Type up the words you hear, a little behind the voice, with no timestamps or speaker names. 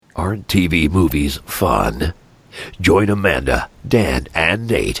Aren't TV movies fun? Join Amanda, Dan, and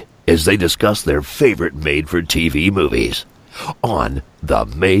Nate as they discuss their favorite made-for-TV movies on the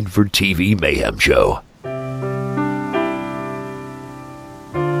Made-for-TV Mayhem Show.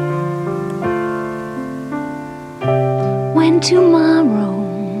 When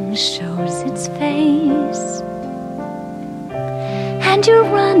tomorrow shows its face and you're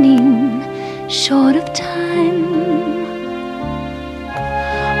running short of time,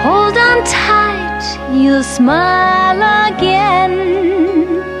 hold on tight, you'll smile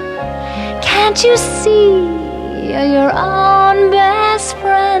again. Can't you see you're your own best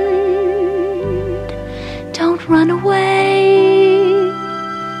friend? Don't run away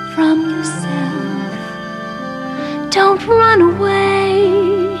from yourself. Don't run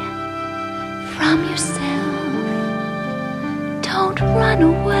away from yourself. Don't run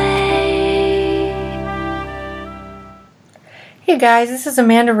away. Hey guys, this is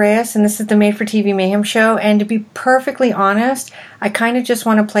Amanda Reyes, and this is the Made for TV Mayhem Show. And to be perfectly honest, I kind of just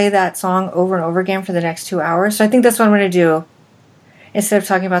want to play that song over and over again for the next 2 hours. So I think that's what I'm going to do instead of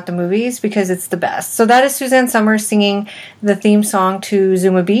talking about the movies, because it's the best. So that is Suzanne Somers singing the theme song to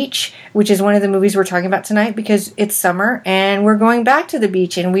Zuma Beach, which is one of the movies we're talking about tonight because it's summer and we're going back to the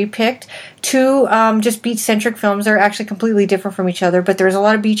beach. And we picked two just beach-centric films. They're actually completely different from each other, but there's a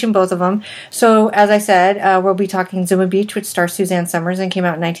lot of beach in both of them. So as I said, we'll be talking Zuma Beach, which stars Suzanne Somers and came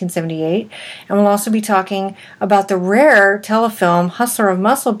out in 1978. And we'll also be talking about the rare telefilm Hustler of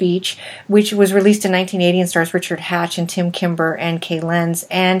Muscle Beach, which was released in 1980 and stars Richard Hatch and Tim Kimber and Kay Lenz.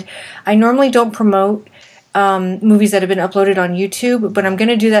 And I normally don't promote movies that have been uploaded on YouTube, but I'm going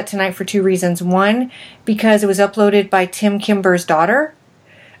to do that tonight for two reasons. One, because it was uploaded by Tim Kimber's daughter.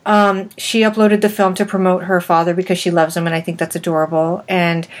 She uploaded the film to promote her father because she loves him, and I think that's adorable.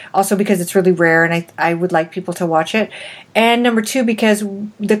 And also because it's really rare, and I would like people to watch it. And number two, because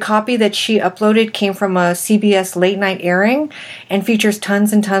the copy that she uploaded came from a CBS late night airing and features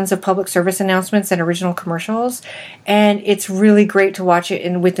tons and tons of public service announcements and original commercials. And it's really great to watch it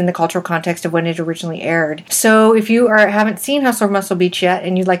within the cultural context of when it originally aired. So if you haven't seen Hustler of Muscle Beach yet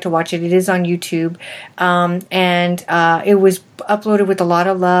and you'd like to watch it, it is on YouTube. And it was uploaded with a lot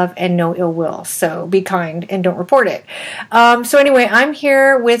of love and no ill will. So be kind and don't report it. So anyway, I'm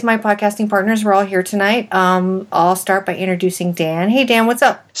here with my podcasting partners. We're all here tonight. I'll start by introducing Dan. Hey, Dan, what's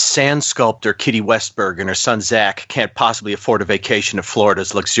up? Sand sculptor Kitty Westberg and her son Zach can't possibly afford a vacation to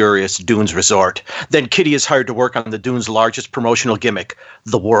Florida's luxurious Dunes resort. Then Kitty is hired to work on the Dunes' largest promotional gimmick,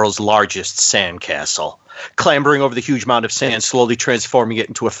 the world's largest sandcastle. Clambering over the huge mound of sand, slowly transforming it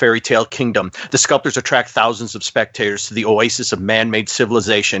into a fairy tale kingdom, the sculptors attract thousands of spectators to the oasis of man-made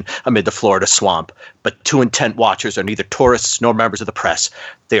civilization amid the Florida swamp. But two intent watchers are neither tourists nor members of the press.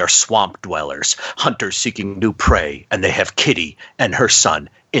 They are swamp dwellers, hunters seeking new prey, and they have Kitty and her son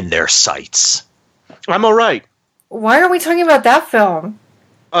in their sights. I'm all right. Why are we talking about that film?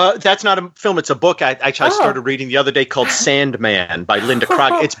 That's not a film. It's a book I started reading the other day called Sandman by Linda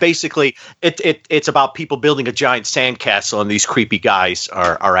Crockett. It's basically, it's about people building a giant sandcastle, and these creepy guys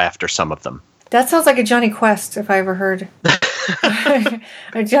are after some of them. That sounds like a Johnny Quest, if I ever heard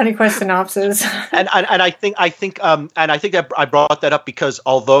a Johnny Quest synopsis. And I think that I brought that up because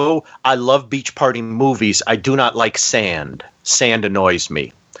although I love beach party movies, I do not like sand. Sand annoys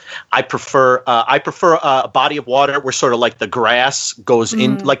me. I prefer a body of water where sort of like the grass goes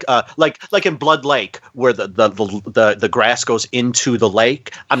in, like in Blood Lake, where the grass goes into the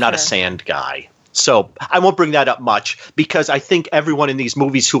lake. I'm not a sand guy. So I won't bring that up much because I think everyone in these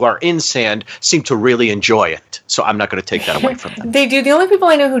movies who are in sand seem to really enjoy it. So I'm not going to take that away from them. They do. The only people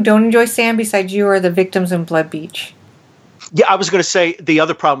I know who don't enjoy sand besides you are the victims in Blood Beach. Yeah, I was going to say the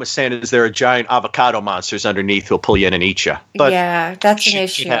other problem with sand is there are giant avocado monsters underneath who'll pull you in and eat you. But yeah, that's an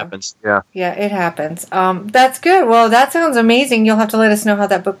issue. It happens. Yeah, it happens. That's good. Well, that sounds amazing. You'll have to let us know how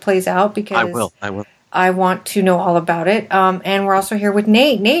that book plays out because I will. I want to know all about it. And we're also here with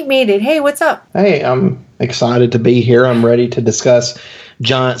Nate. Nate made it. Hey, what's up? Hey, I'm excited to be here. I'm ready to discuss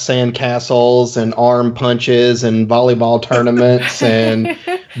giant sand castles and arm punches and volleyball tournaments and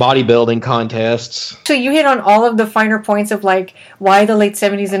bodybuilding contests. So you hit on all of the finer points of like why the late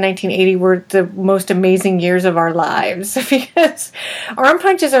 70s and 1980 were the most amazing years of our lives because arm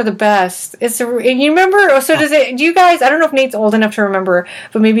punches are the best. And you remember? So do you guys? I don't know if Nate's old enough to remember,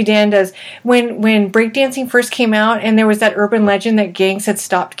 but maybe Dan does. When breakdancing first came out, and there was that urban legend that gangs had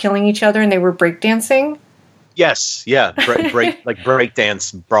stopped killing each other and they were breakdancing. Yes, yeah,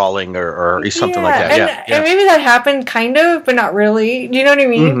 breakdance brawling or something like that. And maybe that happened kind of, but not really. Do you know what I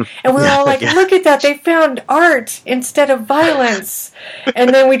mean? Mm-hmm. And we were all like, look at that, they found art instead of violence.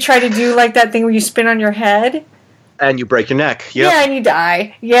 And then we try to do like that thing where you spin on your head. And you break your neck. Yep. Yeah, and you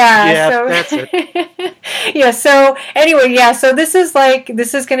die. Yeah, so that's it. yeah, so anyway, so this is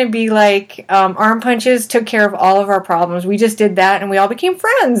going to be like Arm Punches took care of all of our problems. We just did that and we all became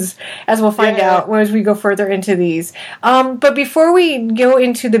friends, as we'll find out as we go further into these. But before we go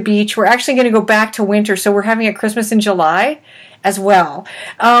into the beach, we're actually going to go back to winter, so we're having a Christmas in July as well.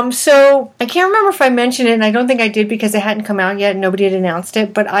 So I can't remember if I mentioned it, and I don't think I did because it hadn't come out yet and nobody had announced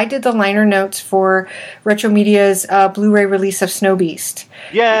it, but I did the liner notes for Retro Media's Blu-ray release of Snow Beast.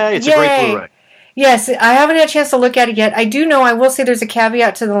 Yeah, it's a great Blu-ray. Yes, I haven't had a chance to look at it yet. I do know, I will say there's a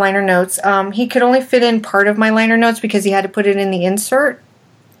caveat to the liner notes. He could only fit in part of my liner notes because he had to put it in the insert.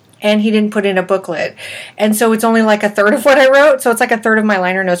 And he didn't put in a booklet. And so it's only like a third of what I wrote. So it's like a third of my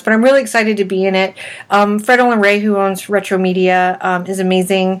liner notes. But I'm really excited to be in it. Fred Olin Ray, who owns Retro Media, is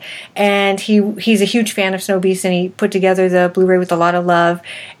amazing. And he's a huge fan of Snow Beast. And he put together the Blu-ray with a lot of love.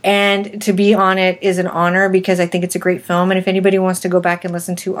 And to be on it is an honor because I think it's a great film. And if anybody wants to go back and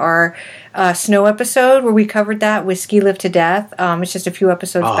listen to our Snow episode where we covered that with Ski Lift to Death, it's just a few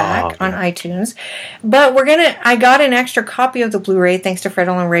episodes back on iTunes. But I got an extra copy of the Blu-ray thanks to Fred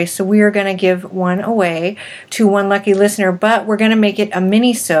Olin Ray. So we are going to give one away to one lucky listener, but we're going to make it a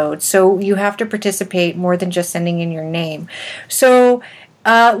mini-sode. So you have to participate more than just sending in your name. So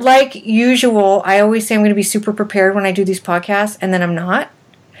like usual, I always say I'm going to be super prepared when I do these podcasts, and then I'm not.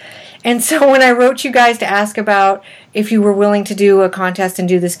 And so when I wrote you guys to ask about if you were willing to do a contest and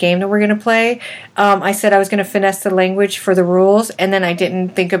do this game that we're going to play, I said I was going to finesse the language for the rules, and then I didn't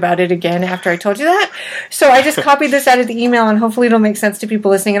think about it again after I told you that. So I just copied this out of the email, and hopefully it'll make sense to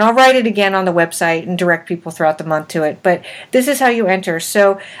people listening. And I'll write it again on the website and direct people throughout the month to it. But this is how you enter.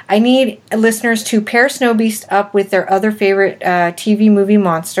 So I need listeners to pair Snow Beast up with their other favorite TV movie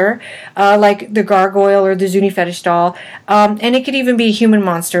monster, like the Gargoyle or the Zuni Fetish doll. And it could even be a human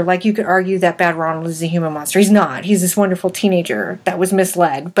monster. Like you could argue that Bad Ronald is a human monster. He's not. He's this wonderful teenager that was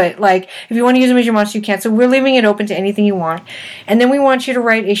misled. But like, if you want to use him as your monster, you can. So we're leaving it open to anything you want. And then we want you to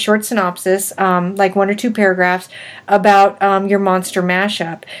write a short synopsis, like 1 or 2 paragraphs, about your monster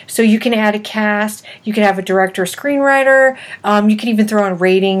mashup. So you can add a cast, you can have a director or screenwriter, you can even throw in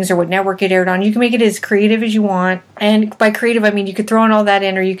ratings or what network it aired on. You can make it as creative as you want. And by creative, I mean you could throw in all that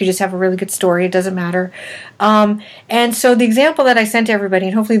in, or you could just have a really good story. It doesn't matter. And so the example that I sent to everybody,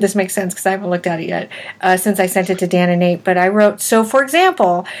 and hopefully this makes sense because I haven't looked at it yet since I sent it to Dan and Nate, but I wrote, so for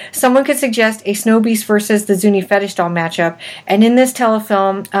example, someone could suggest a Snow Beast versus the Zuni Fetish doll matchup, and in this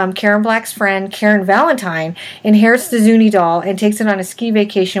telefilm, Karen Black's friend, Karen Valentine, inherits the Zuni doll and takes it on a ski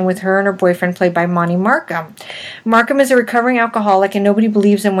vacation with her and her boyfriend, played by Monty Markham. Markham is a recovering alcoholic, and nobody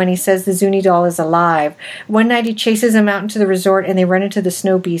believes him when he says the Zuni doll is alive. One night he chases him out into the resort, and they run into the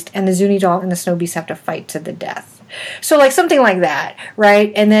Snow Beast, and the Zuni doll and the Snow Beast have to fight to the death. So like something like that,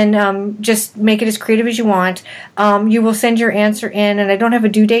 right? And then just make it as creative as you want. You will send your answer in, and I don't have a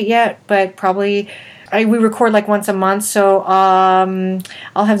due date yet, but probably we record like once a month, so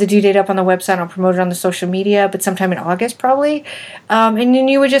I'll have the due date up on the website. I'll promote it on the social media, but sometime in August probably. And then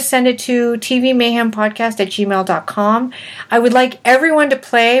you would just send it to tvmayhempodcast@gmail.com. I would like everyone to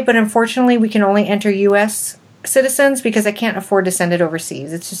play, but unfortunately we can only enter U.S. citizens because I can't afford to send it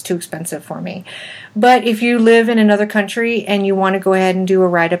overseas. It's just too expensive for me. But if you live in another country and you want to go ahead and do a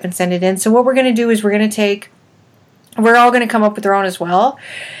write-up and send it in, so what we're going to do is we're all going to come up with our own as well.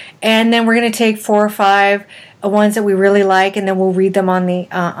 And then we're going to take 4 or 5 ones that we really like, and then we'll read them on the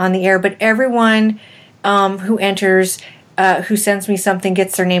air. But everyone who enters, who sends me something,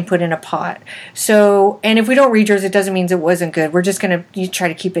 gets their name put in a pot. So, and if we don't read yours, it doesn't mean it wasn't good. We're just going to try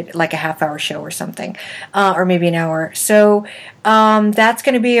to keep it like a half-hour show or something, or maybe an hour. So that's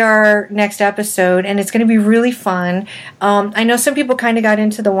going to be our next episode, and it's going to be really fun. I know some people kind of got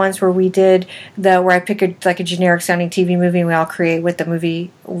into the ones where we did where I pick a generic sounding TV movie and we all create what the movie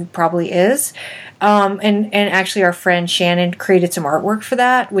probably is. And actually our friend Shannon created some artwork for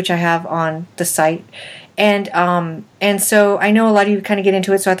that, which I have on the site. And so I know a lot of you kind of get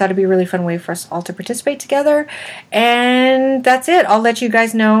into it, so I thought it'd be a really fun way for us all to participate together. And that's it. I'll let you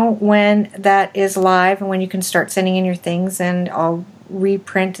guys know when that is live and when you can start sending in your things, and I'll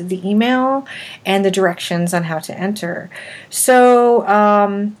reprint the email and the directions on how to enter. So,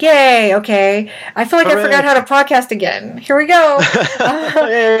 yay, okay. I feel like I forgot how to podcast again. Here we go.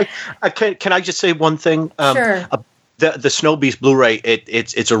 Can I just say one thing? Sure. The Snow Beast Blu-ray,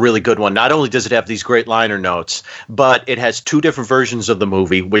 it's a really good one. Not only does it have these great liner notes, but it has 2 different versions of the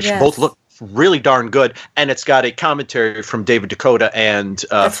movie, which both look really darn good, and it's got a commentary from David Dakota and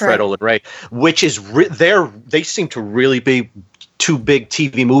Fred Olin Ray, which is they seem to really be 2 big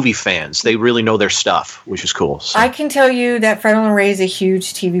TV movie fans. They really know their stuff, which is cool. So. I can tell you that Fred Olin Ray is a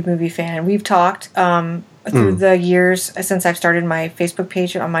huge TV movie fan. We've talked, through the years since I've started my Facebook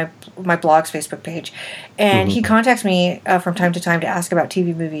page on my blog's Facebook page, and he contacts me from time to time to ask about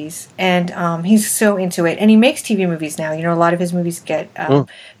TV movies, and he's so into it, and he makes TV movies now. You know, a lot of his movies get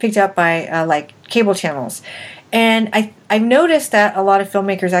picked up by like cable channels, and I've noticed that a lot of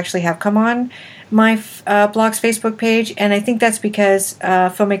filmmakers actually have come on my blog's Facebook page, and I think that's because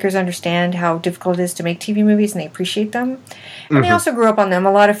filmmakers understand how difficult it is to make TV movies, and they appreciate them. And they also grew up on them.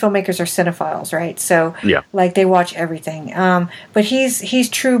 A lot of filmmakers are cinephiles, right? So, like, they watch everything. But he's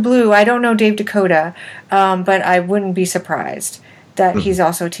true blue. I don't know Dave Dakota, but I wouldn't be surprised that he's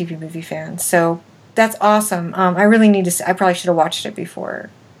also a TV movie fan. So that's awesome. I really need to. I probably should have watched it before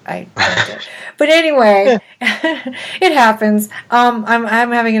I liked it. But anyway, it happens. I'm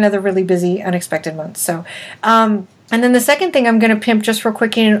having another really busy, unexpected month. So, and then the second thing I'm going to pimp just real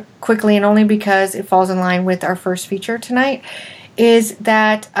quickly, and only because it falls in line with our first feature tonight, is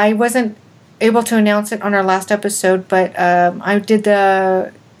that I wasn't able to announce it on our last episode, but I did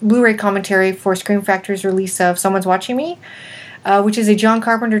the Blu-ray commentary for Scream Factory's release of Someone's Watching Me, which is a John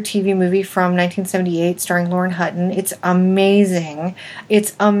Carpenter TV movie from 1978 starring Lauren Hutton. It's amazing.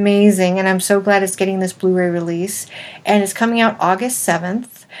 It's amazing, and I'm so glad it's getting this Blu-ray release. And it's coming out August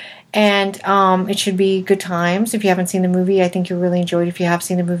 7th, and it should be good times. If you haven't seen the movie, I think you'll really enjoy it. If you have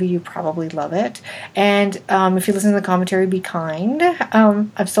seen the movie, you probably love it. And if you listen to the commentary, be kind.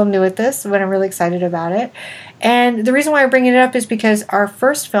 I'm still new at this, but I'm really excited about it. And the reason why I bring it up is because our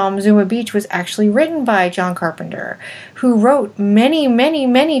first film, Zuma Beach, was actually written by John Carpenter, who wrote many, many,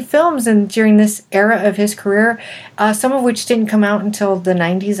 many films during this era of his career, some of which didn't come out until the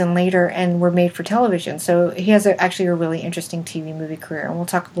 90s and later and were made for television. So he has actually a really interesting TV movie career, and we'll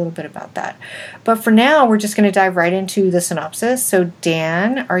talk a little bit about that. But for now, we're just going to dive right into the synopsis. So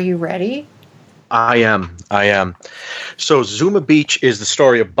Dan, are you ready? I am. So Zuma Beach is the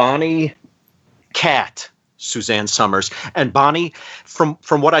story of Bonnie Cat, Suzanne Somers. And Bonnie, from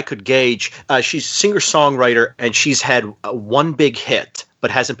what I could gauge, she's a singer-songwriter, and she's had one big hit,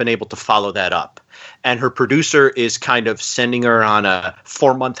 but hasn't been able to follow that up. And her producer is kind of sending her on a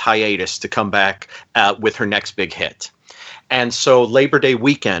 4-month hiatus to come back with her next big hit. And so Labor Day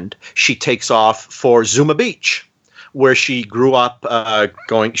weekend, she takes off for Zuma Beach, where she grew up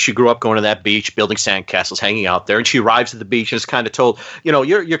going to that beach, building sandcastles, hanging out there. And she arrives at the beach and is kind of told, you know,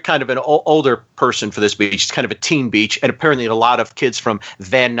 you're kind of an older person for this beach. It's kind of a teen beach. And apparently a lot of kids from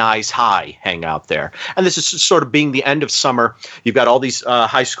Van Nuys High hang out there. And this is sort of being the end of summer. You've got all these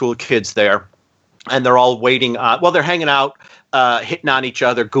high school kids there, and they're all waiting. They're hanging out, hitting on each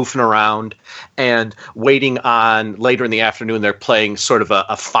other, goofing around, and waiting on later in the afternoon. They're playing sort of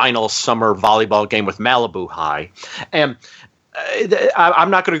a final summer volleyball game with Malibu High. And I'm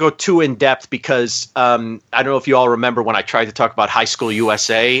not going to go too in depth because I don't know if you all remember when I tried to talk about High School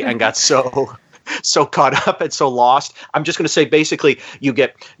USA and got so caught up and so lost. I'm just going to say basically you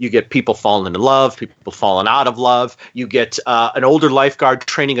get people falling in love, people falling out of love. You get an older lifeguard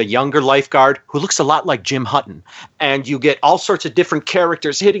training a younger lifeguard who looks a lot like Jim Hutton. And you get all sorts of different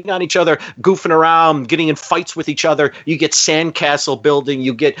characters hitting on each other, goofing around, getting in fights with each other. You get sandcastle building,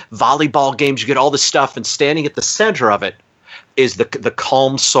 you get volleyball games, you get all this stuff. And standing at the center of it is the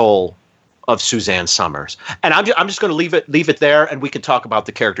calm soul of Suzanne Somers. And I'm just going to leave it there, and we can talk about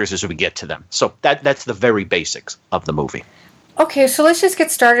the characters as we get to them. So that's the very basics of the movie. Okay, so let's just get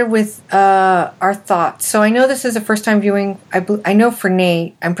started with our thoughts. So I know this is a first time viewing. I know for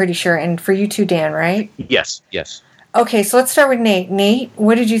Nate, I'm pretty sure, and for you too, Dan, right? Yes. Okay, so let's start with Nate. Nate,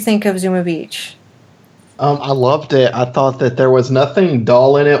 what did you think of Zuma Beach? I loved it. I thought that there was nothing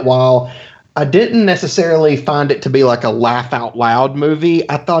dull in it. While I didn't necessarily find it to be like a laugh out loud movie,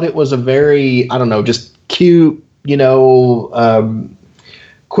 I thought it was a very, just cute,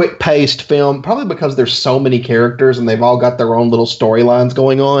 quick paced film, probably because there's so many characters and they've all got their own little storylines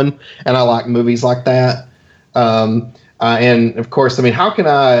going on. And I like movies like that. And of course,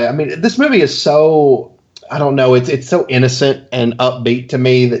 this movie is so, it's so innocent and upbeat to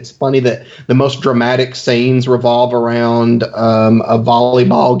me. That's funny that the most dramatic scenes revolve around a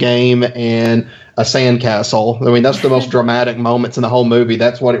volleyball game and a sandcastle. I mean, that's the most dramatic moments in the whole movie.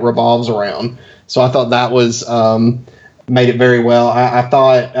 That's what it revolves around. So I thought that was made it very well. I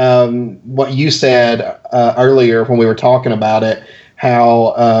thought what you said earlier when we were talking about it,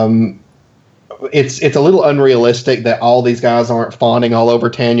 how it's a little unrealistic that all these guys aren't fawning all over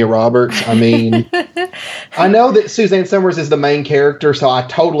Tanya Roberts. I mean, I know that Suzanne Somers is the main character, so I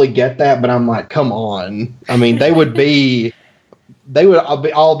totally get that, but I'm like, come on. I mean, they would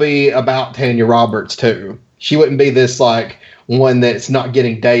all be about Tanya Roberts too. She wouldn't be this like one that's not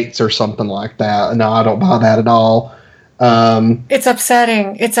getting dates or something like that. No, I don't buy that at all. It's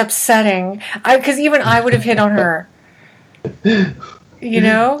upsetting. It's upsetting. Because even I would have hit on her. You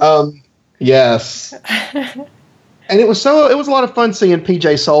know? Yes. And it was a lot of fun seeing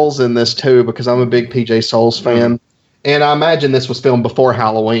PJ Souls in this too, because I'm a big PJ Souls fan. And I imagine this was filmed before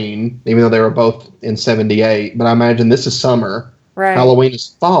Halloween, even though they were both in 78. But I imagine this is summer. Right. Halloween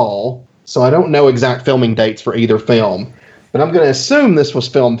is fall. So I don't know exact filming dates for either film. But I'm going to assume this was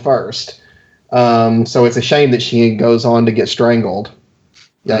filmed first. So it's a shame that she goes on to get strangled.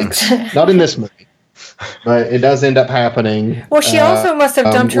 Yikes. Not in this movie. But it does end up happening. Well, she also must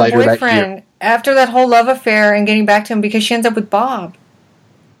have dumped her boyfriend after that whole love affair and getting back to him because she ends up with Bob.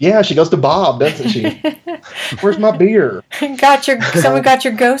 Yeah, she goes to Bob, doesn't she? Where's my beer? Someone got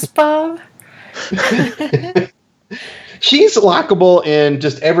your ghost, Bob? She's likable in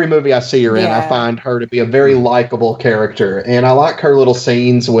just every movie I see her in. I find her to be a very likable character. And I like her little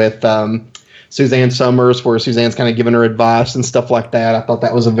scenes with Suzanne Summers where Suzanne's kind of giving her advice and stuff like that. I thought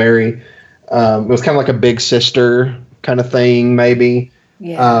that was a very, it was kind of like a big sister kind of thing, maybe.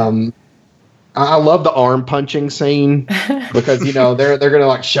 Yeah. I love the arm punching scene because, you know, they're going to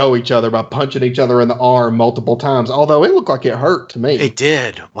like show each other by punching each other in the arm multiple times. Although it looked like it hurt to me. It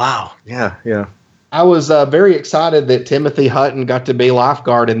did. Wow. Yeah. I was very excited that Timothy Hutton got to be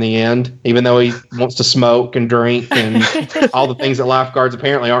lifeguard in the end, even though he wants to smoke and drink and all the things that lifeguards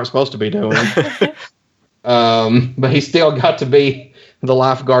apparently aren't supposed to be doing. But he still got to be the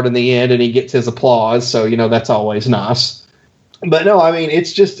lifeguard in the end, and he gets his applause. So, you know, that's always nice. But no, I mean,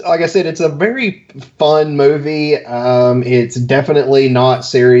 it's just, like I said, it's a very fun movie. It's definitely not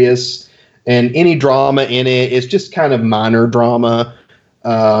serious. And any drama in it is just kind of minor drama.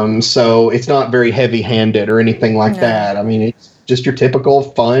 So it's not very heavy-handed or anything like that. I mean, it's just your typical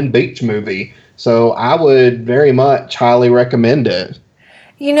fun beach movie. So I would very much highly recommend it.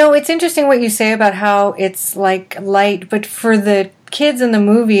 You know, it's interesting what you say about how it's like light, but for the kids in the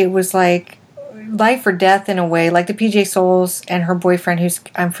movie, it was like life or death in a way. Like the PJ Souls and her boyfriend, who's,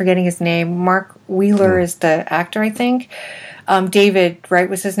 I'm forgetting his name, Mark Wheeler is the actor, I think. David, right,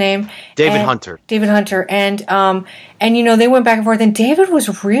 was his name? David Hunter. David Hunter. And you know, they went back and forth, and David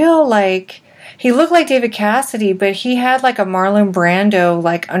was real, like, he looked like David Cassidy, but he had like a Marlon Brando,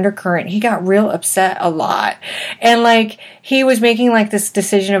 like, undercurrent. He got real upset a lot. And like, he was making like this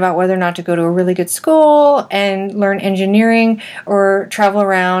decision about whether or not to go to a really good school and learn engineering or travel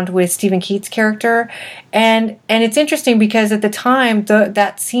around with Stephen Keats' character. And it's interesting because at the time,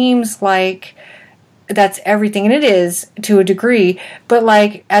 that seems like that's everything, and it is to a degree, but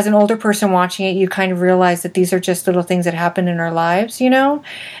like as an older person watching it, you kind of realize that these are just little things that happen in our lives, you know,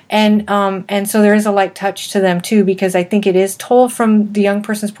 and so there is a light touch to them too, because I think it is told from the young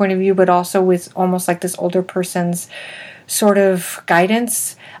person's point of view, but also with almost like this older person's sort of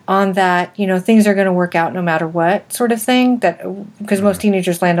guidance on that, you know, things are going to work out no matter what sort of thing, that because most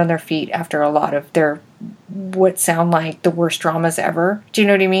teenagers land on their feet after a lot of their what sound like the worst dramas ever. Do you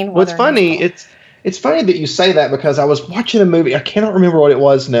know what I mean? What's funny, it's funny that you say that, because I was watching a movie. I cannot remember what it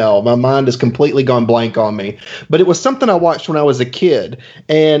was now. My mind has completely gone blank on me. But it was something I watched when I was a kid.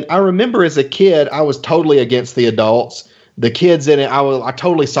 And I remember as a kid, I was totally against the adults. The kids in it, I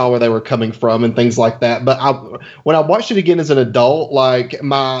totally saw where they were coming from and things like that. But when I watched it again as an adult, like,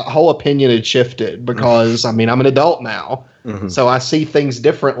 my whole opinion had shifted because, I mean, I'm an adult now. Mm-hmm. So I see things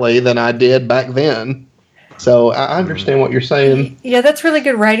differently than I did back then. So I understand what you're saying. Yeah, that's really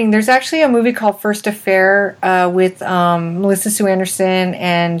good writing. There's actually a movie called First Affair with Melissa Sue Anderson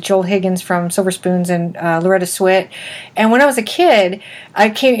and Joel Higgins from Silver Spoons and Loretta Swit. And when I was a kid,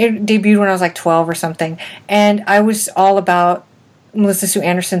 it debuted when I was like 12 or something. And I was all about Melissa Sue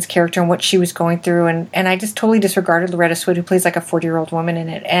Anderson's character and what she was going through, and I just totally disregarded Loretta Swit, who plays like a 40-year-old woman in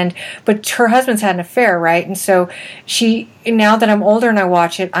it. But her husband's had an affair, right? And so now that I'm older and I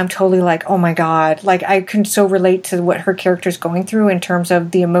watch it, I'm totally like, oh my God, like I can so relate to what her character's going through in terms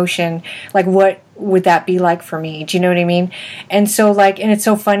of the emotion. Like, what would that be like for me? Do you know what I mean? And so and it's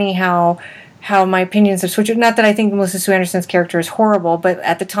so funny how my opinions have switched. Not that I think Melissa Sue Anderson's character is horrible, but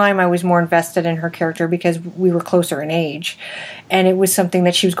at the time I was more invested in her character because we were closer in age. And it was something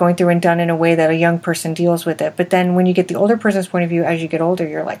that she was going through and done in a way that a young person deals with it. But then when you get the older person's point of view, as you get older,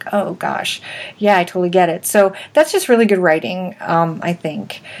 you're like, oh gosh, yeah, I totally get it. So that's just really good writing, I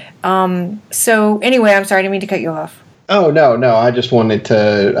think. So anyway, I'm sorry, I didn't mean to cut you off. Oh, no. I just wanted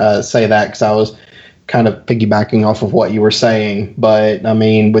to say that because I was kind of piggybacking off of what you were saying. But I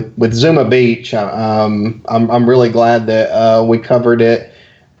mean, with Zuma Beach, I'm really glad that we covered it,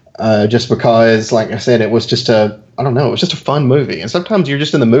 just because, like I said, it was just it was just a fun movie. And sometimes you're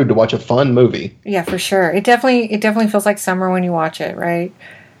just in the mood to watch a fun movie. Yeah, for sure. It definitely feels like summer when you watch it, right?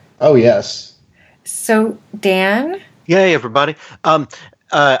 Oh, yes. So, Dan? Yay, everybody. I'm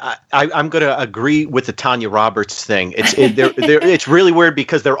going to agree with the Tanya Roberts thing. It's really weird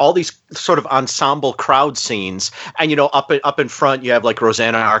because there are all these sort of ensemble crowd scenes, and up in front you have like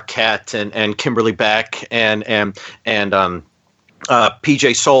Rosanna Arquette and Kimberly Beck and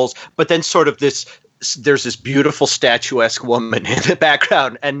PJ Souls, but then sort of there's this beautiful statuesque woman in the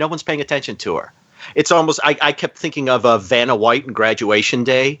background, and no one's paying attention to her. It's almost I kept thinking of Vanna White in Graduation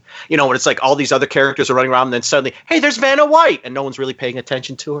Day, when it's like all these other characters are running around, and then suddenly, hey, there's Vanna White, and no one's really paying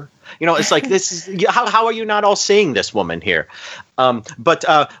attention to her. It's like this is how are you not all seeing this woman here? My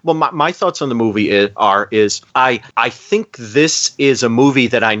thoughts on the movie is I think this is a movie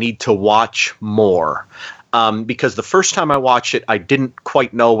that I need to watch more. Because the first time I watched it, I didn't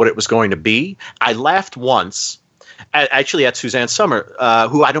quite know what it was going to be. I laughed once, actually at Suzanne Sommer,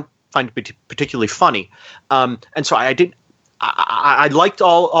 who I don't find particularly funny, and so I liked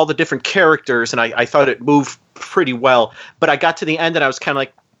all the different characters, and I thought it moved pretty well. But I got to the end, and I was kind of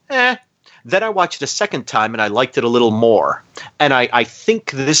like, eh. Then I watched it a second time, and I liked it a little more. And I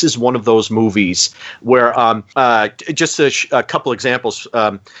think this is one of those movies where, just a couple examples,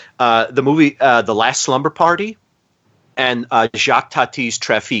 the movie The Last Slumber Party and Jacques Tati's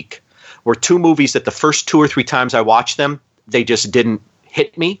Trafic were two movies that the first 2 or 3 times I watched them, they just didn't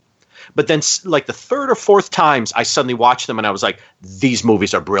hit me. But then like the third or fourth times I suddenly watched them and I was like, these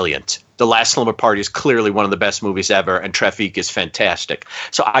movies are brilliant. The Last Slumber Party is clearly one of the best movies ever, and Trafic is fantastic.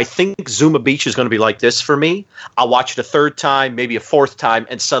 So I think Zuma Beach is going to be like this for me. I'll watch it a third time, maybe a fourth time,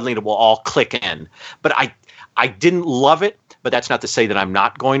 and suddenly it will all click in. But I didn't love it. But that's not to say that I'm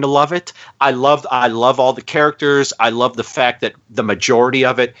not going to love it. I love all the characters. I love the fact that the majority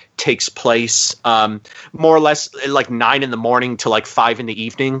of it takes place more or less like 9 a.m. to like 5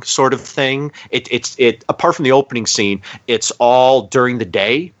 p.m. sort of thing. It apart from the opening scene, it's all during the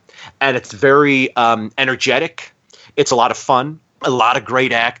day, and it's very energetic. It's a lot of fun. A lot of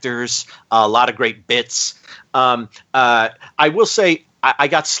great actors. A lot of great bits. I will say I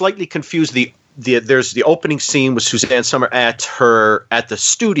got slightly confused. There's the opening scene with Suzanne Sommer at the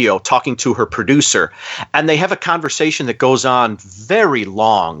studio talking to her producer, and they have a conversation that goes on very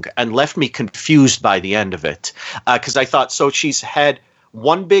long and left me confused by the end of it, because I thought, so she's had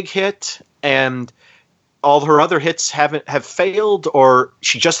one big hit and all her other hits have failed, or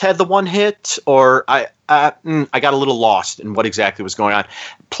she just had the one hit, or I got a little lost in what exactly was going on.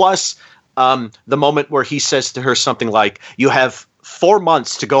 Plus, the moment where he says to her something like, "You have 4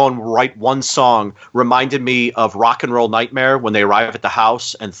 months to go and write one song," reminded me of Rock and Roll Nightmare when they arrive at the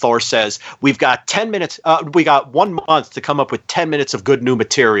house and Thor says, "We've got 10 minutes. We got 1 month to come up with 10 minutes of good new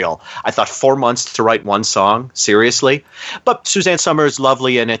material." I thought 4 months to write one song, seriously. But Suzanne Sommer is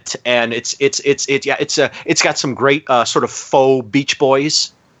lovely in it, and it's got some great sort of faux Beach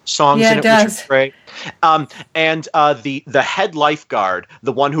Boys songs in it, which is great. And the head lifeguard,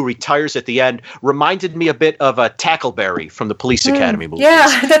 the one who retires at the end, reminded me a bit of Tackleberry from the Police Academy movies.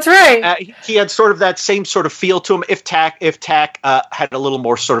 Yeah, that's right. He had sort of that same sort of feel to him. If Tack had a little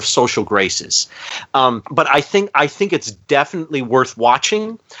more sort of social graces, but I think it's definitely worth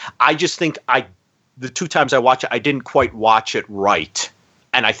watching. I just think the 2 times I watched it, I didn't quite watch it right,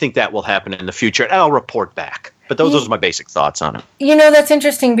 and I think that will happen in the future, and I'll report back. But those are my basic thoughts on it. That's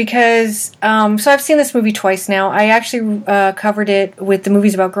interesting because, so I've seen this movie twice now. I actually covered it with the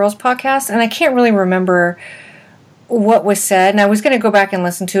Movies About Girls podcast, and I can't really remember what was said, and I was going to go back and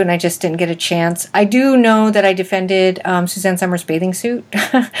listen to it, and I just didn't get a chance. I do know that I defended Suzanne Sommer's bathing suit.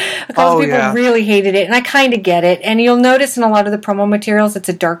 A couple of people really hated it, and I kind of get it. And you'll notice in a lot of the promo materials, it's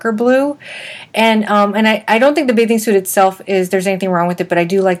a darker blue. And I don't think the bathing suit itself there's anything wrong with it, but I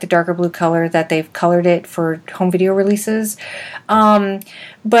do like the darker blue color that they've colored it for home video releases. But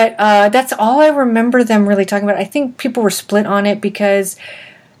that's all I remember them really talking about. I think people were split on it because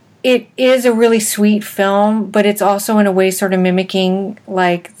it is a really sweet film, but it's also in a way sort of mimicking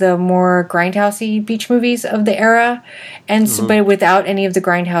like the more grindhousey beach movies of the era, and so, but without any of the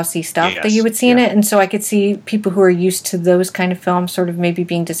grindhousey stuff that you would see in it. And so I could see people who are used to those kind of films sort of maybe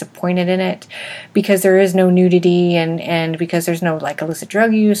being disappointed in it because there is no nudity and because there's no like illicit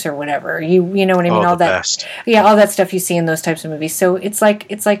drug use or whatever. You know what I mean? All that, best. All that stuff you see in those types of movies. So it's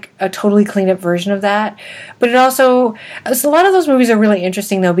like a totally cleaned up version of that. But it also, so a lot of those movies are really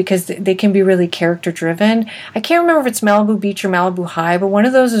interesting though because they can be really character driven. I can't remember if it's Malibu Beach or Malibu High, but one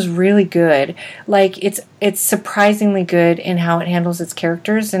of those is really good. Like it's surprisingly good in how it handles its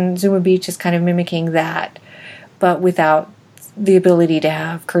characters, and Zuma Beach is kind of mimicking that, but without the ability to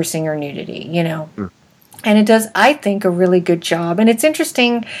have cursing or nudity, And it does, I think, a really good job. And it's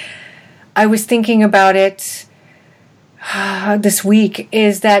interesting, I was thinking about it this week,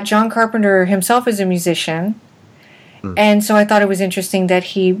 is that John Carpenter himself is a musician. And so I thought it was interesting that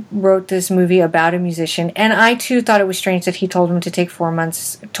he wrote this movie about a musician. And I too thought it was strange that he told her to take 4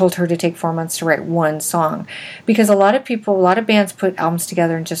 months to write one song. Because a lot of bands put albums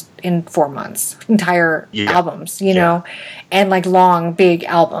together in 4 months, entire albums, you know, and like long, big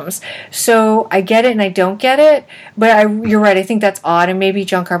albums. So I get it and I don't get it, but you're right. I think that's odd. And maybe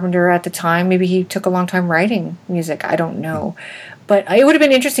John Carpenter at the time, maybe he took a long time writing music. I don't know. But it would have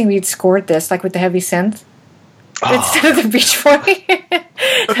been interesting if he'd scored this, like with the heavy synth. Instead of the Beach Boy.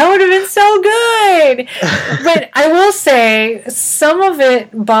 That would have been so good. But I will say, some of it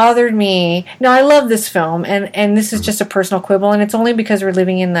bothered me. Now, I love this film, and this is just a personal quibble, and it's only because we're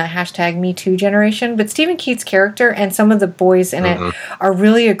living in the #MeToo generation. But Stephen Keats' character and some of the boys in it are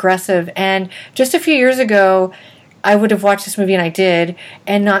really aggressive. And just a few years ago, I would have watched this movie, and I did,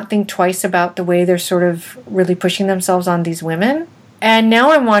 and not think twice about the way they're sort of really pushing themselves on these women. And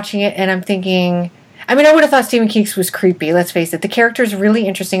now I'm watching it, and I'm thinking... I mean, I would have thought Stephen Keats was creepy, let's face it. The character is really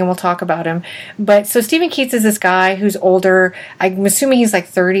interesting, and we'll talk about him. But, so Stephen Keats is this guy who's older. I'm assuming he's like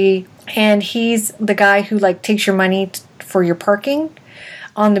 30. And he's the guy who, like, takes your money for your parking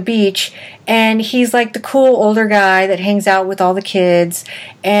on the beach. And he's like the cool older guy that hangs out with all the kids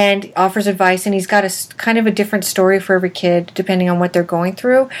and offers advice. And he's got a kind of a different story for every kid, depending on what they're going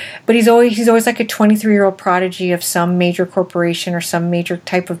through. But he's always like a 23-year-old prodigy of some major corporation or some major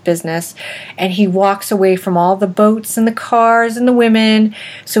type of business. And he walks away from all the boats and the cars and the women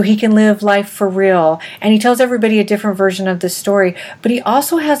so he can live life for real. And he tells everybody a different version of this story. But he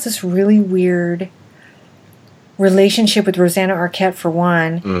also has this really weird relationship with Rosanna Arquette, for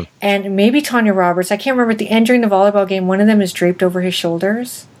one, and maybe Tanya Roberts. I can't remember. At the end, during the volleyball game, one of them is draped over his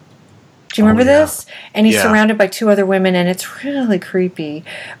shoulders. Do you remember this? And he's surrounded by 2 other women, and it's really creepy.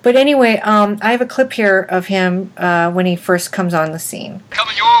 But anyway, I have a clip here of him when he first comes on the scene.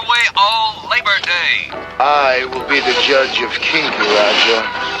 Coming your way all Labor Day. I will be the judge of Kinky, Roger.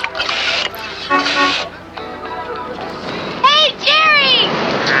 Hey, Jerry!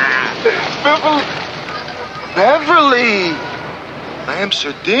 Beverly! Lamps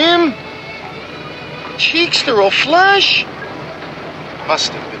are dim. Cheeks, they're all flush.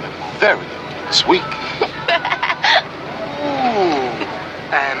 Must have been a very intense week. Ooh,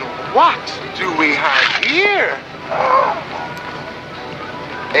 and what do we have here?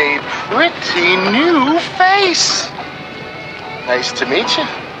 A pretty new face. Nice to meet you.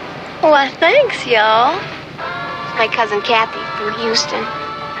 Why, thanks, y'all. It's my cousin Kathy from Houston.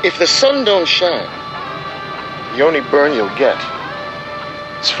 If the sun don't shine, the only burn you'll get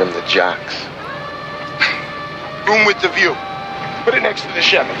is from the jocks. Room with the view. Put it next to the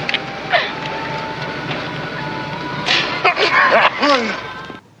Chevy.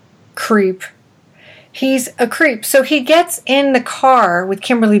 Creep. He's a creep. So he gets in the car with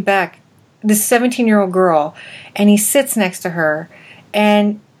Kimberly Beck, this 17-year-old girl, and he sits next to her,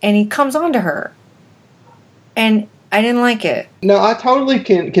 and he comes on to her. And I didn't like it. No, I totally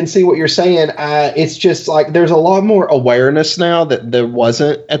can see what you're saying. It's just like there's a lot more awareness now that there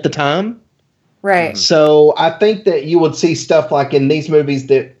wasn't at the time. Right. So I think that you would see stuff like in these movies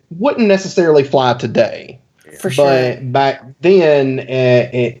that wouldn't necessarily fly today. For sure. But back then,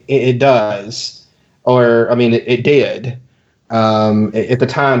 it does. Or, I mean, it did at the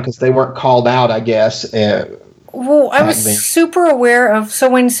time because they weren't called out, I guess. Well, I was super aware of... So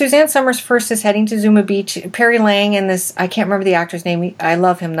when Suzanne Summers first is heading to Zuma Beach, Perry Lang and this... I can't remember the actor's name. I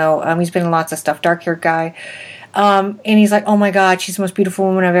love him, though. He's been in lots of stuff. Dark-haired guy. And he's like, oh, my God, she's the most beautiful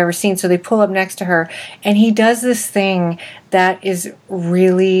woman I've ever seen. So they pull up next to her. And he does this thing that is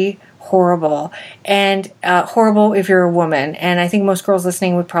really horrible. And horrible if you're a woman. And I think most girls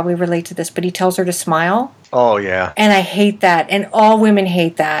listening would probably relate to this. But he tells her to smile. Oh, yeah. And I hate that. And all women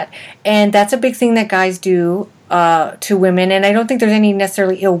hate that. And that's a big thing that guys do to women. And I don't think there's any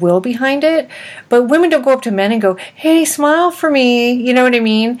necessarily ill will behind it. But women don't go up to men and go, hey, smile for me. You know what I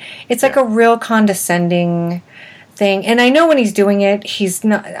mean? It's like a real condescending thing. And I know when he's doing it, he's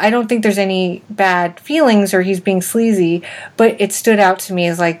not... I don't think there's any bad feelings or he's being sleazy. But it stood out to me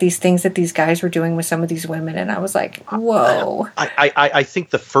as like these things that these guys were doing with some of these women. And I was like, whoa. I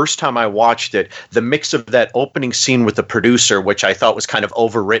think the first time I watched it, the mix of that opening scene with the producer, which I thought was kind of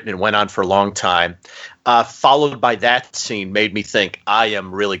overwritten and went on for a long time, followed by that scene made me think, I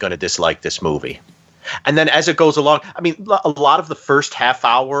am really going to dislike this movie. And then as it goes along, I mean, a lot of the first half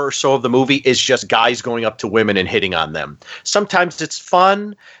hour or so of the movie is just guys going up to women and hitting on them. Sometimes it's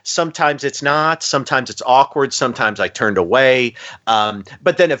fun. Sometimes it's not. Sometimes it's awkward. Sometimes I turned away.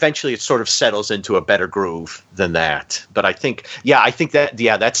 But then eventually it sort of settles into a better groove than that. But I think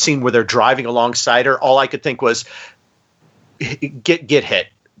that scene where they're driving alongside her, all I could think was get hit.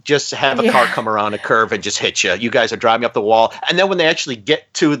 just have a car come around a curve and just hit you. You guys are driving up the wall. And then when they actually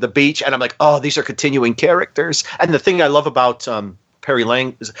get to the beach, and I'm like, oh, these are continuing characters. And the thing I love about Perry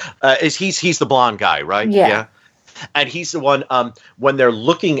Lang is he's the blonde guy, right? Yeah. And he's the one when they're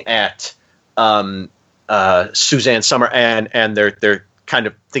looking at Suzanne Sommer and they're kind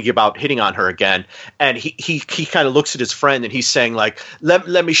of thinking about hitting on her again, and he kind of looks at his friend and he's saying like,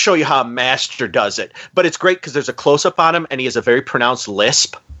 let me show you how a master does it. But it's great because there's a close-up on him and he has a very pronounced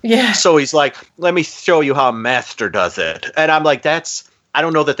lisp. Yeah. So he's like, let me show you how a master does it. And I'm like, I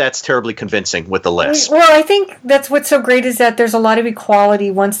don't know that that's terribly convincing with the lisp. Well, I think that's what's so great is that there's a lot of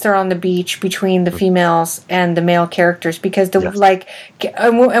equality once they're on the beach between the females and the male characters, because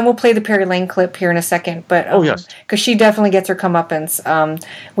and we'll play the Perry Lane clip here in a second, but because she definitely gets her comeuppance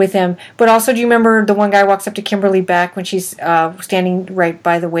with him. But also, do you remember the one guy walks up to Kimberly Beck when she's standing right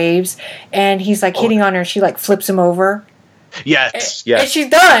by the waves, and he's like hitting on her, and she like flips him over. Yes. And she's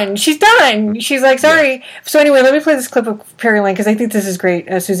done. She's like, sorry. Yeah. So anyway, let me play this clip of Perry Lane because I think this is great.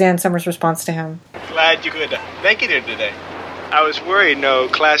 Suzanne Sommer's response to him. Glad you could make it here today. I was worried no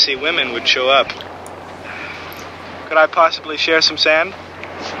classy women would show up. Could I possibly share some sand?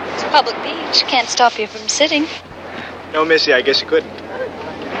 It's a public beach. Can't stop you from sitting. No, Missy, I guess you couldn't.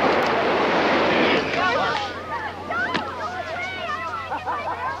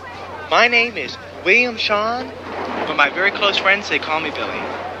 My name is William Shawn. But my very close friends, they call me Billy.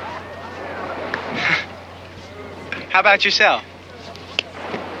 How about yourself?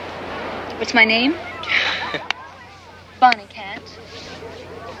 What's my name? Bonnie Cat.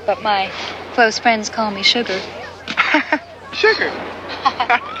 But my close friends call me Sugar. Sugar?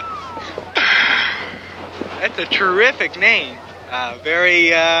 That's a terrific name.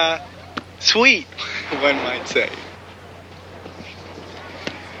 Very sweet, one might say.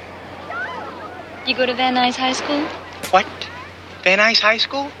 You go to Van Nuys High School? What? Van Nuys High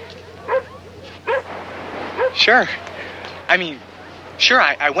School? Sure. I mean, sure,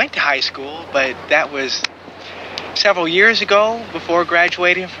 I went to high school, but that was several years ago before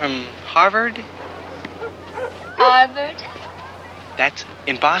graduating from Harvard. Harvard? That's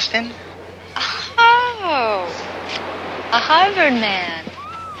in Boston. Oh, a Harvard man.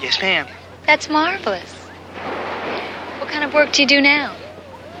 Yes, ma'am. That's marvelous. What kind of work do you do now?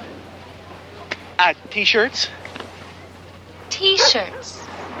 T-shirts. T-shirts?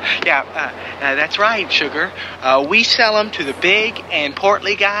 Yeah, that's right, Sugar. We sell them to the big and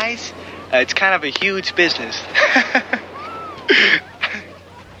portly guys. It's kind of a huge business.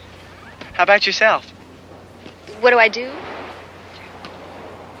 How about yourself? What do I do?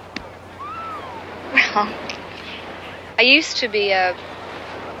 Well, I used to be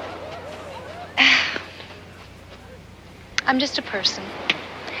I'm just a person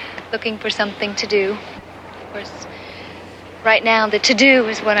looking for something to do. Of course, right now the to-do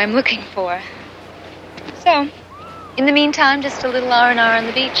is what I'm looking for. So, in the meantime, just a little R&R on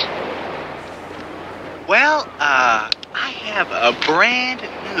the beach. Well, I have a brand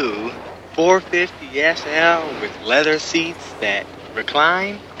new 450 SL with leather seats that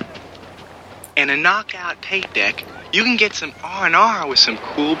recline and a knockout tape deck. You can get some R&R with some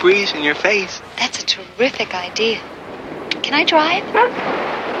cool breeze in your face. That's a terrific idea. Can I drive?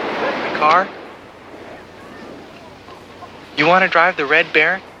 The car? You want to drive the Red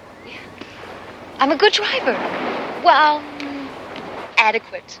Baron? Yeah. I'm a good driver. Well,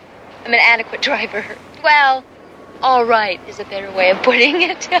 adequate. I'm an adequate driver. Well, all right is a better way of putting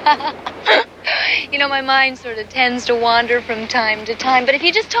it. You know, my mind sort of tends to wander from time to time, but if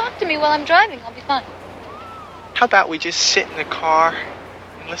you just talk to me while I'm driving, I'll be fine. How about we just sit in the car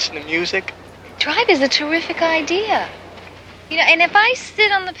and listen to music? Drive is a terrific idea. You know, and if I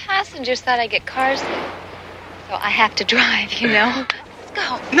sit on the passenger side, I get car sick. So I have to drive, you know. Let's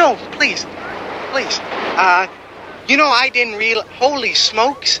go. No, please. Please. You know, I didn't realize... Holy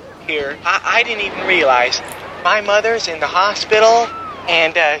smokes here. I didn't even realize. My mother's in the hospital,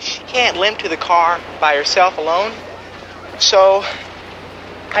 and she can't limp to the car by herself alone. So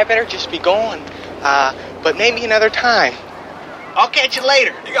I better just be going. But maybe another time. I'll catch you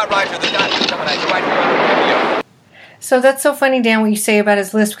later. You got right to the dot coming at you right here on the radio. So that's so funny, Dan, what you say about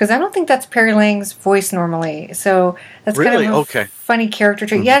his lisp, because I don't think that's Perry Lang's voice normally. So that's really? kind of a funny character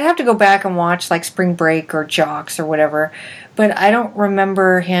trait. Mm-hmm. Yeah, I'd have to go back and watch like Spring Break or Jocks or whatever. But I don't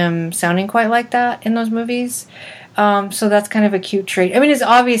remember him sounding quite like that in those movies. So that's kind of a cute trait. I mean, it's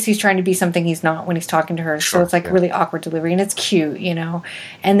obvious he's trying to be something he's not when he's talking to her. Sure, so it's like really awkward delivery, and it's cute, you know.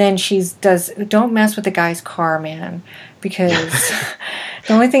 And then don't mess with the guy's car, man, because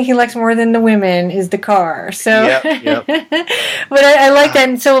The only thing he likes more than the women is the car. So, Yep. But I like that.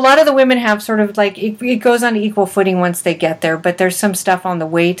 And so a lot of the women have sort of like, it goes on equal footing once they get there. But there's some stuff on the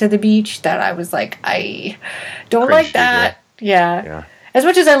way to the beach that I was like, I don't Cringy, like that. Yeah. As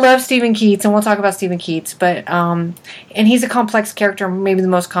much as I love Stephen Keats, and we'll talk about Stephen Keats, but and he's a complex character, maybe the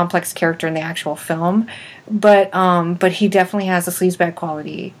most complex character in the actual film. But he definitely has a sleazebag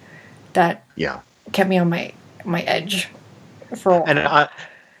quality that kept me on my edge for a while.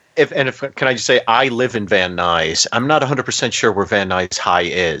 And can I just say, I live in Van Nuys. I'm not 100% sure where Van Nuys High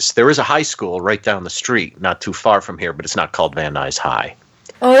is. There is a high school right down the street, not too far from here, but it's not called Van Nuys High.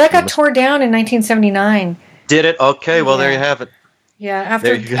 Oh, that got tore down in 1979. Did it? Okay, well, there you have it. Yeah,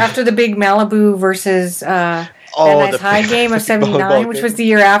 after the big Malibu versus Van Nuys High game of 79, which was the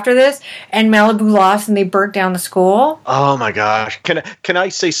year after this, and Malibu lost and they burnt down the school. Oh my gosh. Can I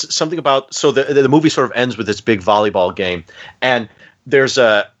say something about, so the movie sort of ends with this big volleyball game, and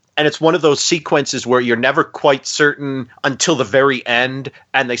it's one of those sequences where you're never quite certain until the very end,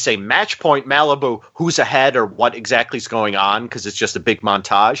 and they say match point Malibu, who's ahead or what exactly is going on, because it's just a big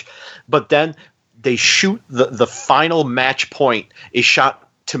montage. But then they shoot the final match point is shot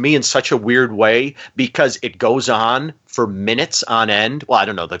to me in such a weird way because it goes on for minutes on end. Well, I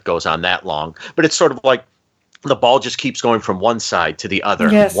don't know that it goes on that long, but it's sort of like the ball just keeps going from one side to the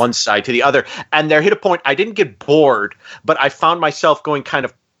other, one side to the other. And there hit a point, I didn't get bored, but I found myself going kind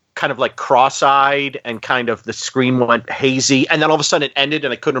of like cross-eyed, and kind of the screen went hazy, and then all of a sudden it ended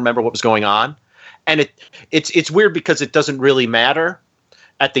and I couldn't remember what was going on. And it's weird because it doesn't really matter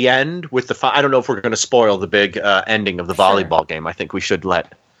at the end with I don't know if we're going to spoil the big ending of the volleyball game. I think we should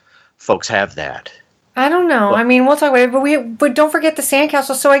let folks have that. I don't know. I mean, we'll talk about it, but don't forget the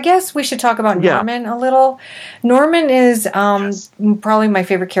sandcastle. So I guess we should talk about Norman a little. Norman is probably my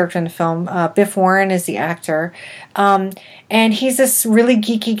favorite character in the film. Biff Warren is the actor. And he's this really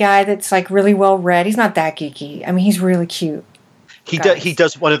geeky guy that's like really well read. He's not that geeky. I mean, he's really cute. He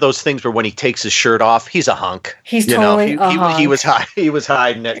does one of those things where when he takes his shirt off, he's a hunk. He's totally a hunk. He was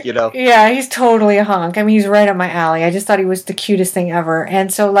hiding it, you know. Yeah, he's totally a hunk. I mean, he's right up my alley. I just thought he was the cutest thing ever.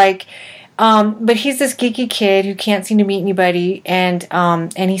 And so like, but he's this geeky kid who can't seem to meet anybody, and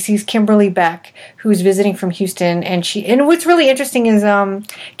he sees Kimberly Beck, who's visiting from Houston, and what's really interesting is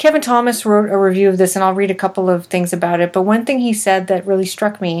Kevin Thomas wrote a review of this, and I'll read a couple of things about it. But one thing he said that really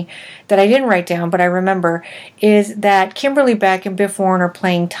struck me, that I didn't write down, but I remember, is that Kimberly Beck and Biff Warren are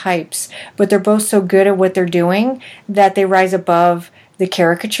playing types, but they're both so good at what they're doing that they rise above the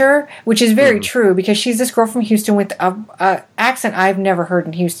caricature, which is very true, because she's this girl from Houston with a accent I've never heard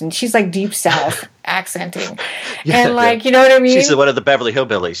in Houston. She's like deep South accenting, and like, you know what I mean? She's one of the Beverly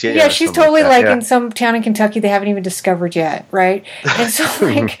Hillbillies. Yeah, she's totally like in some town in Kentucky they haven't even discovered yet, right? And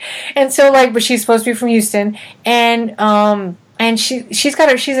so like, but she's supposed to be from Houston, and she's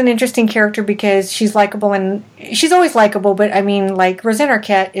an interesting character because she's likable, and she's always likable, but I mean, like, Rosanna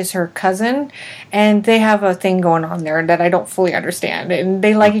Arquette is her cousin, and they have a thing going on there that I don't fully understand, and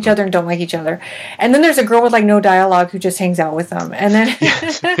they like each other and don't like each other. And then there's a girl with like no dialogue who just hangs out with them, and then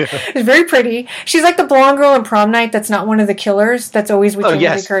it's very pretty. She's like the blonde girl in Prom Night that's not one of the killers that's always with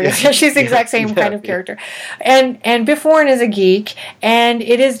Jamie Lee Curtis. Yeah. She's the exact same kind of character. And Biff Warren is a geek, and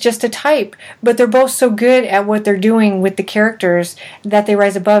it is just a type, but they're both so good at what they're doing with the characters that they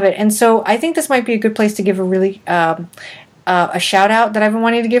rise above it. And so I think this might be a good place to give a really a shout out that I've been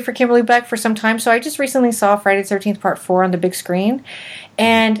wanting to give for Kimberly Beck for some time. So I just recently saw Friday the 13th Part 4 on the big screen,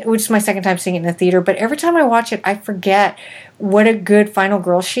 and which is my second time seeing it in the theater. But every time I watch it, I forget what a good final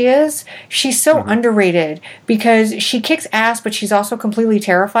girl she is. She's so underrated because she kicks ass, but she's also completely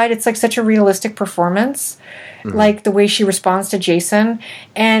terrified. It's like such a realistic performance, like the way she responds to Jason,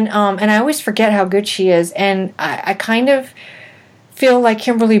 and I always forget how good she is. And I kind of feel like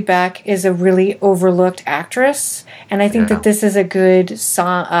Kimberly Beck is a really overlooked actress, and I think that this is a good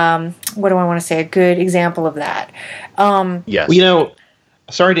what do I want to say? A good example of that. Yes. Well, you know,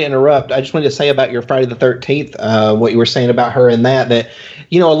 sorry to interrupt. I just wanted to say about your Friday the 13th, what you were saying about her in that,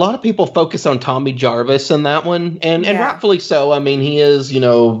 you know, a lot of people focus on Tommy Jarvis in that one, and rightfully so. I mean, he is, you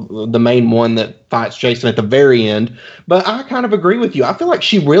know, the main one that fights Jason at the very end. But I kind of agree with you. I feel like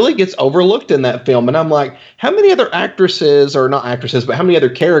she really gets overlooked in that film. And I'm like, how many other actresses, or not actresses, but how many other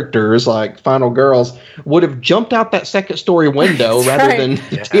characters, like final girls, would have jumped out that second story window rather than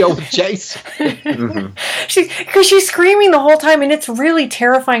deal with Jason? Because she's screaming the whole time, and it's really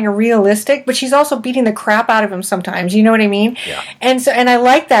terrifying and realistic, but she's also beating the crap out of him sometimes. You know what I mean? Yeah. And I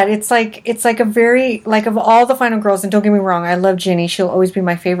like that. It's like a very, like, of all the final girls, and don't get me wrong, I love Ginny. She'll always be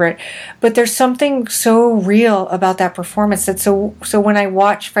my favorite. But there's something something so real about that performance that so when I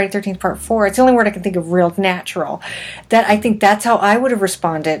watch Friday the 13th Part 4, it's the only word I can think of, real, natural, that I think that's how I would have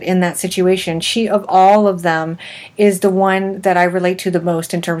responded in that situation. She, of all of them, is the one that I relate to the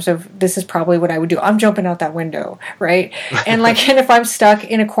most in terms of, this is probably what I would do. I'm jumping out that window, right? And like, and if I'm stuck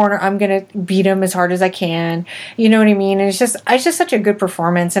in a corner, I'm going to beat him as hard as I can. You know what I mean? And it's just such a good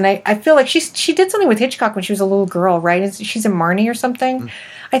performance. And I feel like she did something with Hitchcock when she was a little girl, right? She's in Marnie or something,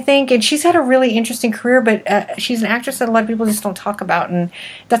 I think. And she's had a really interesting career, but she's an actress that a lot of people just don't talk about. And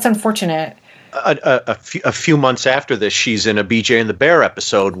that's unfortunate. A few months after this, she's in a BJ and the Bear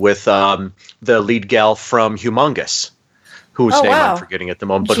episode with the lead gal from Humongous, whose name I'm forgetting at the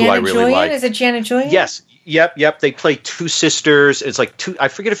moment, but Janet who I really Julian? like. Is it Janet Julian? Yes. Yep. They play two sisters. It's like I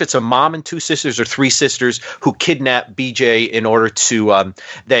forget if it's a mom and two sisters or three sisters who kidnap BJ in order to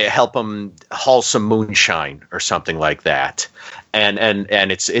they help him haul some moonshine or something like that. And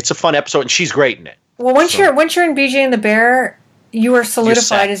it's a fun episode, and she's great in it. Well, once you're in BJ and the Bear, you are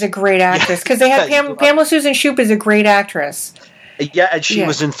solidified as a great actress, because they have Pamela Susan Shoop is a great actress. Yeah, and she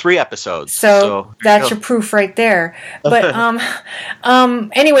was in 3 episodes. So that's your proof right there. But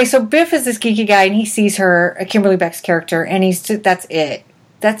anyway, so Biff is this geeky guy, and he sees her, Kimberly Beck's character, and that's it.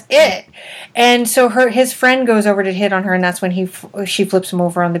 That's it. And so his friend goes over to hit on her, and that's when she flips him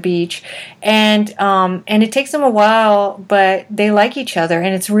over on the beach. And it takes them a while, but they like each other,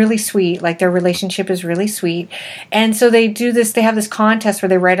 and it's really sweet. Like, their relationship is really sweet. And so they have this contest where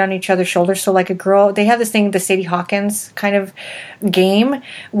they write on each other's shoulders. So like a girl, they have this thing, the Sadie Hawkins kind of game,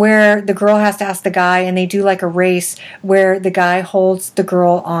 where the girl has to ask the guy, and they do like a race where the guy holds the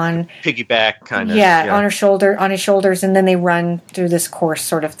girl on piggyback kind of. Yeah, on his shoulders, and then they run through this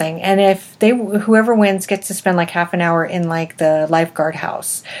course sort of thing. And if whoever wins gets to spend like half an hour in like the lifeguard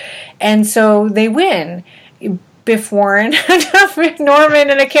house. And so they win. Biff Warren, Norman,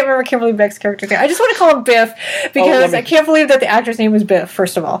 and I can't remember Kimberly Beck's character's name. I just want to call him Biff because I can't believe that the actor's name was Biff,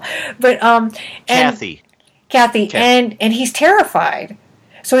 first of all. But Kathy. And he's terrified.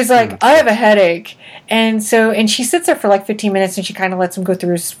 So he's like, I have a headache. And she sits there for like 15 minutes, and she kind of lets him go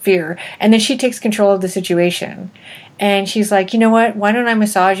through his fear. And then she takes control of the situation. And she's like, you know what? Why don't I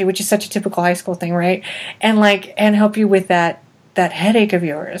massage you? Which is such a typical high school thing, right? And help you with that headache of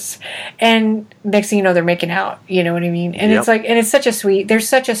yours. And next thing you know, they're making out. You know what I mean? And it's like, and it's such a sweet, there's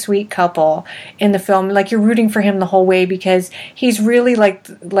such a sweet couple in the film. Like, you're rooting for him the whole way, because he's really like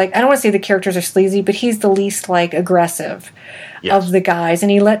I don't want to say the characters are sleazy, but he's the least like aggressive of the guys, and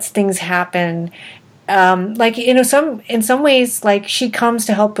he lets things happen. Like, you know, in some ways, like, she comes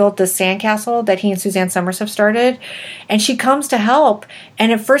to help build the sandcastle that he and Suzanne Summers have started, and she comes to help.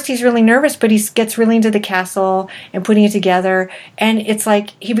 And at first he's really nervous, but he gets really into the castle and putting it together, and it's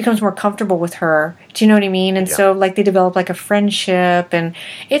like he becomes more comfortable with her. Do you know what I mean? And so like they develop like a friendship, and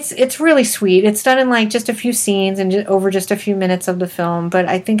it's really sweet. It's done in like just a few scenes and over just a few minutes of the film, but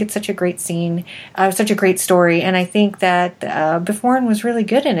I think it's such a great scene, such a great story, and I think that Biff Warren was really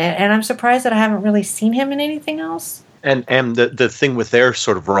good in it, and I'm surprised that I haven't really seen him in anything else. And the thing with their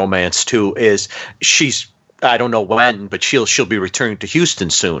sort of romance too is she's, I don't know when, but she'll be returning to Houston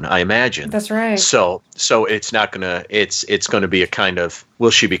soon, I imagine. That's right. So it's not gonna it's gonna be a kind of,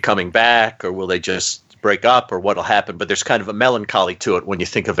 will she be coming back, or will they just break up, or what'll happen? But there's kind of a melancholy to it when you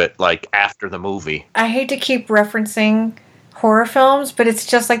think of it like after the movie. I hate to keep referencing horror films, but it's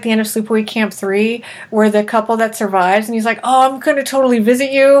just like the end of Sleepaway Camp 3, where the couple that survives, and he's like, oh, I'm going to totally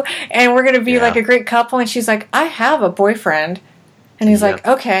visit you, and we're going to be like a great couple, and she's like, I have a boyfriend, and he's like,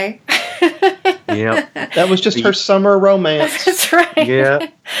 okay. That was just her summer romance. That's right. Yeah.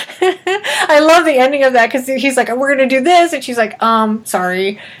 I love the ending of that, because he's like, we're going to do this, and she's like,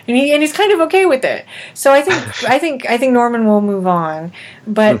 sorry, and he's kind of okay with it. So I think Norman will move on,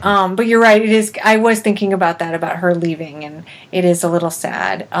 but you're right. It is. I was thinking about that, about her leaving, and it is a little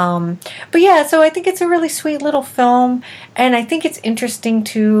sad. But yeah, so I think it's a really sweet little film, and I think it's interesting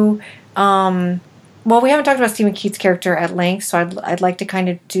to. Well, we haven't talked about Stephen Keats' character at length, so I'd like to kind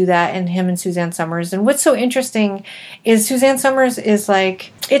of do that, and him and Suzanne Summers. And what's so interesting is Suzanne Summers is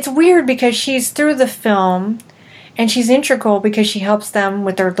like, it's weird because she's through the film, and she's integral because she helps them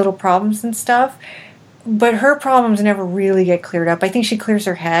with their little problems and stuff, but her problems never really get cleared up. I think she clears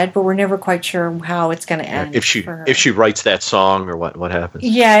her head, but we're never quite sure how it's going to end. If she writes that song, or what happens?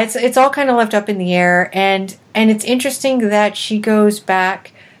 Yeah, it's all kind of left up in the air, and it's interesting that she goes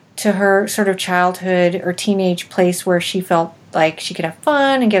back to her sort of childhood or teenage place where she felt like she could have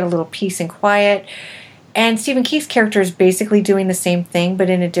fun and get a little peace and quiet. And Stephen Keith's character is basically doing the same thing, but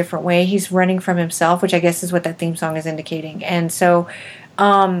in a different way. He's running from himself, which I guess is what that theme song is indicating. And so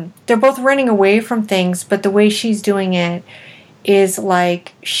they're both running away from things, but the way she's doing it is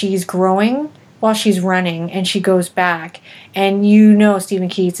like she's growing while she's running, and she goes back, and you know Stephen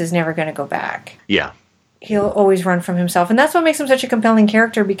Keats is never going to go back. Yeah. He'll always run from himself. And that's what makes him such a compelling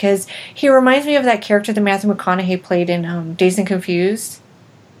character, because he reminds me of that character that Matthew McConaughey played in Dazed and Confused.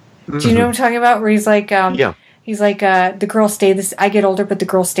 Do you know what I'm talking about? Where he's like, he's like, the girls stay this. I get older, but the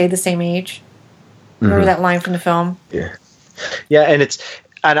girls stay the same age. Remember that line from the film? Yeah, yeah, and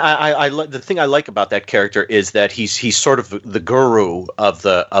I the thing I like about that character is that he's sort of the guru of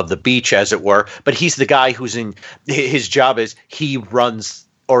the beach, as it were. But he's the guy who's his job is he runs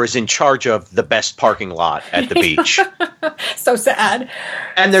or is in charge of the best parking lot at the beach. So sad.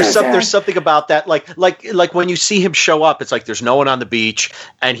 And there's something about that, like when you see him show up, it's like there's no one on the beach,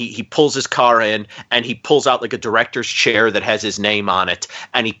 and he pulls his car in, and he pulls out like a director's chair that has his name on it,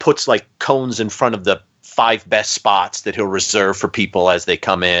 and he puts like cones in front of the 5 best spots that he'll reserve for people as they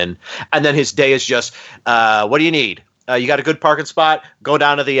come in, and then his day is just, what do you need? You got a good parking spot? Go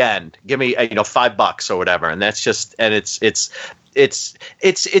down to the end. Give me $5 or whatever, and that's just, and he's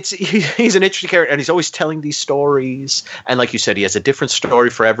an interesting character, and he's always telling these stories, and like you said, he has a different story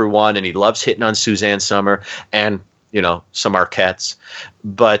for everyone, and he loves hitting on Suzanne Sommer and some Arquettes,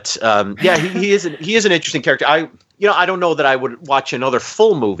 but he is an interesting character. I don't know that I would watch another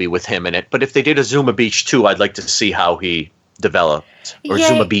full movie with him in it, but if they did a Zuma Beach 2, I'd like to see how he developed, or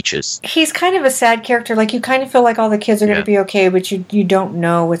Zuma Beaches. He's kind of a sad character. Like, you kind of feel like all the kids are going to be okay, but you don't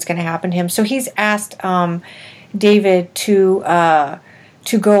know what's going to happen to him. So he's asked David to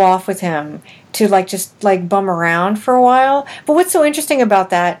go off with him to just bum around for a while. But what's so interesting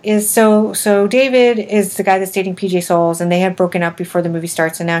about that is so David is the guy that's dating PJ Soles, and they had broken up before the movie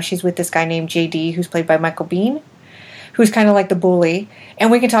starts, and now she's with this guy named JD, who's played by Michael Biehn, who's kind of like the bully.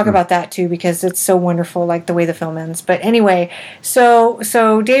 And we can talk about that too, because it's so wonderful, like the way the film ends. But anyway, so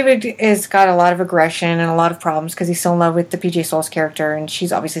David has got a lot of aggression and a lot of problems because he's still in love with the PJ Soles character, and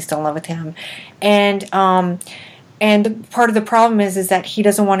she's obviously still in love with him. And part of the problem is that he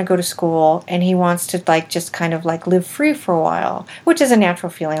doesn't want to go to school, and he wants to just kind of live free for a while, which is a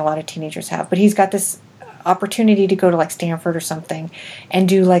natural feeling a lot of teenagers have. But he's got this opportunity to go to Stanford or something and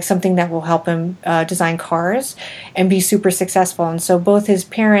do something that will help him design cars and be super successful. And so both his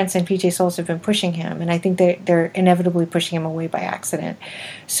parents and PJ Soles have been pushing him, and I think they're inevitably pushing him away by accident.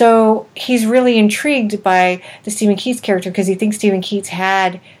 So he's really intrigued by the Stephen Keats character, because he thinks Stephen Keats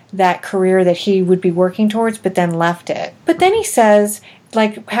had that career that he would be working towards, but then left it. But then he says,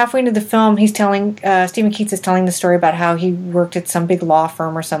 halfway into the film, he's telling, Stephen Keats is telling the story about how he worked at some big law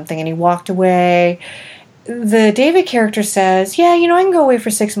firm or something, and he walked away. The David character says, I can go away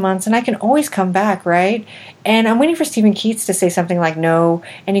for 6 months, and I can always come back, right? And I'm waiting for Stephen Keats to say something like no,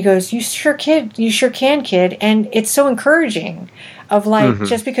 and he goes, you sure can, kid. And it's so encouraging of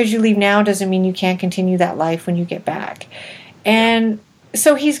just because you leave now doesn't mean you can't continue that life when you get back. And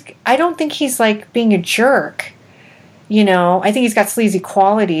so I don't think he's being a jerk, I think he's got sleazy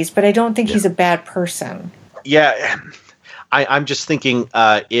qualities, but I don't think he's a bad person. Yeah, I'm just thinking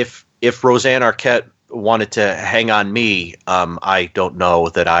if Roseanne Arquette wanted to hang on me, I don't know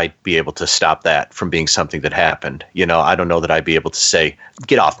that I'd be able to stop that from being something that happened. I don't know that I'd be able to say,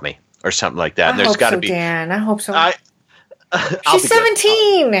 get off me, or something like that. I hope so, Dan. I hope so. She's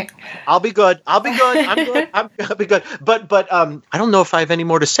 17. I'll be good. I'm good. I'll be good. But I don't know if I have any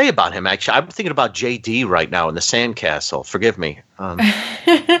more to say about him. Actually, I'm thinking about JD right now in the Sandcastle. Forgive me.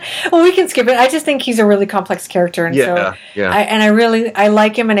 Well, we can skip it. I just think he's a really complex character, and I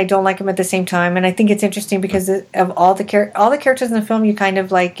like him and I don't like him at the same time. And I think it's interesting because of all the characters in the film, you kind of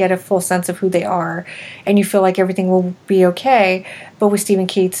get a full sense of who they are, and you feel like everything will be okay. But with Stephen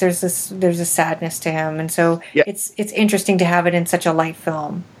Keats, there's a sadness to him, and so it's interesting to have it in such a light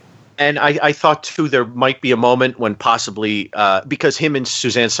film. And I thought too there might be a moment when possibly because him and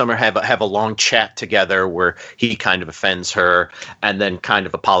Suzanne Sommer have a long chat together where he kind of offends her and then kind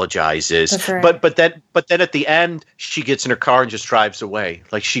of apologizes. That's right. But then at the end she gets in her car and just drives away.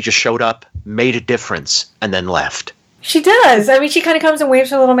 Like she just showed up, made a difference, and then left. She does. I mean, she kind of comes and waves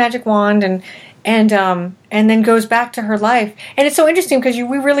her little magic wand and then goes back to her life. And it's so interesting because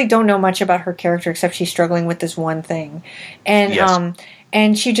we really don't know much about her character except she's struggling with this one thing. And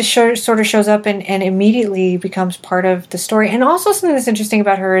and she just sort of shows up and immediately becomes part of the story. And also something that's interesting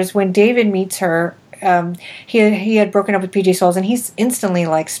about her is when David meets her, he had broken up with PJ Soles, and he's instantly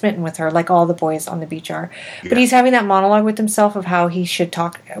smitten with her, like all the boys on the beach are. Yeah. But he's having that monologue with himself of how he should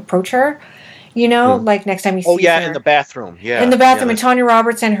approach her. Next time he sees her. In the bathroom. Yeah. In the bathroom, and Tanya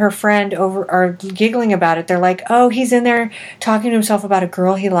Roberts and her friend are giggling about it. They're like, oh, he's in there talking to himself about a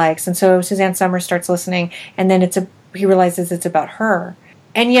girl he likes. And so Suzanne Sommer starts listening, and then he realizes it's about her.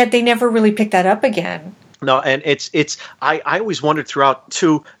 And yet they never really pick that up again. No, and it's. I always wondered throughout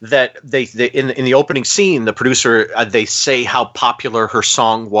too that they in the opening scene, the producer they say how popular her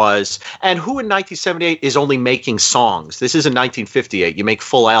song was, and who in 1978 is only making songs? This is in 1958. You make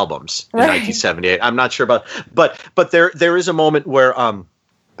full albums in 1978. I'm not sure about, but there is a moment where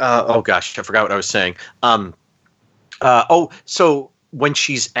oh gosh, I forgot what I was saying. So when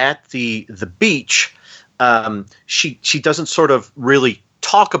she's at the beach, she doesn't sort of really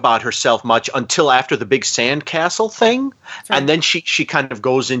talk about herself much until after the big sandcastle thing. Sure. And then she kind of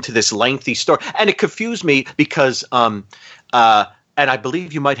goes into this lengthy story. And it confused me because and I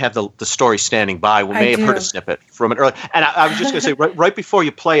believe you might have the story standing by. We may have heard a snippet from it earlier. And I was just going to say, right before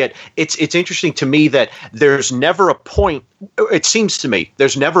you play it, it's interesting to me that there's never a point, it seems to me,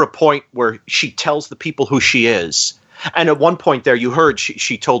 there's never a point where she tells the people who she is. And at one point there, you heard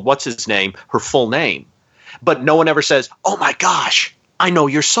she told what's-his-name her full name. But no one ever says, oh my gosh, I know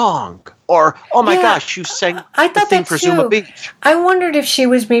your song, or oh my gosh, you sang the theme for Zuma Beach. I wondered if she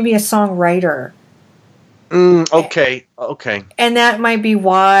was maybe a songwriter. Okay. And that might be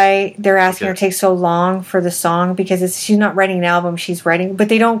why they're asking her to take so long for the song, because she's not writing an album, she's writing. But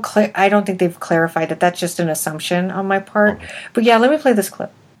they don't. I don't think they've clarified that. That's just an assumption on my part. But yeah, let me play this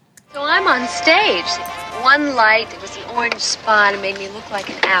clip. So I'm on stage. One light, it was an orange spot, it made me look like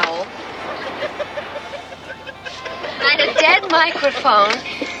an owl. I had a dead microphone,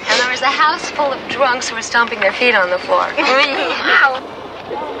 and there was a house full of drunks who were stomping their feet on the floor. Wow.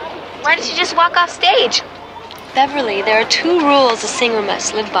 Why did you just walk off stage? Beverly, there are 2 rules a singer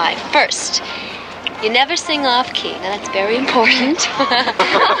must live by. First, you never sing off key. Now, that's very important.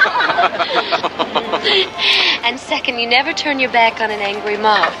 And second, you never turn your back on an angry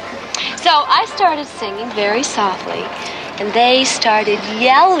mob. So I started singing very softly, and they started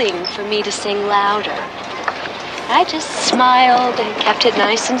yelling for me to sing louder. I just smiled and kept it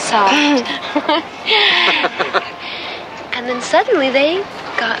nice and soft. And then suddenly they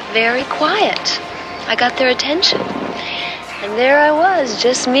got very quiet. I got their attention. And there I was,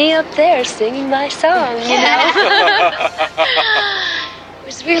 just me up there singing my song, you know? It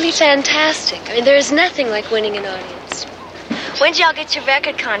was really fantastic. I mean, there's nothing like winning an audience. When did y'all get your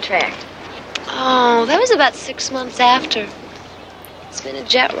record contract? Oh, that was about 6 months after. It's been a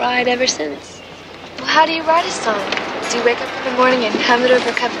jet ride ever since. Well, how do you write a song? Do you wake up every morning and hum it over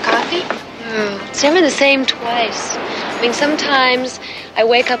a cup of coffee? It's never the same twice. I mean, sometimes I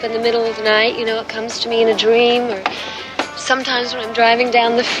wake up in the middle of the night, you know, it comes to me in a dream, or sometimes when I'm driving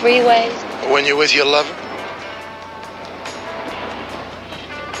down the freeways. When you're with your lover?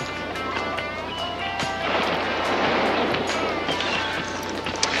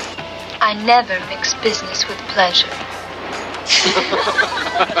 I never mix business with pleasure.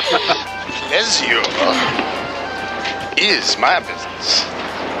 Pleasure is my business.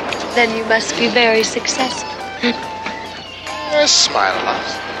 Then you must be very successful. I smile a lot.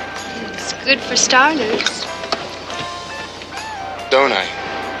 It's good for starters. Don't I?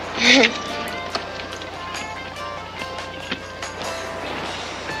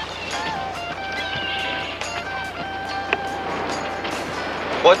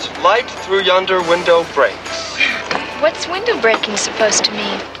 What light through yonder window breaks? What's window breaking supposed to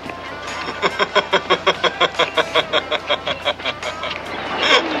mean?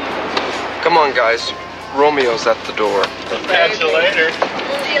 Come on, guys. Romeo's at the door. Catch you later.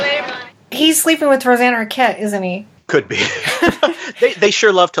 See you later, Mom. He's sleeping with Rosanna Arquette, isn't he? Could be. They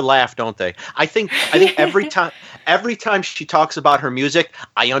sure love to laugh, don't they? I think every time she talks about her music,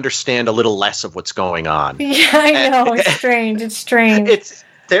 I understand a little less of what's going on. Yeah, I know. It's strange. It's strange.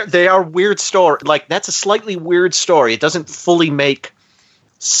 They are weird story. Like, that's a slightly weird story. It doesn't fully make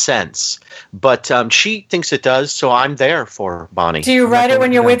sense, but she thinks it does, so I'm there for Bonnie. Do you write it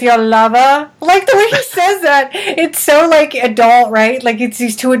when you're with your lover? Like the way he says that, it's so like adult, right? Like it's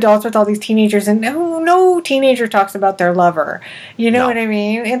these 2 adults with all these teenagers, and no teenager talks about their lover. You know what I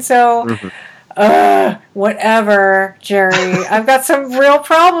mean? And so, whatever, Jerry. I've got some real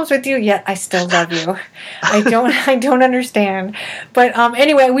problems with you, yet I still love you. I don't understand. But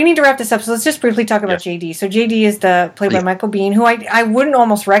anyway, we need to wrap this up. So let's just briefly talk about JD. So JD is played by Michael Biehn, who I wouldn't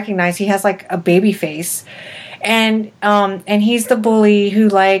almost recognize. He has like a baby face. And he's the bully who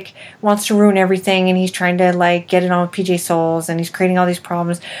like wants to ruin everything, and he's trying to like get it on with PJ Souls, and he's creating all these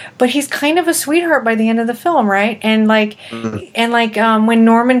problems. But he's kind of a sweetheart by the end of the film, right? And when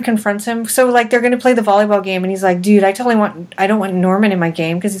Norman confronts him, so like they're going to play the volleyball game, and he's like, "Dude, I don't want Norman in my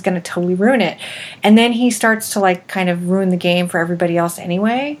game because he's going to totally ruin it." And then he starts to like kind of ruin the game for everybody else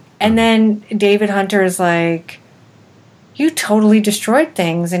anyway. And then David Hunter is like, you totally destroyed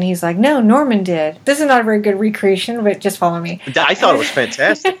things. And he's like, no, Norman did. This is not a very good recreation, but just follow me. I thought it was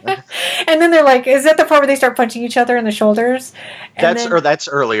fantastic. And then they're like, is that the part where they start punching each other in the shoulders? And that's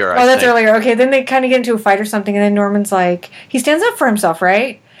earlier. That's earlier. Okay, then they kind of get into a fight or something, and then Norman's like, he stands up for himself,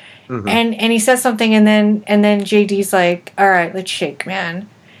 right? Mm-hmm. And he says something, and then JD's like, all right, let's shake, man.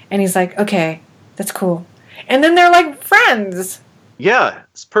 And he's like, okay, that's cool. And then they're like friends. Yeah,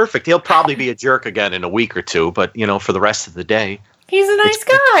 it's perfect. He'll probably be a jerk again in a week or two, but, for the rest of the day. He's a nice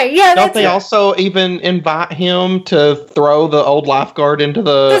guy. Yeah. Don't they also even invite him to throw the old lifeguard into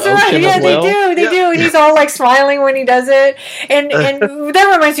the ocean as well? Yeah, they do. And he's all like smiling when he does it. And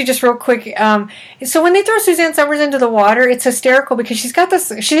that reminds me just real quick. So when they throw Suzanne Summers into the water, it's hysterical because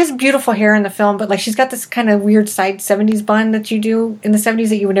she has beautiful hair in the film, but like she's got this kind of weird side 70s bun that you do in the 70s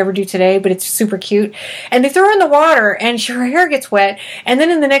that you would never do today, but it's super cute. And they throw her in the water and her hair gets wet. And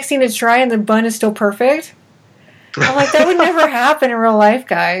then in the next scene it's dry and the bun is still perfect. I'm like, that would never happen in real life,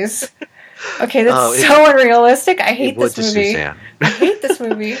 guys. Okay, that's so unrealistic. I hate this movie. I hate this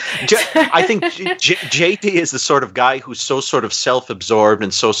movie. I think JD is the sort of guy who's so sort of self-absorbed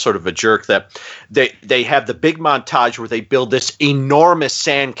and so sort of a jerk that they have the big montage where they build this enormous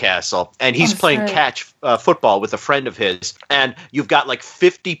sandcastle, and he's playing catch football with a friend of his, and you've got like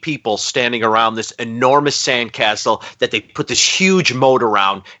 50 people standing around this enormous sandcastle that they put this huge moat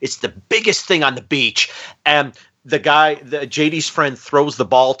around. It's the biggest thing on the beach, and JD's friend throws the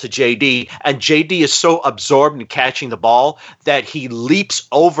ball to JD, and JD is so absorbed in catching the ball that he leaps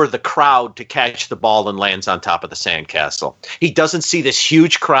over the crowd to catch the ball and lands on top of the sandcastle. He doesn't see this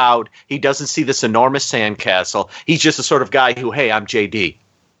huge crowd. He doesn't see this enormous sandcastle. He's just the sort of guy who, hey, I'm JD.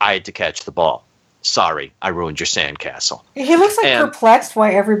 I had to catch the ball. Sorry, I ruined your sandcastle. He looks like perplexed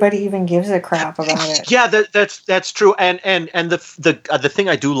why everybody even gives a crap about it. Yeah, that's true. And the thing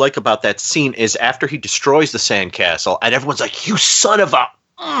I do like about that scene is after he destroys the sandcastle, and everyone's like, "You son of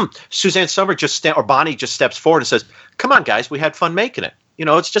a!" Suzanne Summer or Bonnie just steps forward and says, "Come on, guys, we had fun making it.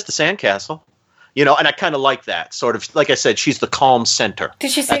 It's just a sandcastle." And I kind of like that sort of. Like I said, she's the calm center. Did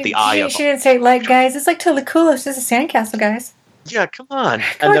she say? At the eye of she didn't say, like, guys, it's like totally cool. It's just a sandcastle, guys. Yeah, come on.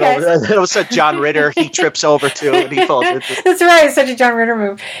 And then all of a sudden, John Ritter, he trips over too, and he falls into it. That's right. It's such a John Ritter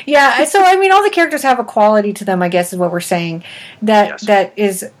move. Yeah. So, I mean, all the characters have a quality to them, I guess, is what we're saying. That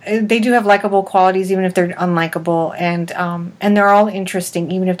is, they do have likable qualities, even if they're unlikable. And they're all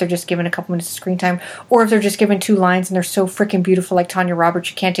interesting, even if they're just given a couple minutes of screen time, or if they're just given 2 lines and they're so freaking beautiful, like Tanya Roberts,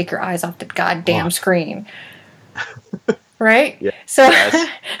 you can't take your eyes off the goddamn screen. Right? Yeah. So, yes.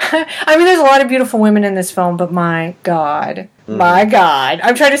 I mean, there's a lot of beautiful women in this film, but my God. My God.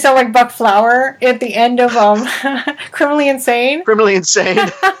 I'm trying to sound like Buck Flower at the end of Criminally Insane. Criminally Insane.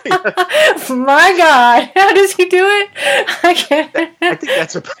 My God. How does he do it? I can't. I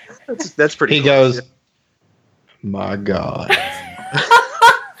think that's pretty He cool. goes, my God. That's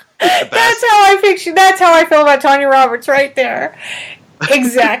how I feel about Tanya Roberts right there.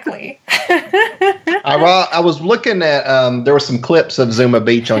 Exactly. I was looking at there were some clips of Zuma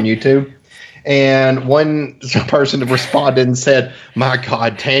Beach on YouTube, and one person responded and said, "My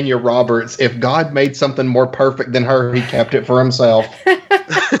God, Tanya Roberts! If God made something more perfect than her, He kept it for Himself."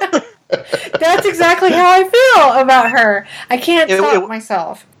 That's exactly how I feel about her. I can't stop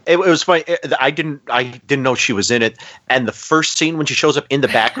myself. It was funny. I didn't know she was in it, and the first scene when she shows up in the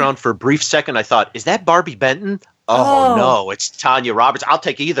background for a brief second, I thought, "Is that Barbie Benton?" Oh, no, it's Tanya Roberts. I'll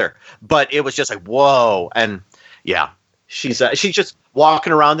take either. But it was just like, whoa. And yeah, she's just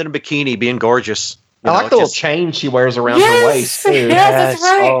walking around in a bikini being gorgeous. I like the little chain she wears around her waist, too. Yes, that's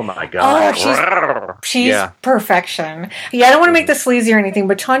right. Oh, my God. Oh, she's perfection. Yeah, I don't want to make this sleazy or anything,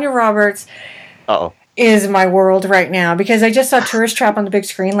 but Tanya Roberts is my world right now, because I just saw Tourist Trap on the big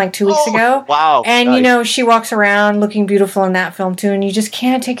screen like 2 weeks ago. Wow. And, nice. She walks around looking beautiful in that film, too, and you just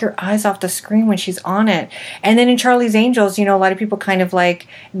can't take your eyes off the screen when she's on it. And then in Charlie's Angels, a lot of people kind of like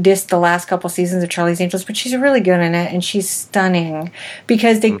dissed the last couple seasons of Charlie's Angels, but she's really good in it, and she's stunning,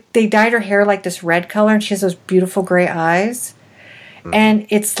 because they dyed her hair like this red color, and she has those beautiful gray eyes. And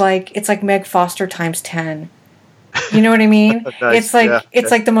it's like Meg Foster times 10. You know what I mean? Nice.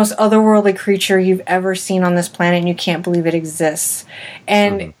 It's like the most otherworldly creature you've ever seen on this planet, and you can't believe it exists.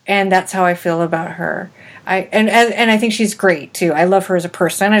 And that's how I feel about her. And I think she's great too. I love her as a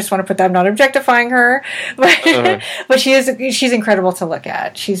person. I just want to put that. I'm not objectifying her, but she's incredible to look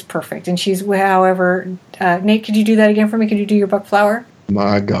at. She's perfect, and she's however. Nate, could you do that again for me? Could you do your Buck Flower?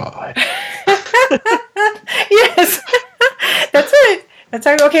 My God. Yes, that's it. That's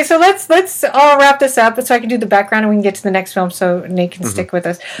all right. Okay, so let's all wrap this up so I can do the background and we can get to the next film so Nate can stick with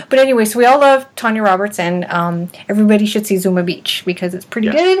us. But anyway, so we all love Tanya Roberts, and everybody should see Zuma Beach because it's pretty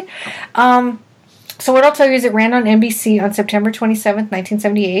good. So what I'll tell you is it ran on NBC on September 27th,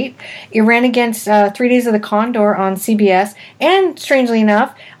 1978. It ran against 3 Days of the Condor on CBS. And strangely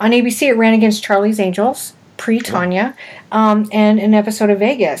enough, on ABC it ran against Charlie's Angels, pre-Tanya, and an episode of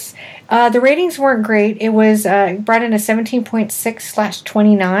Vegas. The ratings weren't great. It was brought in a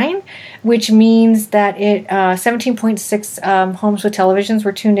 17.6/29, which means that 17.6 homes with televisions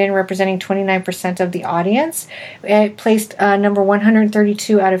were tuned in, representing 29% of the audience. It placed number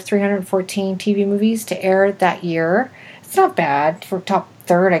 132 out of 314 TV movies to air that year. It's not bad for top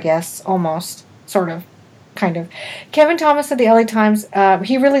third, I guess, almost, sort of. Kind of. Kevin Thomas of the LA Times,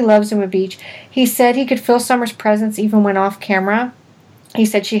 he really loves Zuma Beach. He said he could feel Summer's presence even when off camera. He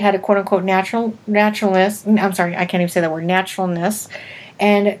said she had a quote-unquote naturalness. I'm sorry, I can't even say that word, naturalness,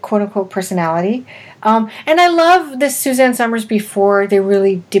 and quote-unquote personality. And I love this Suzanne Summers before they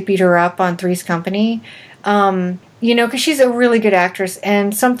really dippied her up on Three's Company. Because she's a really good actress.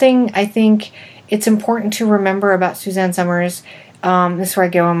 And something I think it's important to remember about Suzanne Summers. This is where I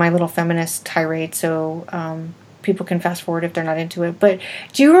go on my little feminist tirade, so people can fast forward if they're not into it. But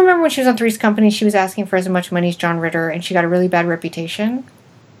do you remember when she was on Three's Company, she was asking for as much money as John Ritter, and she got a really bad reputation?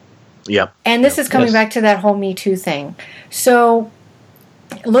 Yep. And this is coming back to that whole Me Too thing. So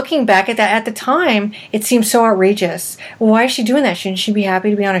looking back at that, at the time, it seemed so outrageous. Well, why is she doing that? Shouldn't she be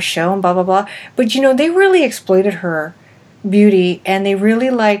happy to be on a show and blah, blah, blah? But, they really exploited her beauty, and they really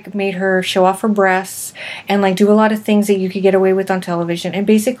made her show off her breasts and do a lot of things that you could get away with on television, and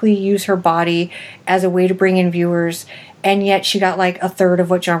basically use her body as a way to bring in viewers. And yet she got a third of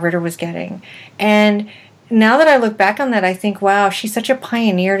what John Ritter was getting. And now that I look back on that, I think, wow, she's such a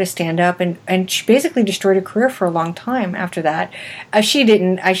pioneer to stand up, and she basically destroyed her career for a long time after that. She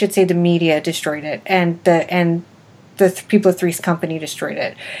didn't, I should say the media destroyed it, and the people at Three's Company destroyed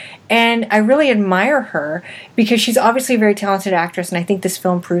it. And I really admire her because she's obviously a very talented actress, and I think this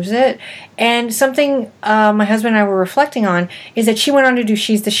film proves it. And something my husband and I were reflecting on is that she went on to do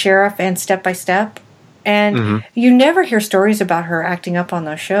She's the Sheriff and Step by Step. And you never hear stories about her acting up on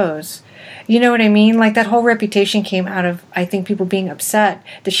those shows. You know what I mean? That whole reputation came out of, I think, people being upset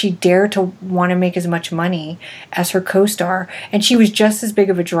that she dared to want to make as much money as her co-star. And she was just as big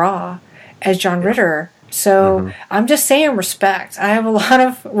of a draw as John Ritter. So I'm just saying respect. I have a lot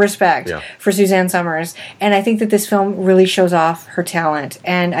of respect for Suzanne Summers. And I think that this film really shows off her talent.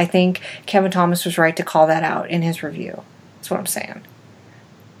 And I think Kevin Thomas was right to call that out in his review. That's what I'm saying.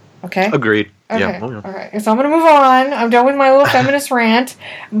 Okay? Agreed. Okay. Yeah. All right. So I'm going to move on. I'm done with my little feminist rant.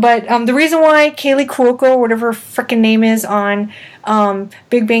 But the reason why Kaylee Cuoco, whatever her frickin' name is, on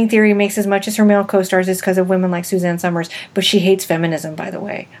Big Bang Theory makes as much as her male co-stars is because of women like Suzanne Summers. But she hates feminism, by the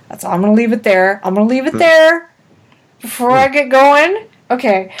way. That's all. I'm going to leave it there. Before I get going.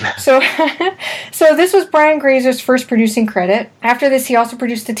 Okay, so this was Brian Grazer's first producing credit. After this, he also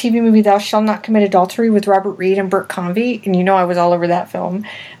produced the TV movie Thou Shalt Not Commit Adultery with Robert Reed and Burt Convy, and I was all over that film.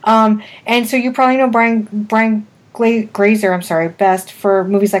 And so you probably know Brian Grazer, best for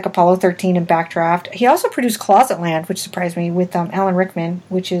movies like Apollo 13 and Backdraft. He also produced Closetland, which surprised me, with Alan Rickman,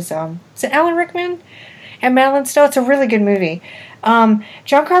 which is it Alan Rickman? And Madeline Stowe. It's a really good movie. John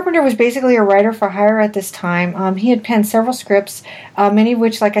Carpenter was basically a writer for hire at this time. He had penned several scripts, many of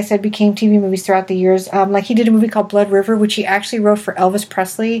which, like I said, became TV movies throughout the years. He did a movie called Blood River, which he actually wrote for Elvis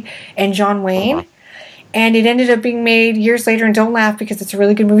Presley and John Wayne. And it ended up being made years later, and don't laugh because it's a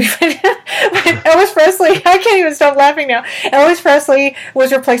really good movie. But Elvis Presley, I can't even stop laughing now. Elvis Presley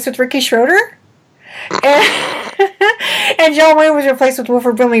was replaced with Ricky Schroeder. And John Wayne was replaced with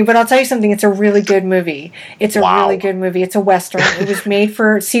Wilford Brimley. But I'll tell you something, it's a really good movie. It's a really good movie. It's a Western. It was made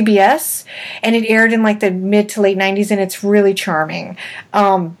for CBS, and it aired in the mid to late 90s, and it's really charming.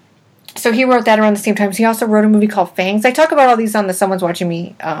 So he wrote that around the same time. So he also wrote a movie called Fangs. I talk about all these on the Someone's Watching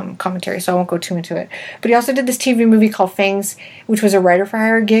Me commentary, so I won't go too into it. But he also did this TV movie called Fangs, which was a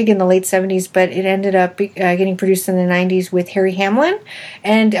writer-for-hire gig in the late 70s, but it ended up getting produced in the 90s with Harry Hamlin.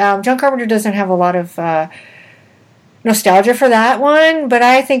 And John Carpenter doesn't have a lot of nostalgia for that one, but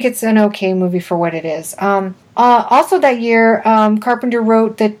I think it's an okay movie for what it is. Also that year, Carpenter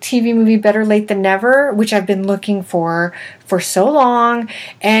wrote the TV movie Better Late Than Never, which I've been looking for so long,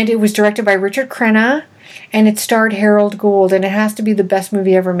 and it was directed by Richard Crenna, and it starred Harold Gould, and it has to be the best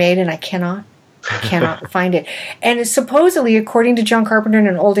movie ever made, and I cannot find it. And supposedly, according to John Carpenter in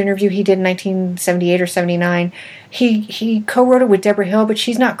an old interview he did in 1978 or 79, he co-wrote it with Deborah Hill, but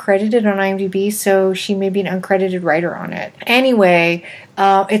she's not credited on IMDb, so she may be an uncredited writer on it. Anyway,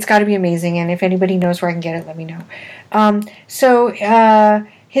 it's got to be amazing, and if anybody knows where I can get it, let me know.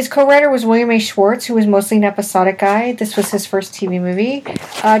 His co-writer was William A. Schwartz, who was mostly an episodic guy. This was his first TV movie.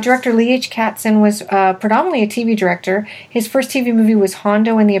 Director Lee H. Katzin was predominantly a TV director. His first TV movie was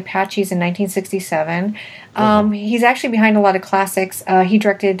Hondo and the Apaches in 1967. He's actually behind a lot of classics. He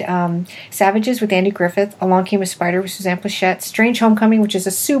directed Savages with Andy Griffith, Along Came a Spider with Suzanne Pleshette, Strange Homecoming, which is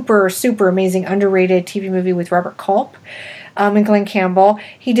a super, super amazing, underrated TV movie with Robert Culp. And Glenn Campbell.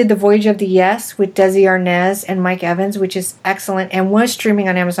 He did The Voyage of the Yes with Desi Arnaz and Mike Evans, which is excellent and was streaming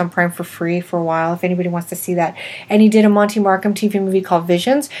on Amazon Prime for free for a while, if anybody wants to see that. And he did a Monty Markham TV movie called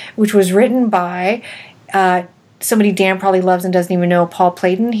Visions, which was written by somebody Dan probably loves and doesn't even know, Paul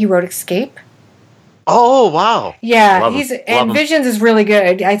Playton. He wrote Escape. Oh, wow. Yeah, Love Visions is really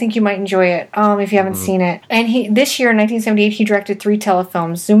good. I think you might enjoy it if you haven't seen it. And this year, in 1978, he directed 3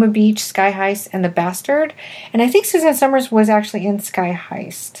 telefilms, Zuma Beach, Sky Heist, and The Bastard. And I think Suzanne Summers was actually in Sky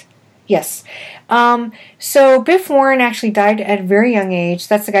Heist. Yes. So Biff Warren actually died at a very young age.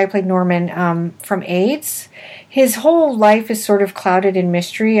 That's the guy who played Norman from AIDS. His whole life is sort of clouded in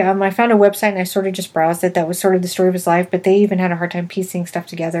mystery. I found a website and I sort of just browsed it. That was sort of the story of his life, but they even had a hard time piecing stuff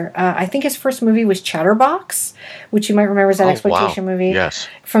together. I think his first movie was Chatterbox, which you might remember as that exploitation movie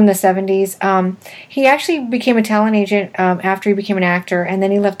from the 70s. He actually became a talent agent after he became an actor, and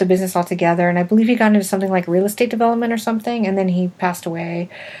then he left the business altogether. And I believe he got into something like real estate development or something, and then he passed away.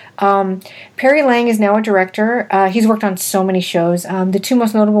 Perry Lang is now a director. He's worked on so many shows. The 2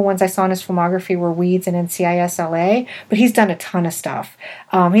 most notable ones I saw in his filmography were Weeds and NCIS LA, but he's done a ton of stuff.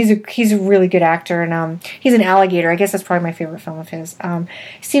 He's a really good actor, and he's an alligator. I guess that's probably my favorite film of his.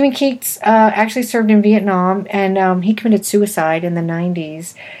 Stephen Keats actually served in Vietnam, and he committed suicide in the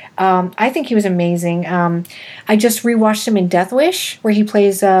 90s. I think he was amazing. I just rewatched him in Death Wish, where he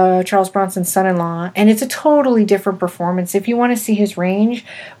plays Charles Bronson's son-in-law, and it's a totally different performance. If you want to see his range,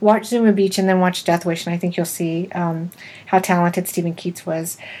 watch Zuma Beach and then watch Death Wish, and I think you'll see how talented Stephen Keats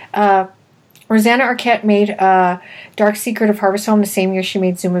was. Rosanna Arquette made Dark Secret of Harvest Home the same year she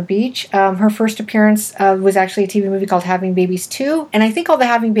made Zuma Beach. Her first appearance was actually a TV movie called Having Babies 2, and I think all the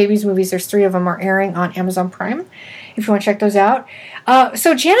Having Babies movies, there's 3 of them, are airing on Amazon Prime, if you want to check those out.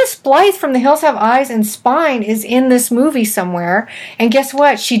 So Janice Blythe from The Hills Have Eyes and Spine is in this movie somewhere, and guess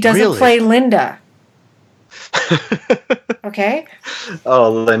what? She doesn't play Linda. Okay?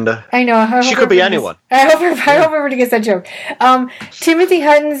 Oh, Linda. I know. She could be anyone. I hope everybody gets that joke. Timothy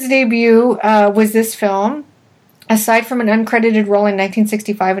Hutton's debut was this film. Aside from an uncredited role in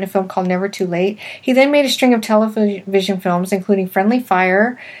 1965 in a film called Never Too Late, he then made a string of television films, including Friendly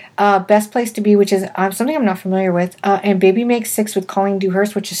Fire, Best Place to Be, which is something I'm not familiar with, and Baby Makes Six with Colleen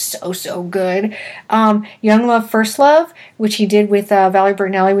Dewhurst, which is so good. Young Love, First Love, which he did with Valerie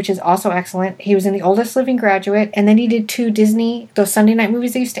Bertinelli, which is also excellent. He was in The Oldest Living Graduate, and then he did 2 Disney, those Sunday night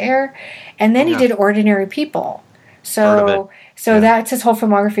movies they used to air, and then he did Ordinary People. So that's his whole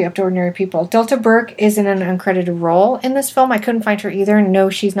filmography up to Ordinary People. Delta Burke is in an uncredited role in this film. I couldn't find her either. No,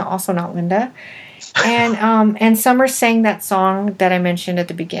 she's also not Linda. And Summers sang that song that I mentioned at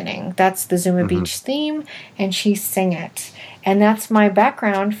the beginning. That's the Zuma Beach theme, and she sang it. And that's my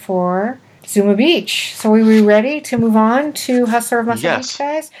background for Zuma Beach. So are we ready to move on to Hustler of Muscle Beach,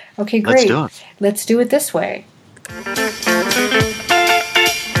 guys? Okay, great. Let's do it this way.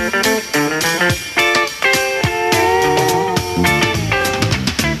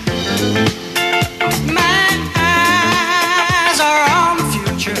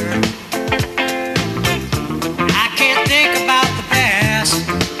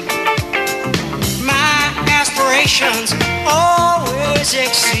 Always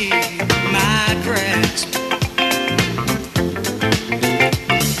exceed my grasp.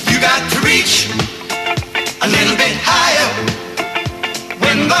 You got to reach a little bit higher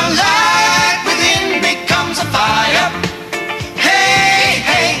when the light within becomes a fire. Hey,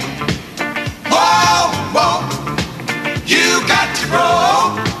 hey, whoa, whoa, you got to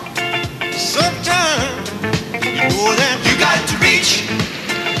grow. Sometimes you got to reach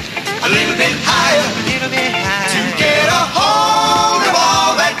a little bit higher, to get a hold of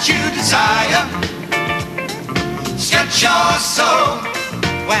all that you desire. Stretch your soul,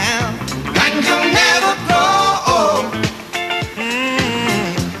 well, and you'll never grow.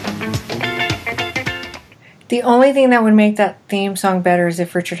 The only thing that would make that theme song better is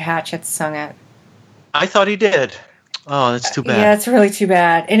if Richard Hatch had sung it. I thought he did. Oh, that's too bad. Yeah, it's really too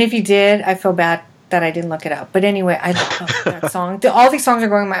bad. And if he did, I feel bad that I didn't look it up. But anyway, I love that song. All these songs are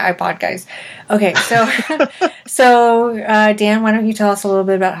going on my iPod, guys. Okay, so Dan, why don't you tell us a little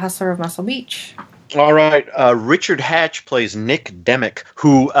bit about Hustler of Muscle Beach? All right. Richard Hatch plays Nick Demick,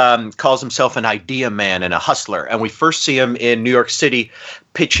 who calls himself an idea man and a hustler. And we first see him in New York City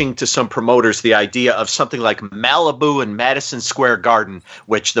pitching to some promoters the idea of something like Malibu and Madison Square Garden,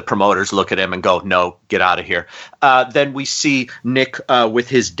 which the promoters look at him and go, no, get out of here. Then we see Nick with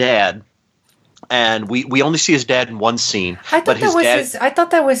his dad. And we only see his dad in one scene. I thought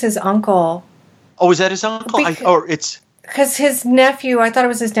that was his uncle. Oh, is that his uncle? Because his nephew, I thought it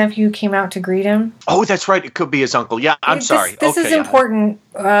was his nephew who came out to greet him. Oh, that's right. It could be his uncle. Yeah, I'm sorry. This is important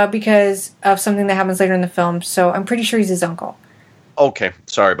because of something that happens later in the film. So I'm pretty sure he's his uncle. Okay,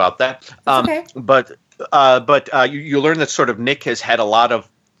 sorry about that. Okay. But you learn that sort of Nick has had a lot of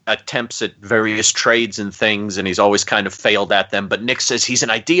attempts at various trades and things, and he's always kind of failed at them. But Nick says he's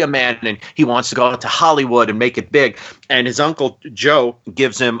an idea man, and he wants to go out to Hollywood and make it big. And his uncle Joe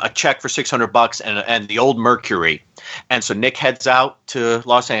gives him a check for $600 and the old Mercury. And so Nick heads out to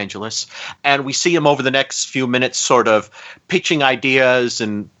Los Angeles, and we see him over the next few minutes sort of pitching ideas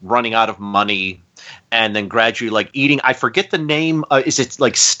and running out of money, and then gradually like eating. I forget the name. Is it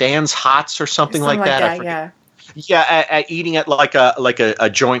like Stan's Hots or something like that? I forget. Yeah, eating at like a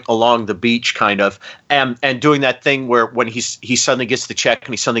joint along the beach, kind of, and doing that thing where when he suddenly gets the check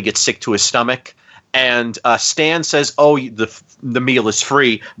and he suddenly gets sick to his stomach, and Stan says, "Oh, the meal is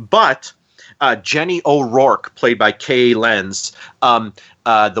free," but Jenny O'Rourke, played by Kay Lenz,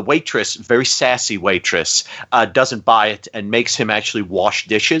 the waitress, very sassy waitress, doesn't buy it and makes him actually wash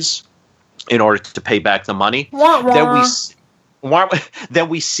dishes in order to pay back the money. Wah, wah. Then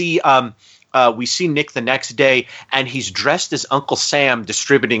we see Nick the next day, and he's dressed as Uncle Sam,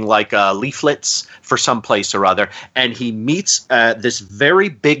 distributing like leaflets for some place or other, and he meets this very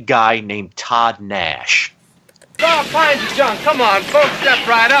big guy named Todd Nash. All kinds of junk. Come on, folks, step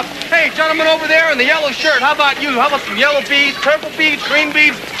right up. Hey, gentleman over there in the yellow shirt, how about you? How about some yellow beads, purple beads, green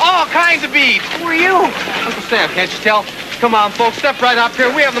beads, all kinds of beads? Who are you? Uncle Sam, can't you tell? Come on, folks, step right up here.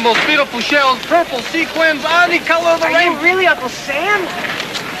 We have the most beautiful shells, purple sequins, any color of the rainbow. Are you really Uncle Sam?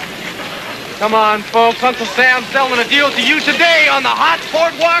 Come on, folks. Uncle Sam's selling a deal to you today on the hot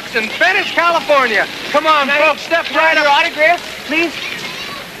boardwalks in Venice, California. Come on, folks, step right up. Your autograph, please?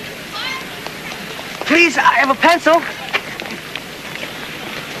 Please, I have a pencil.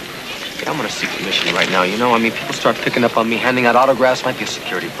 I'm on a secret mission right now, you know? I mean, people start picking up on me handing out autographs, might be a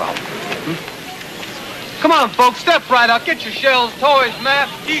security problem. Come on, folks, step right up. Get your shells, toys,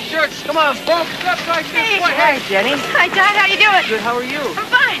 maps, T-shirts. Come on, folks, step right this way. Hi, Jenny. Hi, Dad. How you doing? Good, how are you? I'm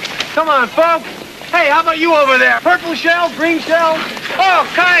fine. Come on, folks. Hey, how about you over there? Purple shells, green shells, all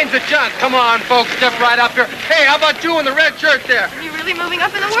kinds of junk. Come on, folks, step right up here. Hey, how about you in the red shirt there? Are you really moving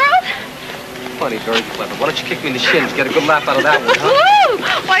up in the world? Funny, very clever. Why don't you kick me in the shins? Get a good laugh out of that one, huh? Woo!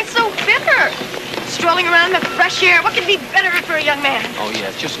 Why so bitter? Strolling around in the fresh air. What could be better for a young man? Oh,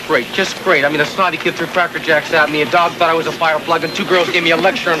 yeah, just great, just great. I mean, a snotty kid threw Cracker Jacks at me, a dog thought I was a fireplug, and two girls gave me a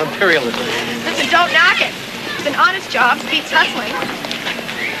lecture on imperialism. Listen, don't knock it. It's an honest job. Beats hustling.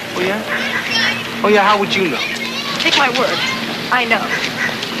 Oh, yeah? Oh, yeah, how would you know? Take my word. I know.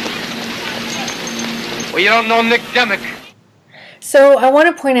 Well, you don't know Nick Demick. So I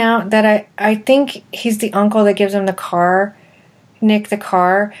want to point out that I think he's the uncle that gives him the car, Nick the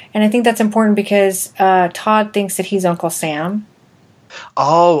car, and I think that's important because Todd thinks that he's Uncle Sam.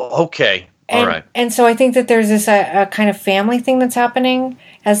 Oh, okay. All right. And so I think that there's this a kind of family thing that's happening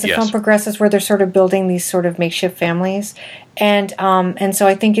as the film progresses, where they're sort of building these sort of makeshift families, and so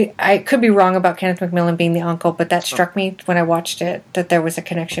I think I could be wrong about Kenneth McMillan being the uncle, but that struck me when I watched it, that there was a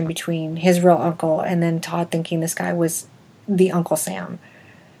connection between his real uncle and then Todd thinking this guy was the Uncle Sam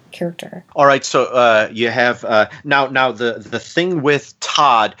character. All right, so you have now the thing with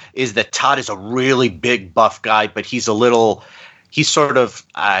Todd is that Todd is a really big buff guy, but he's sort of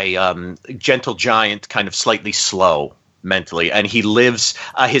a gentle giant, kind of slightly slow mentally, and he lives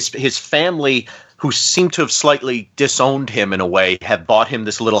his family, who seem to have slightly disowned him in a way, have bought him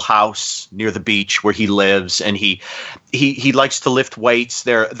this little house near the beach where he lives, and he likes to lift weights.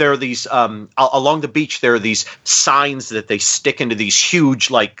 There are these along the beach. There are these signs that they stick into these huge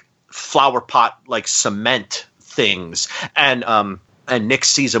like flower pot like cement things, and Nick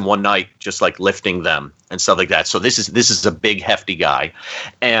sees him one night just like lifting them and stuff like that. So this is a big hefty guy,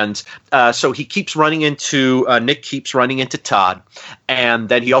 and so he keeps running into Nick keeps running into Todd, and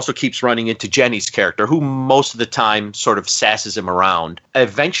then he also keeps running into Jenny's character, who most of the time sort of sasses him around.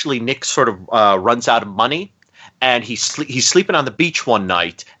 Eventually, Nick sort of runs out of money, and he's sleeping on the beach one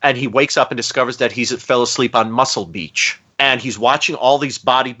night, and he wakes up and discovers that he fell asleep on Muscle Beach. And he's watching all these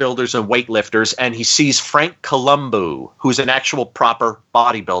bodybuilders and weightlifters, and he sees Frank Columbu, who's an actual proper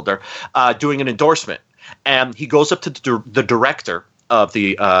bodybuilder, doing an endorsement. And he goes up to the director of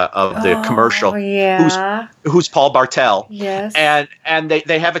the commercial. Yeah. Who's Paul Bartel? Yes. And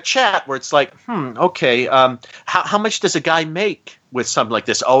they have a chat where it's like, okay, how much does a guy make with something like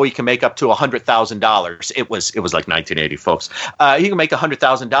this? Oh, he can make up to $100,000. It was like 1980, folks. He can make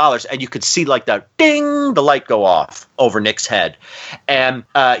 $100,000, and you could see like the ding, the light go off over Nick's head. And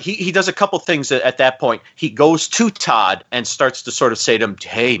he does a couple things at that point. He goes to Todd and starts to sort of say to him,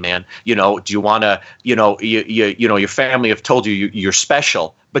 hey, man, do you want to, your family have told you you're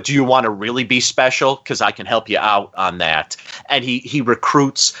special, but do you want to really be special? Because I can help you out on that. And he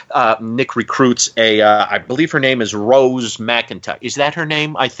recruits, Nick recruits I believe her name is Rose McIntyre. Is that her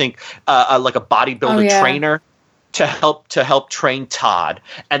name? I think like a bodybuilder trainer to help train Todd.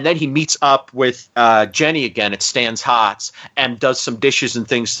 And then he meets up with Jenny again at Stan's Hots and does some dishes and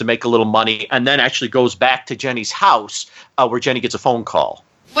things to make a little money. And then actually goes back to Jenny's house where Jenny gets a phone call.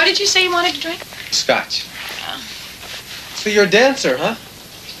 What did you say you wanted to drink? Scotch. So you're a dancer, huh?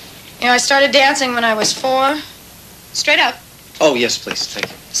 I started dancing when I was 4. Straight up. Oh, yes, please.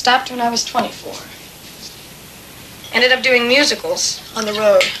 Thank you. Stopped when I was 24. Ended up doing musicals on the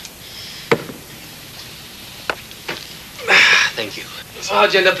road. Thank you. So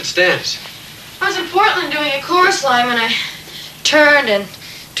how'd you end up at Stan's? I was in Portland doing a chorus line when I turned and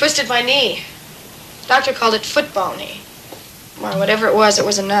twisted my knee. Doctor called it football knee. Well, whatever it was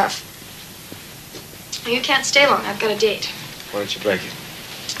enough. You can't stay long. I've got a date. Why don't you break it?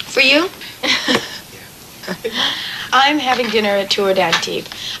 For you? I'm having dinner at Tour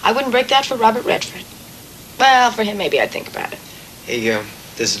d'Antibes. I wouldn't break that for Robert Redford. Well, for him, maybe I'd think about it. Hey,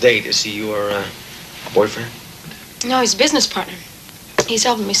 this date, is he your boyfriend? No, he's a business partner. He's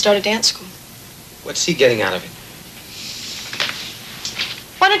helping me start a dance school. What's he getting out of it?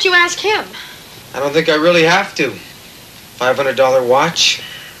 Why don't you ask him? I don't think I really have to. $500 watch.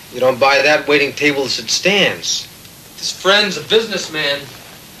 You don't buy that waiting tables at Stan's. His friend's a businessman.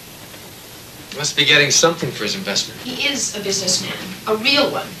 He must be getting something for his investment. He is a businessman. A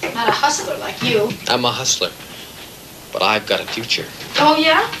real one. Not a hustler like you. I'm a hustler. But I've got a future. Oh,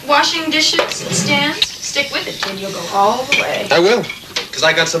 yeah? Washing dishes at Stan's? Stick with it, kid. You'll go all the way. I will. Because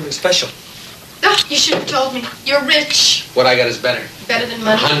I got something special. Oh, you should have told me. You're rich. What I got is better. Better than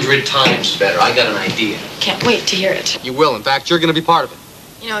money? 100 times better. I got an idea. Can't wait to hear it. You will. In fact, you're going to be part of it.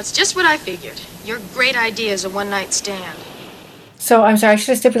 It's just what I figured. Your great idea is a one-night stand. So I'm sorry, I should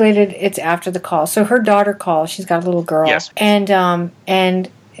have stipulated it's after the call. So her daughter calls. She's got a little girl. Yes. And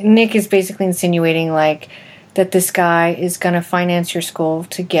Nick is basically insinuating like that this guy is going to finance your school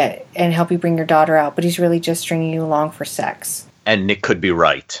to get and help you bring your daughter out, but he's really just stringing you along for sex. And Nick could be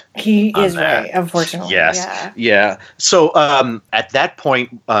right. He is right, unfortunately. Yes. Yeah. So at that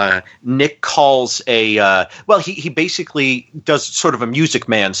point, Nick calls he basically does sort of a Music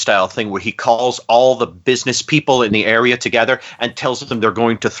Man style thing where he calls all the business people in the area together and tells them they're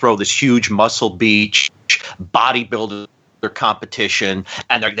going to throw this huge Muscle Beach bodybuilder competition,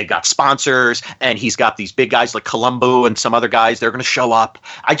 and they got sponsors, and he's got these big guys like Columbo and some other guys. They're going to show up.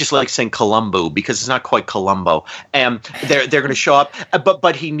 I just like saying Columbo because it's not quite Columbo, and they're going to show up.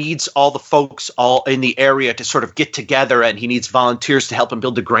 But he needs all the folks all in the area to sort of get together, and he needs volunteers to help him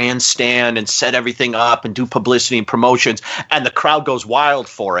build the grandstand and set everything up and do publicity and promotions. And the crowd goes wild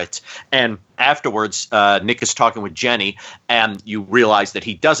for it. And afterwards, Nick is talking with Jenny, and you realize that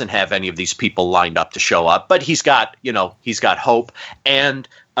he doesn't have any of these people lined up to show up, but he's got hope. And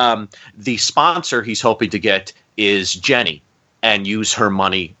the sponsor he's hoping to get is Jenny and use her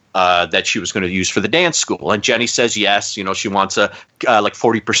money that she was going to use for the dance school. And Jenny says yes. She wants like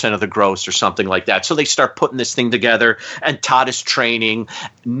 40% of the gross or something like that. So they start putting this thing together, and Todd is training.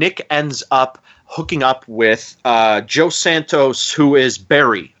 Nick ends up hooking up with Joe Santos, who is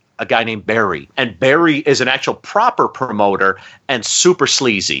Barry, a guy named Barry. And Barry is an actual proper promoter and super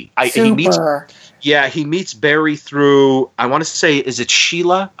sleazy. He meets Barry through, I want to say, is it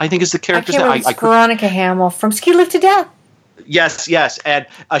Sheila? I think is the character's name. Veronica Hamill from Ski Lift to Death. Yes. And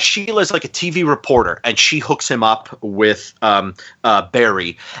Sheila is like a TV reporter, and she hooks him up with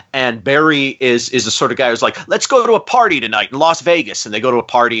Barry. And Barry is the sort of guy who's like, let's go to a party tonight in Las Vegas. And they go to a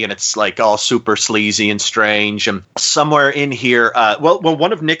party, and it's like all super sleazy and strange. And somewhere in here,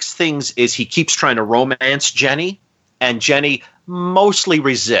 one of Nick's things is he keeps trying to romance Jenny, and Jenny mostly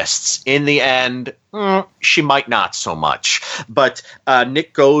resists. In the end, she might not so much. But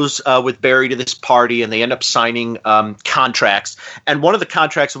Nick goes with Barry to this party, and they end up signing contracts. And one of the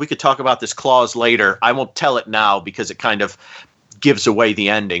contracts, we could talk about this clause later. I won't tell it now because it kind of gives away the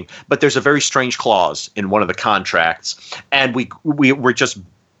ending. But there's a very strange clause in one of the contracts. And we're just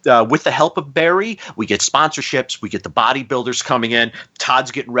with the help of Barry, we get sponsorships, we get the bodybuilders coming in,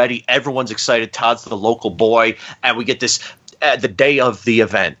 Todd's getting ready, everyone's excited, Todd's the local boy, and we get this the day of the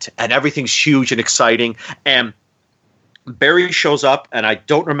event, and everything's huge and exciting. And Barry shows up, and I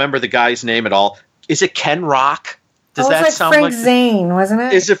don't remember the guy's name at all. Is it Ken Rock? Does that like sound Frank like Zane, wasn't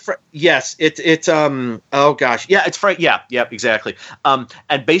it? Is it? Yes, it's oh gosh, yeah, it's Frank. Yeah, exactly.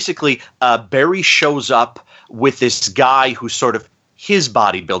 And basically, Barry shows up with this guy who's sort of his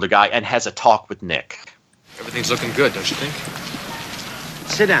bodybuilder guy, and has a talk with Nick. Everything's looking good, don't you think?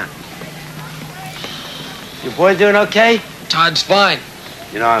 Sit down. Your boy doing okay? Todd's fine.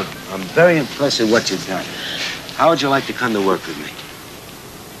 You know, I'm very impressed with what you've done. How would you like to come to work with me?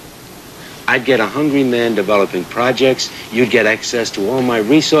 I'd get a hungry man developing projects. You'd get access to all my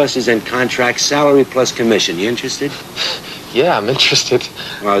resources and contracts, salary plus commission. You interested? Yeah, I'm interested.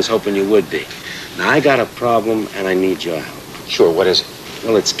 Well, I was hoping you would be. Now, I got a problem, and I need your help. Sure, what is it?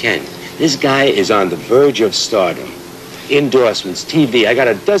 Well, it's Ken. This guy is on the verge of stardom. Endorsements, TV. I got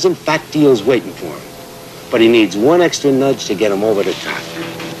a dozen fat deals waiting for him. But he needs one extra nudge to get him over the top.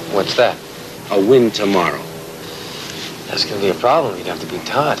 What's that? A win tomorrow. That's gonna be a problem. You'd have to beat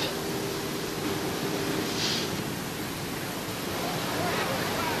Todd.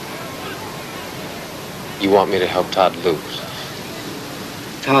 You want me to help Todd lose?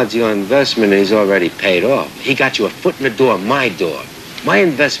 Todd's your investment, and he's already paid off. He got you a foot in the door, my door. My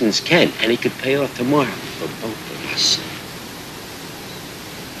investment's Ken, and he could pay off tomorrow for both of us.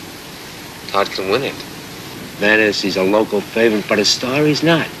 Todd can win it. Venice, he's a local favorite, but a star he's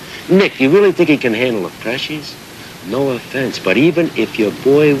not. Nick, you really think he can handle the pressures? No offense, but even if your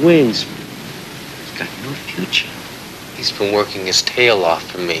boy wins, he's got no future. He's been working his tail off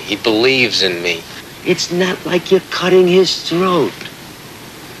for me. He believes in me. It's not like you're cutting his throat.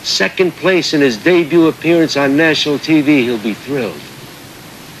 Second place in his debut appearance on national TV, he'll be thrilled.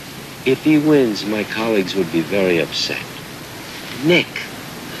 If he wins, my colleagues would be very upset. Nick,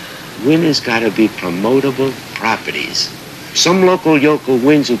 winners gotta be promotable properties. Some local yokel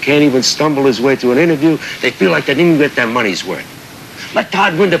wins who can't even stumble his way through an interview. They feel like they didn't get their money's worth. Let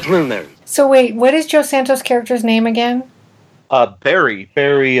Todd win the preliminary. So wait, what is Joe Santos' character's name again? Barry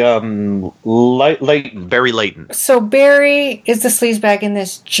Layton. So Barry is the sleazebag in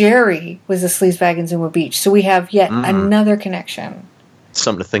this. Jerry was the sleazebag in Zuma Beach. So we have yet another connection.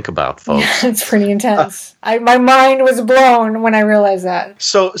 Something to think about, folks. It's pretty intense. My mind was blown when I realized that.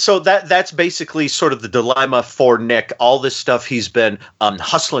 So that's basically sort of the dilemma for Nick. All this stuff he's been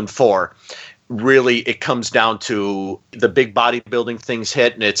hustling for. Really, it comes down to the big bodybuilding things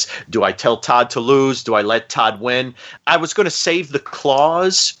hit, and it's, do I tell Todd to lose? Do I let Todd win? I was going to save the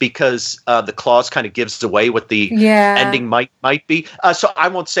clause because the clause kind of gives away what the ending might be. So I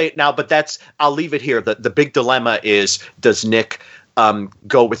won't say it now, but I'll leave it here. The big dilemma is, does Nick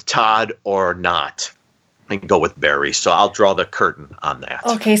go with Todd or not? I can go with Barry, so I'll draw the curtain on that.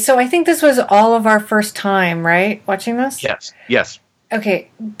 Okay, so I think this was all of our first time, right, watching this? Yes. Okay,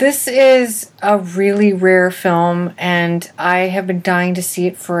 this is a really rare film, and I have been dying to see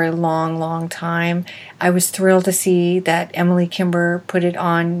it for a long, long time. I was thrilled to see that Emily Kimber put it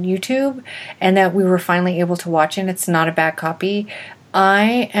on YouTube, and that we were finally able to watch it. It's not a bad copy.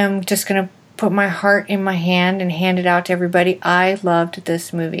 I am just going to put my heart in my hand and hand it out to everybody. I loved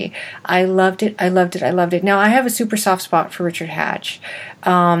this movie. I loved it. Now, I have a super soft spot for Richard Hatch.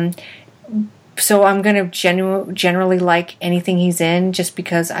 So I'm going to generally like anything he's in just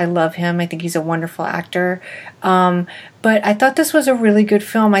because I love him. I think he's a wonderful actor. But I thought this was a really good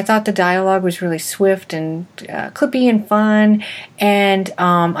film. I thought the dialogue was really swift and clippy and fun. And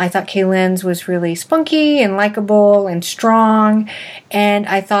I thought Kay Lenz was really spunky and likable and strong. And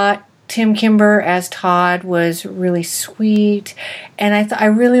I thought Tim Kimber as Todd was really sweet, and I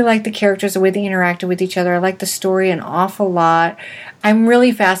really liked the characters, the way they interacted with each other. I liked the story an awful lot. I'm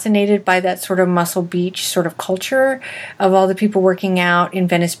really fascinated by that sort of Muscle Beach sort of culture of all the people working out in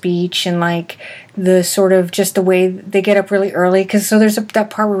Venice Beach, and like the sort of just the way they get up really early. Because so there's that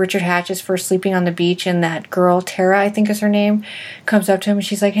part where Richard Hatch is first sleeping on the beach, and that girl, Tara, I think is her name, comes up to him and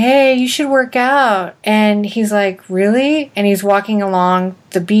she's like, "Hey, you should work out." And he's like, "Really?" And he's walking along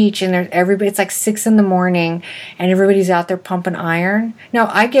the beach, and there's everybody. It's like 6 a.m, and everybody's out there pumping iron. Now,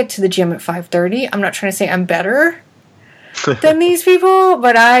 I get to the gym at 5:30. I'm not trying to say I'm better than these people,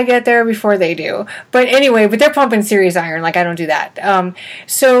 but I get there before they do. But anyway, they're pumping serious iron. Like, I don't do that.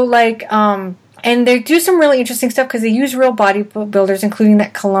 And they do some really interesting stuff because they use real bodybuilders, including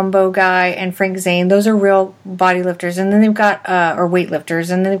that Columbo guy and Frank Zane. Those are real bodylifters. And then they've got, or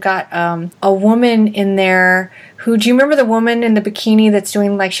weightlifters. And then they've got a woman in there who, do you remember the woman in the bikini that's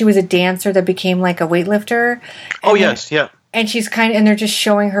doing, like, she was a dancer that became like a weightlifter? Oh, yes, yeah. And she's and they're just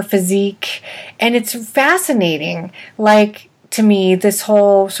showing her physique. And it's fascinating. Like, to me, this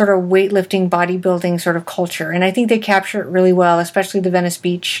whole sort of weightlifting, bodybuilding sort of culture. And I think they capture it really well, especially the Venice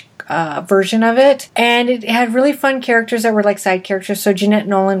Beach version of it. And it had really fun characters that were like side characters. So Jeanette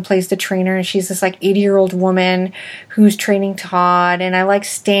Nolan plays the trainer, and she's this like 80-year-old woman who's training Todd. And I like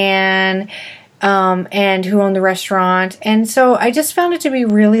Stan, and who owned the restaurant. And so I just found it to be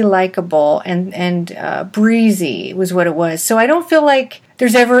really likable and breezy was what it was. So I don't feel like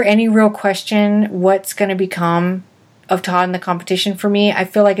there's ever any real question what's going to become of Todd in the competition for me. I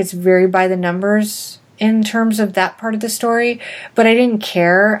feel like it's very by the numbers in terms of that part of the story, but I didn't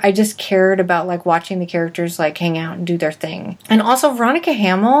care. I just cared about like watching the characters like hang out and do their thing. And also Veronica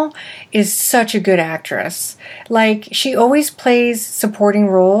Hamill is such a good actress. Like she always plays supporting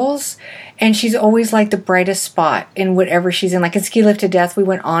roles, and she's always like the brightest spot in whatever she's in. Like in Ski Lift to Death, we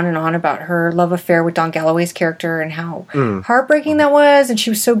went on and on about her love affair with Don Galloway's character and how heartbreaking that was. And she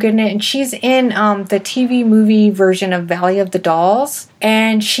was so good in it. And she's in the TV movie version of Valley of the Dolls.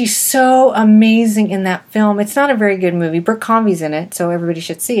 And she's so amazing in that film. It's not a very good movie. Brooke Convy's in it, so everybody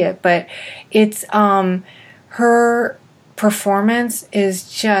should see it. But it's her performance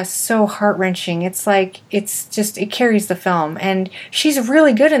is just so heart-wrenching. It's like, it carries the film. And she's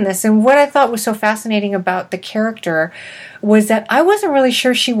really good in this. And what I thought was so fascinating about the character was that I wasn't really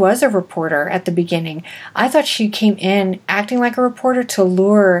sure she was a reporter at the beginning. I thought she came in acting like a reporter to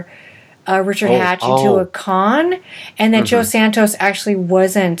lure Richard Hatch into a con, and that Joe Santos actually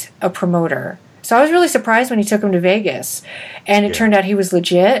wasn't a promoter. So I was really surprised when he took him to Vegas, and it turned out he was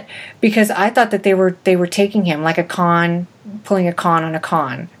legit, because I thought that they were taking him like a con, pulling a con on a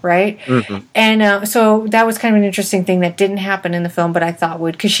con, right? And so that was kind of an interesting thing that didn't happen in the film, but I thought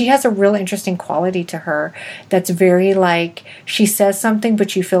would, because she has a real interesting quality to her that's very like, she says something,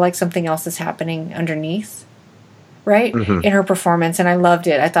 but you feel like something else is happening underneath. Right? In her performance, and I loved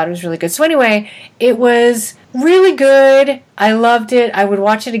it. I thought it was really good. So anyway, it was really good. I loved it. I would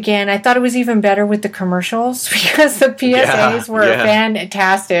watch it again. I thought it was even better with the commercials, because the PSAs were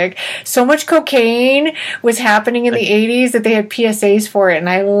fantastic. So much cocaine was happening in the 80s that they had PSAs for it, and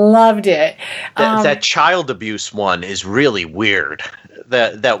I loved it. That child abuse one is really weird.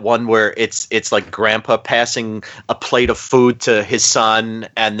 That one where it's like grandpa passing a plate of food to his son,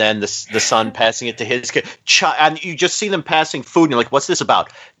 and then the son passing it to his kid. And you just see them passing food, and you're like, what's this about?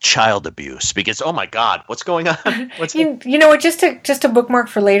 Child abuse. Because, oh my God, what's going on? You know what, just a bookmark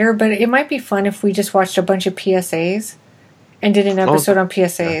for later, but it might be fun if we just watched a bunch of PSAs and did an episode on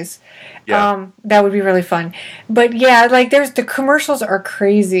PSAs. That would be really fun. But yeah, like the commercials are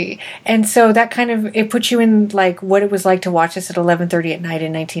crazy. And so that kind of, it puts you in like what it was like to watch this at 11:30 at night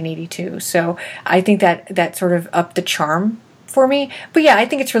in 1982. So I think that sort of upped the charm for me. But yeah, I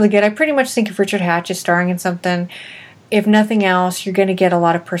think it's really good. I pretty much think if Richard Hatch is starring in something, if nothing else, you're going to get a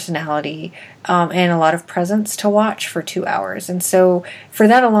lot of personality and a lot of presence to watch for 2 hours. And so for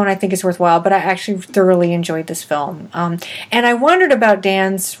that alone, I think it's worthwhile. But I actually thoroughly enjoyed this film. And I wondered about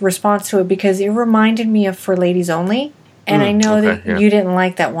Dan's response to it, because it reminded me of For Ladies Only. And I know that you didn't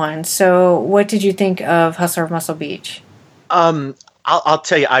like that one. So what did you think of Hustler of Muscle Beach? I'll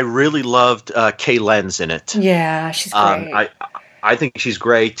tell you, I really loved Kay Lenz in it. Yeah, she's great. I think she's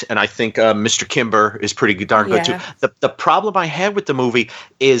great, and I think Mr. Kimber is pretty darn good too. The problem I had with the movie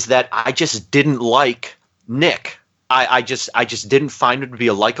is that I just didn't like Nick. I just didn't find him to be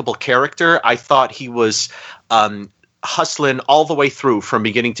a likable character. I thought he was hustling all the way through from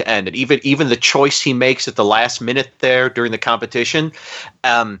beginning to end, and even the choice he makes at the last minute there during the competition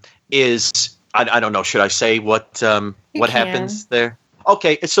is, I don't know. Should I say what happens there?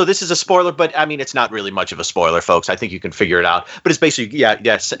 Okay, so this is a spoiler, but I mean, it's not really much of a spoiler, folks. I think you can figure it out. But it's basically,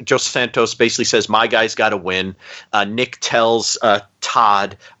 Joe Santos basically says, my guy's got to win. Nick tells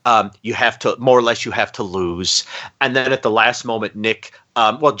Todd, you have to lose. And then at the last moment, Nick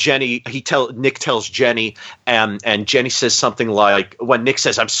tells Jenny, and Jenny says something like, when Nick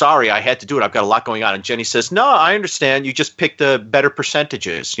says, I'm sorry, I had to do it, I've got a lot going on. And Jenny says, no, I understand. You just picked the better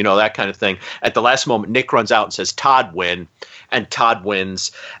percentages, that kind of thing. At the last moment, Nick runs out and says, Todd win. And Todd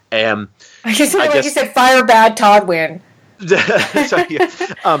wins. I guess you said fire bad, Todd win.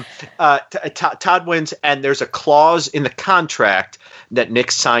 Todd wins, and there's a clause in the contract that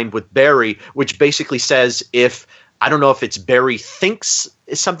Nick signed with Barry, which basically says I don't know if it's Barry thinks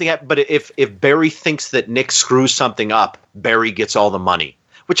something, but if Barry thinks that Nick screws something up, Barry gets all the money,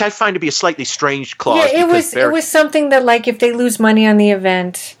 which I find to be a slightly strange clause. Yeah, it was something that, like, if they lose money on the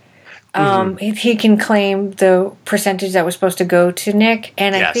event, he can claim the percentage that was supposed to go to Nick.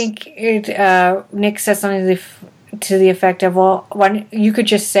 And I think Nick says something to the effect of, well, you could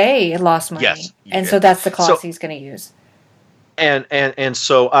just say it lost money. Yes, and so that's the clause he's going to use. And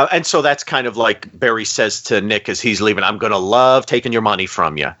so that's kind of like Barry says to Nick as he's leaving, I'm going to love taking your money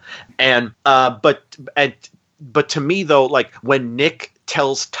from you. And but to me though, like when Nick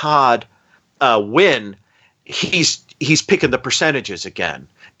tells Todd win, he's picking the percentages again.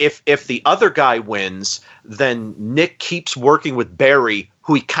 If the other guy wins, then Nick keeps working with Barry,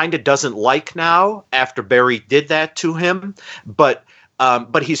 who he kind of doesn't like now after Barry did that to him, but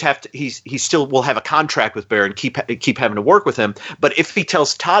he still will have a contract with Barry and keep having to work with him. But if he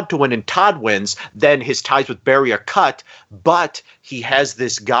tells Todd to win and Todd wins, then his ties with Barry are cut. But he has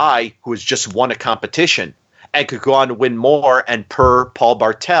this guy who has just won a competition and could go on to win more, and per Paul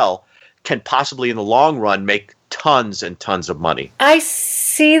Bartel can possibly in the long run make tons and tons of money. I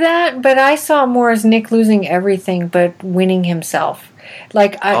see that, but I saw it more as Nick losing everything but winning himself.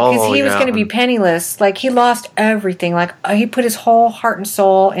 Like, because he was going to be penniless. Like, he lost everything. Like, he put his whole heart and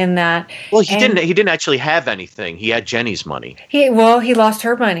soul in that. Well, he didn't actually have anything. He had Jenny's money. He lost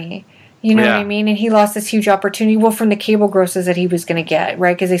her money. You know what I mean? And he lost this huge opportunity. Well, from the cable grosses that he was going to get,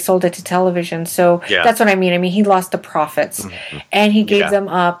 right? Because they sold it to television. So that's what I mean. I mean, he lost the profits. Mm-hmm. And he gave them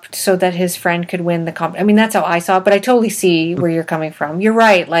up so that his friend could win the I mean, that's how I saw it. But I totally see where you're coming from. You're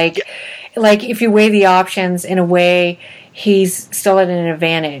right. Like if you weigh the options in a way, he's still at an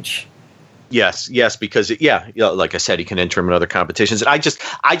advantage. Yes, because like I said, he can enter him in other competitions. And I just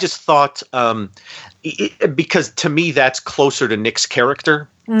thought because to me that's closer to Nick's character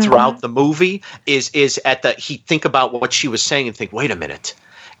throughout the movie is at the he think about what she was saying and think, wait a minute,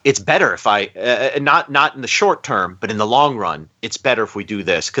 it's better if I not in the short term, but in the long run, it's better if we do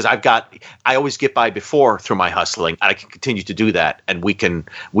this because I always get by before through my hustling. I can continue to do that, and we can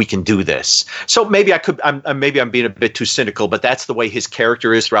do this. So maybe I'm being a bit too cynical, but that's the way his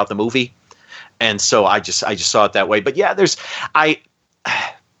character is throughout the movie. And so I just saw it that way. But yeah,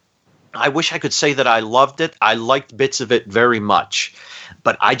 I wish I could say that I loved it. I liked bits of it very much.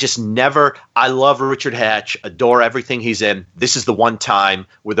 But I just never – I love Richard Hatch, adore everything he's in. This is the one time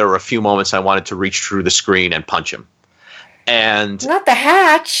where there were a few moments I wanted to reach through the screen and punch him. And not the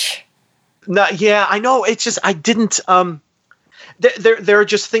Hatch. No, yeah, I know. It's just I didn't there are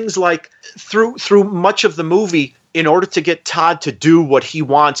just things like through much of the movie – in order to get Todd to do what he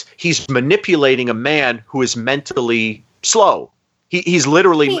wants, he's manipulating a man who is mentally slow. He's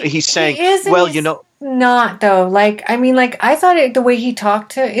literally he's saying, well, you know, not though. Like I mean, like I thought the way he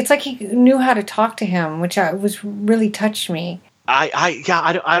talked to, it's like he knew how to talk to him, which was really touched me. I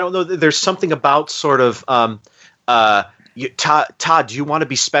don't know. There's something about sort of Todd. Do you want to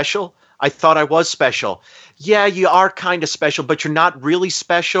be special? I thought I was special. Yeah, you are kind of special, but you're not really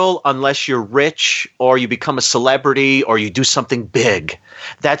special unless you're rich or you become a celebrity or you do something big.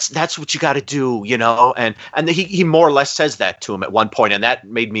 That's what you got to do, you know. And he more or less says that to him at one point, and that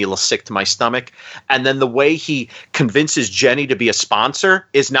made me a little sick to my stomach. And then the way he convinces Jenny to be a sponsor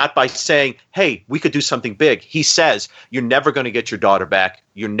is not by saying, "Hey, we could do something big." He says, "You're never going to get your daughter back.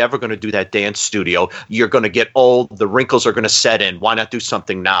 You're never going to do that dance studio. You're going to get old. The wrinkles are going to set in. Why not do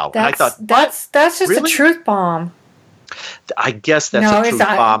something now?" And I thought that's just really? A truth bomb. I guess that's a truth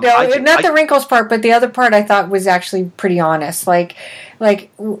bomb. No, not the wrinkles part, but the other part I thought was actually pretty honest. Like,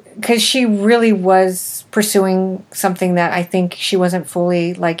 because she really was pursuing something that I think she wasn't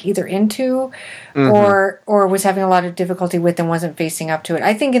fully like either into, or was having a lot of difficulty with and wasn't facing up to it.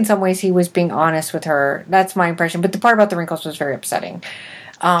 I think in some ways he was being honest with her. That's my impression. But the part about the wrinkles was very upsetting.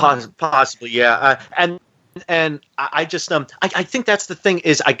 Possibly, yeah. And I just I think that's the thing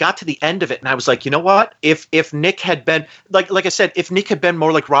is I got to the end of it and I was like, you know what? If Nick had been like I said, if Nick had been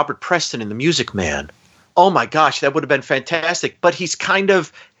more like Robert Preston in The Music Man, oh my gosh, that would have been fantastic. But he's kind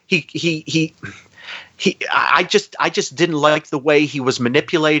of I just didn't like the way he was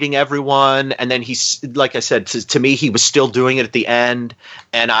manipulating everyone, and then he's like I said to me he was still doing it at the end,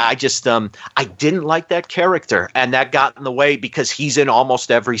 and I just I didn't like that character, and that got in the way because he's in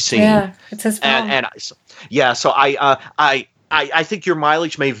almost every scene. Yeah, it's his film. So I think your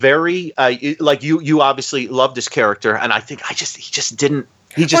mileage may vary. Like you obviously loved this character, and I think he just didn't.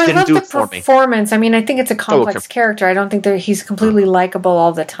 He just didn't do it for me. Performance. I mean, I think it's a complex character. I don't think that he's completely likable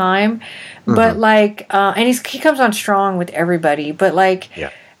all the time, but and he comes on strong with everybody. But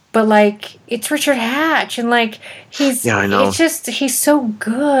it's Richard Hatch, and he's I know. It's just he's so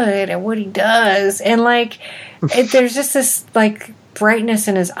good at what he does, and there's just this brightness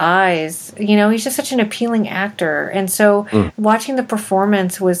in his eyes. You know, he's just such an appealing actor, and so watching the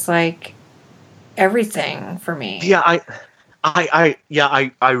performance was everything for me. Yeah, I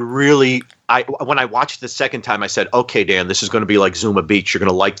really when I watched it the second time, I said, okay, Dan, this is going to be like Zuma Beach. You're going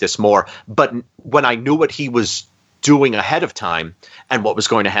to like this more. But when I knew what he was doing ahead of time and what was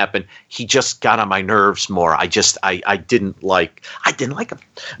going to happen, he just got on my nerves more. I didn't like him.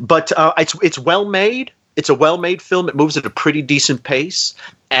 But it's well made. It's a well-made film. It moves at a pretty decent pace.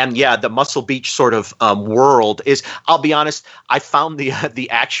 And yeah, the Muscle Beach sort of world is, I'll be honest, I found the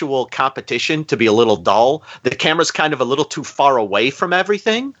actual competition to be a little dull. The camera's kind of a little too far away from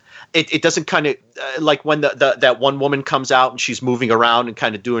everything. It doesn't kind of like when that one woman comes out and she's moving around and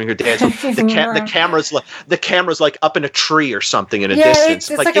kind of doing her dance. The camera's like up in a tree or something in a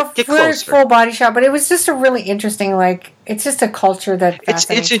distance. It's like a full body shot, but it was just a really interesting, like, it's just a culture that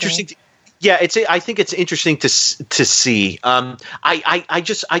fascinates it's interesting. I think it's interesting to see. I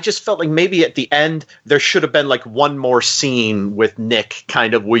just felt like maybe at the end there should have been like one more scene with Nick,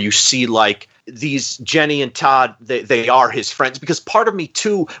 kind of where you see like these Jenny and Todd. They are his friends, because part of me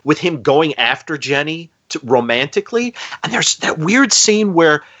too, with him going after Jenny romantically, and there's that weird scene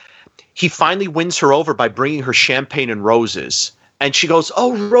where he finally wins her over by bringing her champagne and roses, and she goes,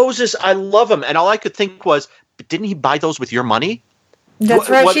 "Oh, roses, I love them," and all I could think was, "But didn't he buy those with your money?" That's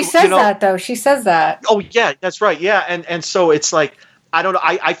right. She says that, though. She says that. Oh, yeah, that's right. Yeah. And so it's like, I don't know.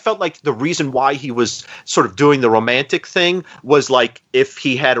 I felt like the reason why he was sort of doing the romantic thing was like, if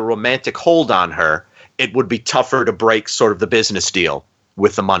he had a romantic hold on her, it would be tougher to break sort of the business deal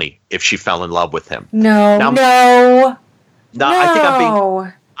with the money if she fell in love with him. No.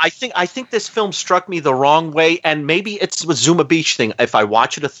 I think this film struck me the wrong way, and maybe it's the Zuma Beach thing. If I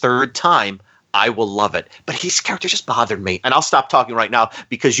watch it a third time, I will love it. But his character just bothered me. And I'll stop talking right now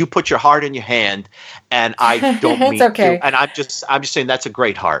because you put your heart in your hand, and I don't mean to. And I'm just saying that's a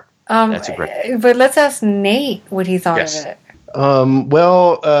great heart. That's a great. But let's ask Nate what he thought of it.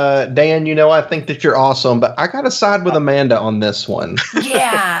 Dan, I think that you're awesome, but I got to side with Amanda on this one.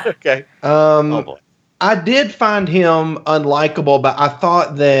 Yeah. Okay. Oh boy. I did find him unlikable, but I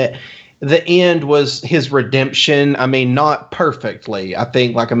thought that the end was his redemption. I mean, not perfectly. I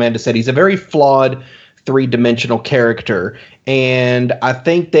think, like Amanda said, he's a very flawed, three-dimensional character. And I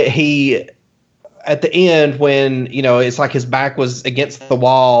think that he, at the end, when, it's like his back was against the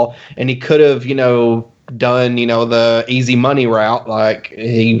wall and he could have, done, the easy money route like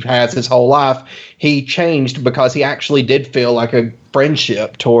he has his whole life, he changed because he actually did feel like a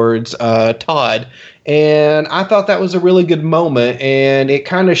friendship towards Todd. And I thought that was a really good moment, and it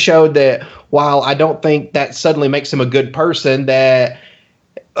kind of showed that while I don't think that suddenly makes him a good person, that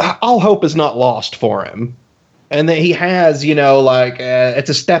all hope is not lost for him. And that he has, it's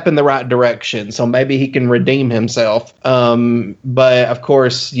a step in the right direction, so maybe he can redeem himself. But, of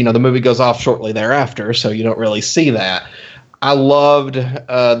course, the movie goes off shortly thereafter, so you don't really see that. I loved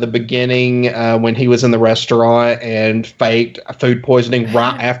the beginning when he was in the restaurant and faked food poisoning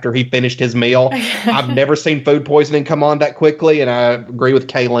right after he finished his meal. I've never seen food poisoning come on that quickly, and I agree with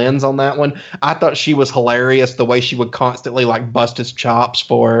Kay Lenz on that one. I thought she was hilarious, the way she would constantly bust his chops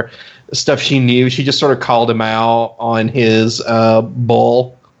for stuff she knew. She just sort of called him out on his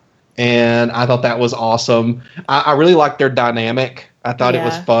bull, and I thought that was awesome. I really liked their dynamic. I thought it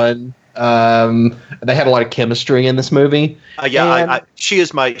was fun. They had a lot of chemistry in this movie. She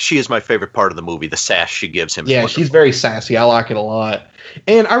is my favorite part of the movie. The sass she gives him. Yeah, she's very sassy. I like it a lot.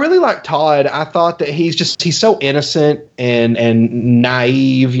 And I really like Todd. I thought that he's so innocent and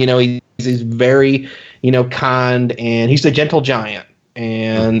naive. He's very, kind, and he's a gentle giant.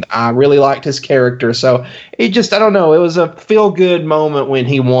 And I really liked his character. So I don't know. It was a feel-good moment when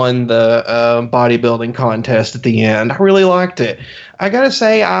he won the bodybuilding contest at the end. I really liked it. I got to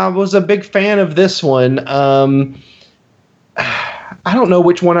say, I was a big fan of this one. I don't know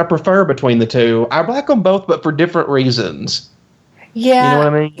which one I prefer between the two. I like them both, but for different reasons. Yeah. You know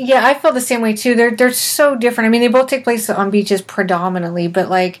what I mean? Yeah, I feel the same way, too. They're so different. I mean, they both take place on beaches predominantly, but,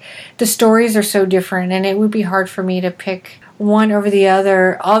 the stories are so different, and it would be hard for me to pick one over the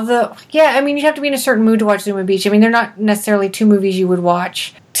other. You have to be in a certain mood to watch Zuma Beach. I mean, they're not necessarily two movies you would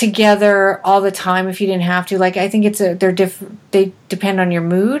watch together all the time if you didn't have to. I think they depend on your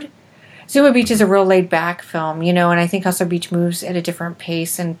mood. Zuma Beach is a real laid back film, and I think Hustler Beach moves at a different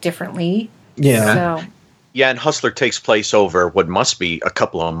pace and differently. Yeah. So. Yeah, and Hustler takes place over what must be a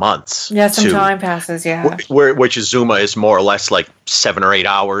couple of months. Yeah, some time passes, yeah. Which Zuma is more or less 7 or 8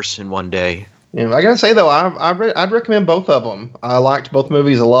 hours in one day. Yeah, I gotta say though, I'd recommend both of them. I liked both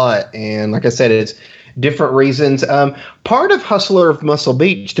movies a lot, and like I said, it's different reasons. Part of Hustler of Muscle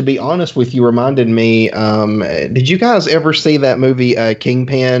Beach, to be honest with you, reminded me. Did you guys ever see that movie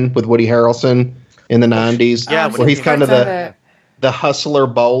Kingpin with Woody Harrelson in the 90s? Yeah, where he's kind of the hustler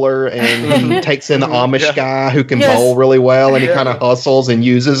bowler, and he takes in the Amish guy who can bowl really well, and he kind of hustles and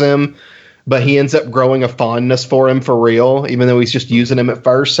uses him. but he ends up growing a fondness for him for real, even though he's just using him at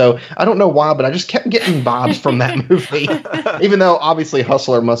first. So I don't know why, but I just kept getting vibes from that movie, even though obviously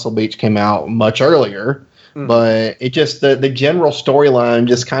Hustler Muscle Beach came out much earlier. But it just, the general storyline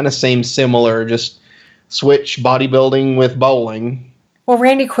just kind of seems similar. Just switch bodybuilding with bowling. Well,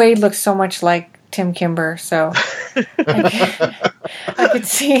 Randy Quaid looks so much like Tim Kimber, so I could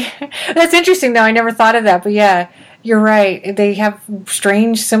see. That's interesting, though. I never thought of that, but yeah, you're right. They have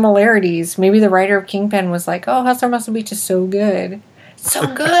strange similarities. Maybe the writer of Kingpin was like, "Oh, Hustler Muscle Beach is so good, so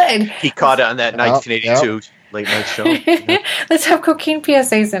good." He caught it on that 1982 late night show. Let's have cocaine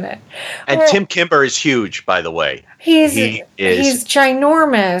PSAs in it. And Tim Kimber is huge, by the way. He's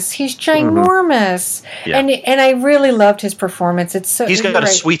ginormous. He's ginormous. Yeah. And I really loved his performance. It's so he's got a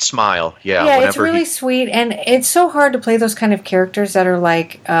sweet smile. Yeah, it's really sweet, and it's so hard to play those kind of characters that are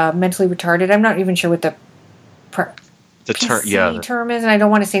like mentally retarded. I'm not even sure what the term is, and I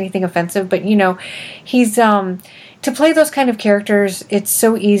don't want to say anything offensive, but he's to play those kind of characters, it's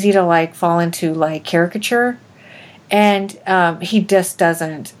so easy to like fall into like caricature. And he just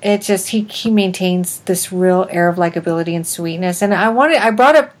doesn't. It just he maintains this real air of likability and sweetness. And I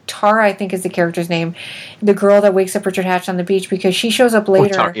brought up Tara, I think is the character's name, the girl that wakes up Richard Hatch on the beach, because she shows up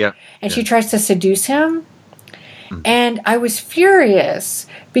later and she tries to seduce him. And I was furious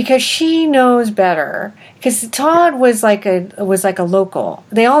because she knows better. Because Todd was like a local.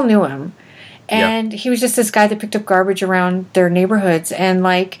 They all knew him, and he was just this guy that picked up garbage around their neighborhoods, and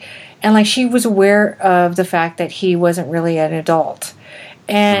she was aware of the fact that he wasn't really an adult.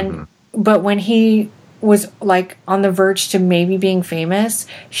 And but when he was like on the verge to maybe being famous,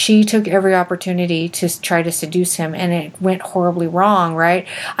 she took every opportunity to try to seduce him, and it went horribly wrong, right?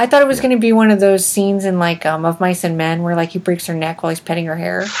 I thought it was going to be one of those scenes in like Of Mice and Men where like he breaks her neck while he's petting her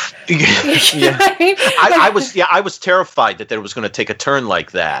hair. I was terrified that it was going to take a turn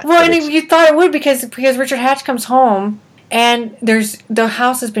like that. Well, and you thought it would because Richard Hatch comes home and the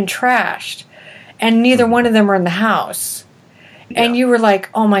house has been trashed, and neither one of them are in the house. And you were like,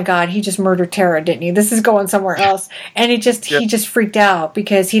 "Oh my God, he just murdered Tara, didn't he? This is going somewhere else." And he just freaked out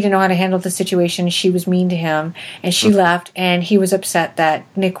because he didn't know how to handle the situation. She was mean to him, and she left, and he was upset that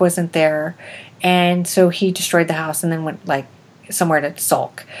Nick wasn't there, and so he destroyed the house and then went like somewhere to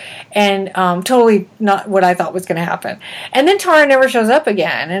sulk, and totally not what I thought was going to happen. And then Tara never shows up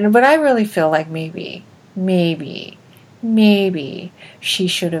again. But I really feel like maybe she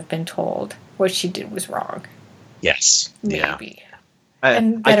should have been told what she did was wrong. Yes. Maybe.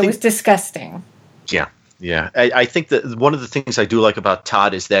 And that it was disgusting. Yeah. Yeah. I think that one of the things I do like about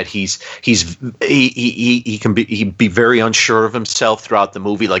Todd is that he can be very unsure of himself throughout the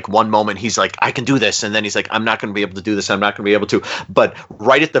movie. Like one moment he's like, I can do this. And then he's like, I'm not going to be able to do this. I'm not going to be able to. But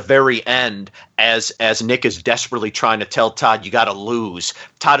right at the very end, as Nick is desperately trying to tell Todd, you got to lose,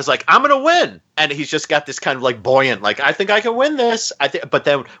 Todd is like, I'm going to win. And he's just got this kind of like buoyant, like, I think I can win this. But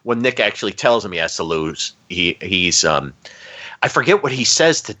then when Nick actually tells him he has to lose, he's I forget what he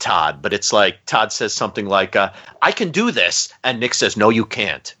says to Todd, but it's like Todd says something like, I can do this. And Nick says, no, you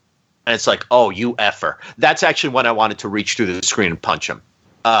can't. And it's like, oh, you effer. That's actually when I wanted to reach through the screen and punch him.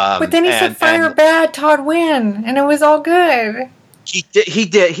 But then he said, fire bad, Todd win. And it was all good. He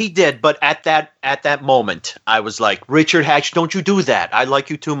did. But at that moment, I was like, Richard Hatch, don't you do that. I like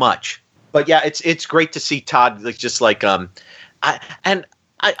you too much. But yeah, it's great to see Todd just like, I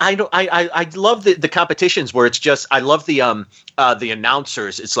love the competitions where it's just, I love the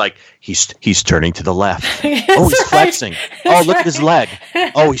announcers. It's like he's turning to the left. Oh, he's flexing. Oh, look at his leg.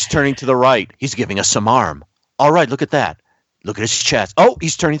 Oh, he's turning to the right. He's giving us some arm. All right, look at that. Look at his chest. Oh,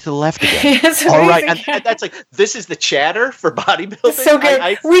 he's turning to the left again. All right, and that's like, this is the chatter for bodybuilding. It's so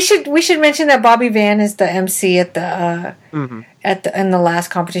good. We should mention that Bobby Van is the MC at the in the last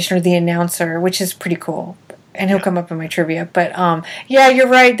competition, or the announcer, which is pretty cool. And he'll come up in my trivia. But yeah, you're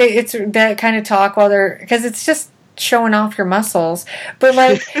right. It's that kind of talk while they're, because it's just showing off your muscles. But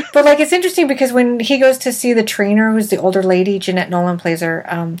like it's interesting because when he goes to see the trainer, who's the older lady, Jeanette Nolan plays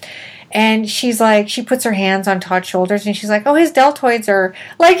her, and she's like, she puts her hands on Todd's shoulders and she's like, oh, his deltoids are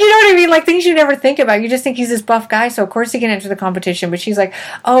like, you know what I mean? Like things you never think about. You just think he's this buff guy, so of course he can enter the competition. But she's like,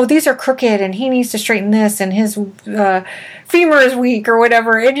 oh, these are crooked and he needs to straighten this, and his femur is weak or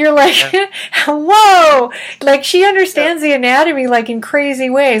whatever. And you're like, whoa, like she understands the anatomy like in crazy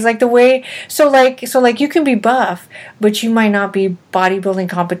ways. Like the way, so like you can be buff, but you might not be bodybuilding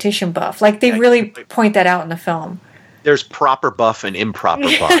competition buff. Like they really point that out in the film. There's proper buff and improper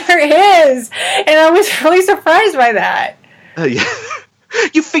buff. There is, and I was really surprised by that. Yeah.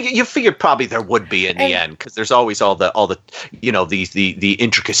 You figured probably there would be in the end, because there's always all the the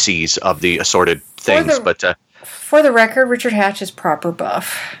intricacies of the assorted things. For the record, Richard Hatch is proper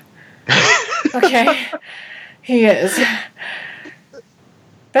buff. Okay, he is.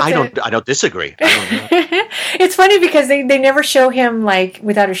 I don't disagree. It's funny because they never show him like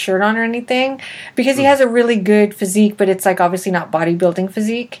without a shirt on or anything, because he has a really good physique, but it's like obviously not bodybuilding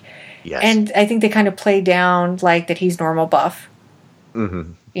physique. Yes. And I think they kind of play down like that he's normal buff.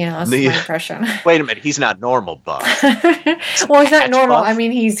 Mm-hmm. You know, that's my impression. Wait a minute, he's not normal buff. Well, he's not normal. Buff? I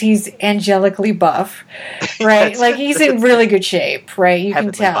mean, he's angelically buff, right? Like he's in really good shape, right? You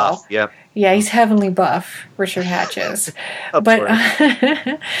Heavenly can tell. buff, yep. Yeah, he's heavenly buff, Richard Hatch is. Of But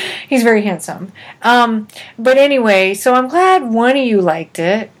he's very handsome. But anyway, so I'm glad one of you liked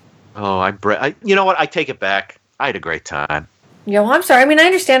it. Oh, you know what? I take it back. I had a great time. Yeah, well, I'm sorry. I mean, I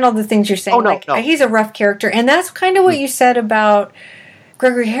understand all the things you're saying. Oh, no, no. He's a rough character, and that's kind of what you said about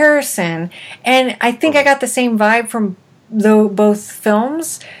Gregory Harrison. And I think I got the same vibe from both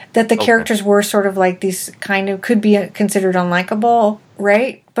films, that the characters were sort of like these kind of could be considered unlikable,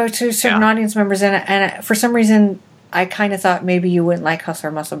 right? But to certain audience members, and for some reason, I kind of thought maybe you wouldn't like Hustler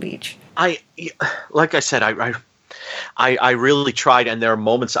Muscle Beach. Like I said, I really tried, and there are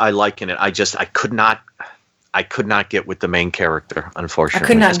moments I like in it. I could not get with the main character, unfortunately.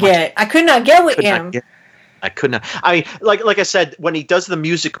 I could not get with him. I could not. Like I said, when he does the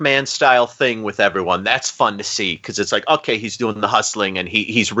Music Man style thing with everyone, that's fun to see, because it's like, okay, he's doing the hustling and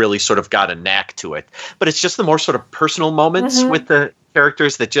he's really sort of got a knack to it. But it's just the more sort of personal moments with the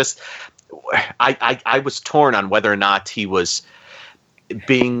characters that just, I was torn on whether or not he was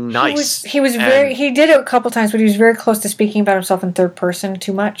being nice. He did it a couple times, but he was very close to speaking about himself in third person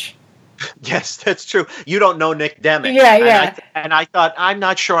too much. Yes, that's true. You don't know Nick Demick. Yeah. And I thought, I'm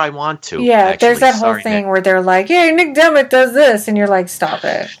not sure I want to. Yeah, actually. There's that whole Sorry, thing Nick. where they're like, "Hey, Nick Demick does this," and you're like, "Stop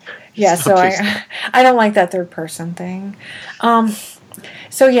it." Yeah, so I don't like that third person thing.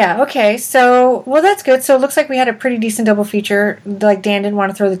 So yeah, okay. So well, that's good. So it looks like we had a pretty decent double feature. Like Dan didn't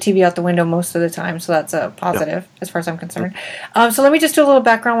want to throw the TV out the window most of the time, so that's a positive as far as I'm concerned. So let me just do a little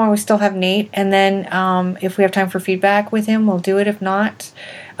background while we still have Nate, and then if we have time for feedback with him, we'll do it. If not,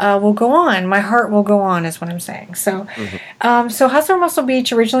 we'll go on. My heart will go on, is what I'm saying. So, so Hustler Muscle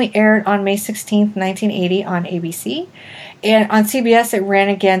Beach originally aired on May 16th, 1980 on ABC. And on CBS, it ran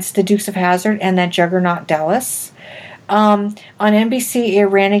against The Dukes of Hazzard and that juggernaut Dallas. On NBC, it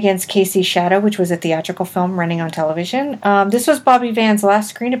ran against KC Shadow, which was a theatrical film running on television. This was Bobby Van's last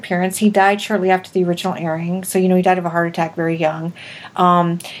screen appearance. He died shortly after the original airing. So, he died of a heart attack very young.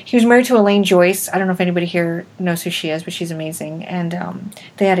 He was married to Elaine Joyce. I don't know if anybody here knows who she is, but she's amazing. And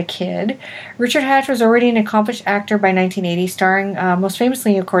they had a kid. Richard Hatch was already an accomplished actor by 1980, starring most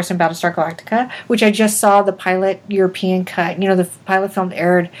famously, of course, in Battlestar Galactica, which I just saw the pilot European cut. The pilot film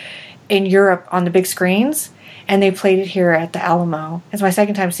aired in Europe on the big screens. And they played it here at the Alamo. It's my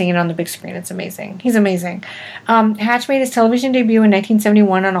second time seeing it on the big screen. It's amazing. He's amazing. Hatch made his television debut in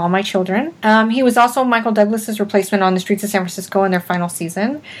 1971 on All My Children. He was also Michael Douglas's replacement on The Streets of San Francisco in their final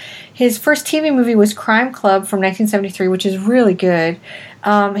season. His first TV movie was Crime Club from 1973, which is really good.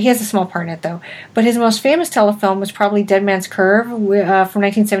 He has a small part in it, though. But his most famous telefilm was probably Dead Man's Curve from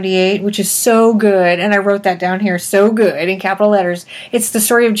 1978, which is so good. And I wrote that down here, so good, in capital letters. It's the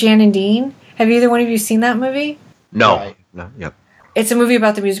story of Jan and Dean. Have either one of you seen that movie? No. Right. No. Yep. It's a movie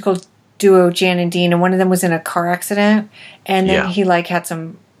about the musical duo Jan and Dean, and one of them was in a car accident, and then he had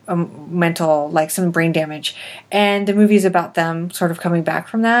some mental, some brain damage. And the movie is about them sort of coming back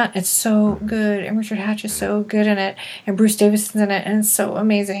from that. It's so good, and Richard Hatch is so good in it, and Bruce Davison's in it, and it's so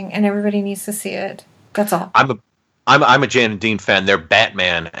amazing, and everybody needs to see it. That's all. I'm a Jan and Dean fan. Their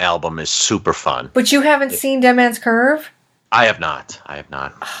Batman album is super fun. But you haven't seen Dead Man's Curve? I have not.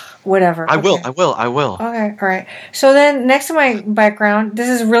 Whatever. I will. Okay, all right. So then, next to my background, this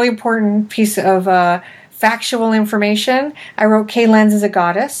is a really important piece of factual information. I wrote Kay Lenz is a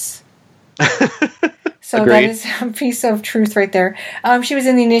goddess. So Agreed. that is a piece of truth right there. She was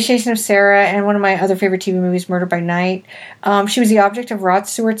in The Initiation of Sarah and one of my other favorite TV movies, Murder by Night. She was the object of Rod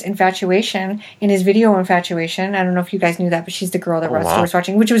Stewart's infatuation in his video Infatuation. I don't know if you guys knew that, but she's the girl that Rod Stewart's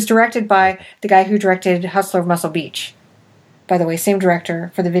watching, which was directed by the guy who directed Hustler of Muscle Beach. By the way, same director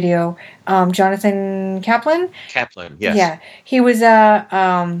for the video, Jonathan Kaplan. Kaplan, yes. Yeah, he was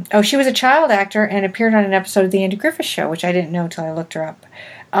she was a child actor and appeared on an episode of The Andy Griffith Show, which I didn't know until I looked her up.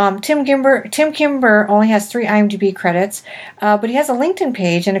 Tim Kimber only has 3 IMDb credits, but he has a LinkedIn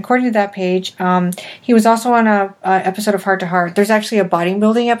page, and according to that page, he was also on a episode of Heart to Heart. There's actually a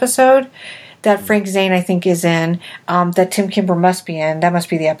bodybuilding episode that Frank Zane, I think, is in, that Tim Kimber must be in. That must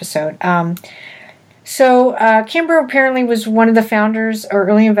be the episode. So Kimbrough apparently was one of the founders or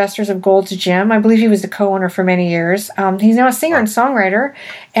early investors of Gold's Gym. I believe he was the co-owner for many years. He's now a singer and songwriter,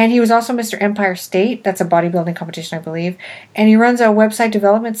 and he was also Mr. Empire State. That's a bodybuilding competition, I believe. And he runs a website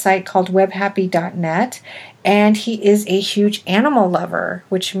development site called webhappy.net, and he is a huge animal lover,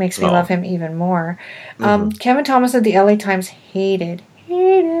 which makes me love him even more. Kevin Thomas of the LA Times hated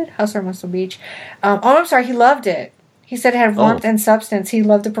Hustler Muscle Beach. I'm sorry, he loved it. He said it had warmth and substance. He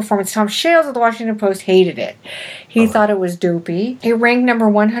loved the performance. Tom Shales of the Washington Post hated it. He thought it was dopey. It ranked number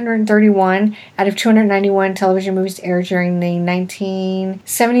 131 out of 291 television movies to air during the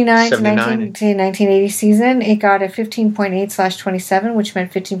 1979 to 1980 season. It got a 15.8/27, which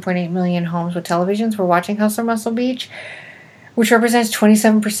meant 15.8 million homes with televisions were watching Hustler Muscle Beach, which represents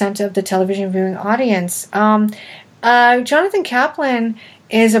 27% of the television viewing audience. Jonathan Kaplan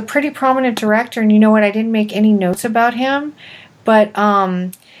is a pretty prominent director, and you know what? I didn't make any notes about him, but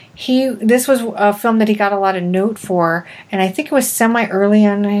this was a film that he got a lot of note for, and I think it was semi-early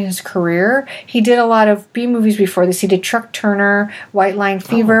in his career. He did a lot of B movies before this. He did Truck Turner, White Line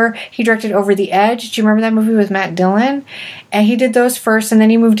Fever. He directed Over the Edge. Do you remember that movie with Matt Dillon? And he did those first, and then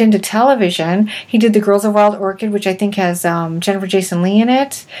he moved into television. He did The Girls of Wild Orchid, which I think has Jennifer Jason Leigh in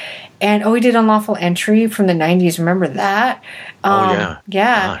it. And he did Unlawful Entry from the 90s. Remember that? Yeah.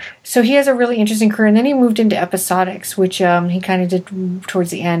 Gosh. So he has a really interesting career. And then he moved into episodics, which he kind of did towards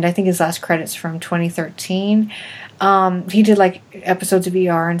the end. I think his last credits from 2013. He did like episodes of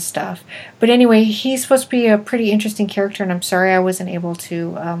ER and stuff. But anyway, he's supposed to be a pretty interesting character. And I'm sorry I wasn't able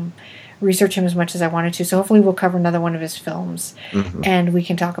to research him as much as I wanted to. So hopefully we'll cover another one of his films. And we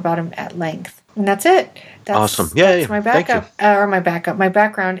can talk about him at length. And that's it. That's awesome. Yeah, that's my backup. My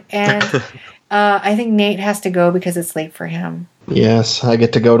background. And I think Nate has to go because it's late for him. Yes, I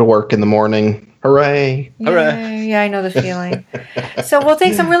get to go to work in the morning. Hooray. Hooray. Yeah, I know the feeling. So, well,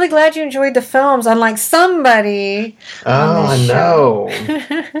 thanks. I'm really glad you enjoyed the films, unlike somebody. Oh, I know.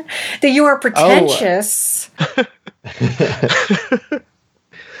 That you are pretentious.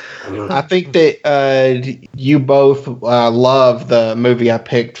 I think that you both love the movie I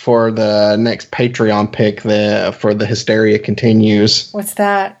picked for the next Patreon pick for the Hysteria Continues. What's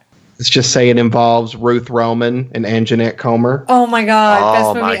that? Let's just say it involves Ruth Roman and Anjanette Comer. Oh my God!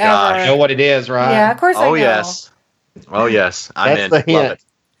 Best movie ever. You know what it is, right? Yeah, of course I know. Oh yes. I'm That's in. the hint.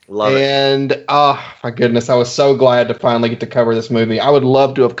 Love it. And oh my goodness, I was so glad to finally get to cover this movie. I would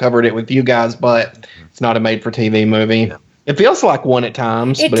love to have covered it with you guys, but it's not a made-for-TV movie. Yeah. It feels like one at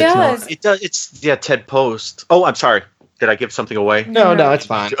times. It but does. It does. It's Ted Post. Oh, I'm sorry. Did I give something away? No, it's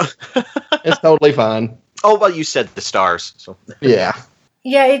fine. It's totally fine. Oh, well, you said the stars. So yeah.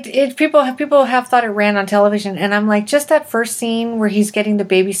 Yeah, people have thought it ran on television, and I'm like, just that first scene where he's getting the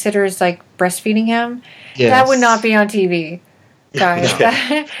babysitters like breastfeeding him, that would not be on TV, guys.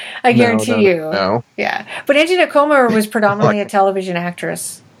 I guarantee you. No. Yeah, but Anjanette Comer was predominantly a television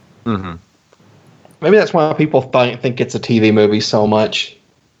actress. Mm-hmm. Maybe that's why people think it's a TV movie so much.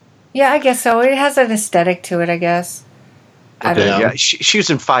 Yeah, I guess so. It has an aesthetic to it, I guess. I don't know. Yeah, she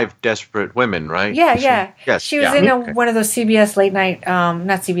was in 5 Desperate Women, right? Yeah. Yes. She was in one of those CBS late night,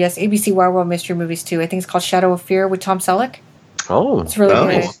 not CBS, ABC Wild World mystery movies too. I think it's called Shadow of Fear with Tom Selleck. Oh, it's really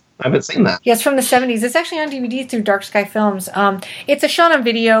good. I haven't seen that. Yeah, it's from the 70s. It's actually on DVD through Dark Sky Films. It's a shot on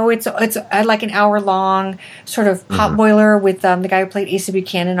video. It's like an hour long sort of potboiler with the guy who played Asa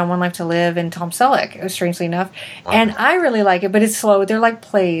Buchanan on One Life to Live and Tom Selleck, strangely enough. Wow. And I really like it, but it's slow. They're like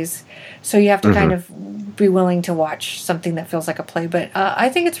plays. So you have to kind of be willing to watch something that feels like a play. But I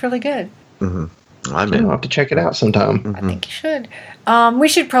think it's really good. I'll have to check it out sometime. I think you should. We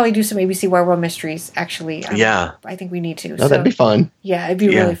should probably do some ABC Wild World Mysteries, actually. I think we need to. Oh, that'd be fun. Yeah, it'd be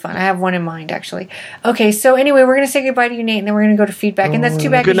really fun. I have one in mind, actually. Okay, so anyway, we're going to say goodbye to you, Nate, and then we're going to go to feedback. And that's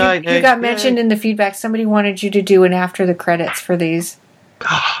too bad because you got mentioned in the feedback. Somebody wanted you to do an after the credits for these.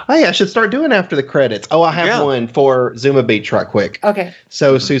 Oh, yeah, I should start doing after the credits. Oh, I have one for Zuma Beach right quick. Okay.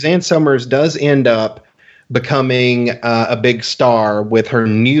 So Suzanne Summers does end up becoming a big star with her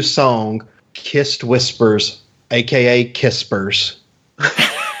new song, Kissed Whispers, a.k.a. Kisspers.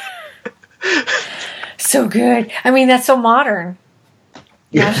 So good. I mean, that's so modern.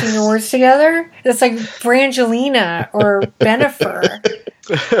 Mashing the words together? It's like Brangelina or Benifer.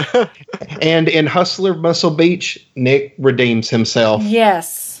 And in Hustler Muscle Beach, Nick redeems himself.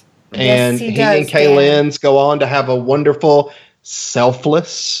 Yes. And he and Kay Lenz go on to have a wonderful,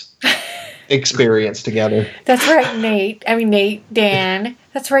 selfless experience together. That's right, Nate. Dan.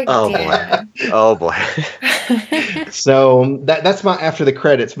 That's right, Dan. Oh, boy. So that's my after the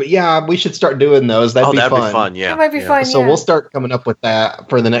credits. But yeah, we should start doing those. That'd be fun. Yeah. That might be fun, So we'll start coming up with that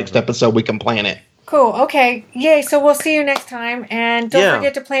for the next episode. We can plan it. Cool. Okay. Yay. So we'll see you next time. And don't Yeah.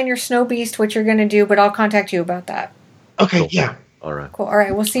 forget to plan your Snow Beast, which you're going to do, but I'll contact you about that. Okay, yeah. All right. Cool. All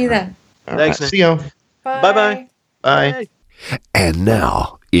right. We'll see you then. All Thanks, right. Nick. See you. Bye. Bye-bye. Bye. And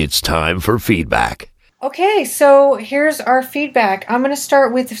now it's time for feedback. Okay, so here's our feedback. I'm going to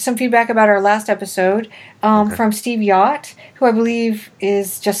start with some feedback about our last episode from Steve Yacht, who I believe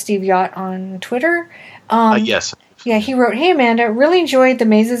is just Steve Yacht on Twitter. Yes. Yeah, he wrote, "Hey Amanda, really enjoyed the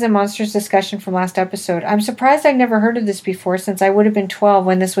Mazes and Monsters discussion from last episode. I'm surprised I'd never heard of this before since I would have been 12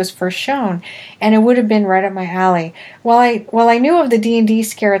 when this was first shown, and it would have been right up my alley. While I knew of the D&D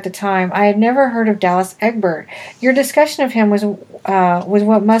scare at the time, I had never heard of Dallas Egbert. Your discussion of him was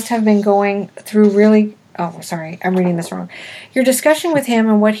what must have been going through really... Oh, sorry, I'm reading this wrong. Your discussion with him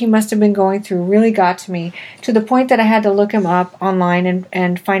and what he must have been going through really got to me, to the point that I had to look him up online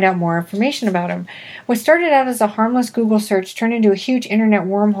and find out more information about him. What started out as a harmless Google search turned into a huge internet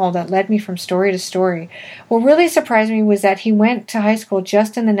wormhole that led me from story to story. What really surprised me was that he went to high school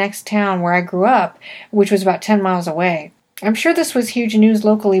just in the next town where I grew up, which was about 10 miles away. I'm sure this was huge news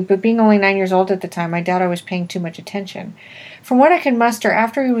locally, but being only 9 years old at the time, I doubt I was paying too much attention. From what I can muster,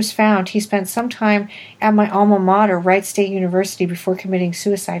 after he was found, he spent some time at my alma mater, Wright State University, before committing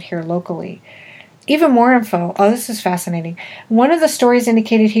suicide here locally. Even more info. Oh, this is fascinating. One of the stories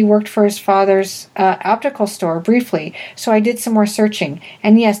indicated he worked for his father's optical store briefly, so I did some more searching.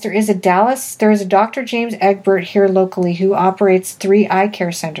 And yes, there is a Dr. James Egbert here locally who operates 3 eye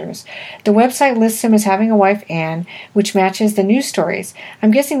care centers. The website lists him as having a wife, Anne, which matches the news stories.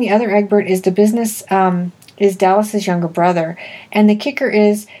 I'm guessing the other Egbert is the business... is Dallas's younger brother. And the kicker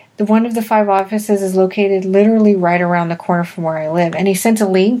is one of the 5 offices is located literally right around the corner from where I live. And he sent a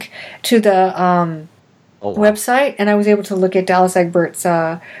link to the website, and I was able to look at Dallas Egbert's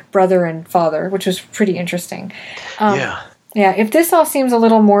brother and father, which was pretty interesting. Yeah, if this all seems a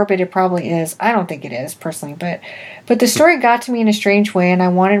little morbid, it probably is. I don't think it is, personally, but the story got to me in a strange way, and I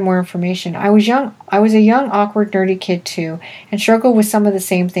wanted more information. I was a young, awkward, nerdy kid, too, and struggled with some of the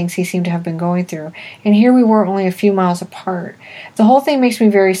same things he seemed to have been going through, and here we were only a few miles apart. The whole thing makes me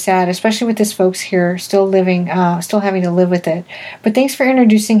very sad, especially with his folks here still having to live with it. But thanks for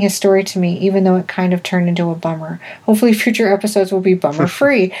introducing his story to me, even though it kind of turned into a bummer. Hopefully future episodes will be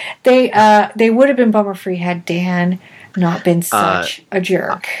bummer-free. They would have been bummer-free had Dan... not been such a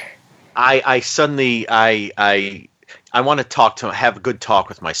jerk. I suddenly want to have a good talk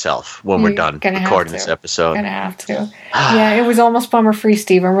with myself when we're done recording this episode. Gonna have to. Yeah, it was almost bummer free,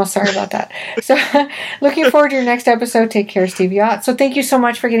 Steve. I'm real sorry about that. So, looking forward to your next episode. Take care, Steve Yacht. So, thank you so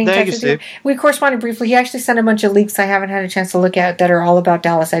much for getting in touch with me. We corresponded briefly. He actually sent a bunch of leaks I haven't had a chance to look at that are all about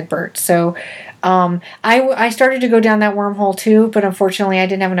Dallas Egbert. So, I started to go down that wormhole too, but unfortunately I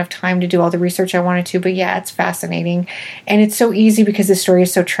didn't have enough time to do all the research I wanted to. But yeah, it's fascinating. And it's so easy because the story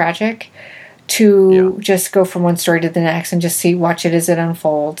is so tragic to just go from one story to the next and just watch it as it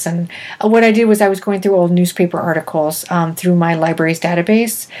unfolds. And what I did was I was going through old newspaper articles through my library's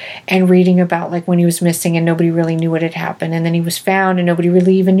database and reading about like when he was missing and nobody really knew what had happened. And then he was found and nobody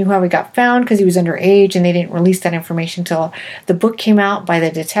really even knew how he got found because he was underage and they didn't release that information until the book came out by the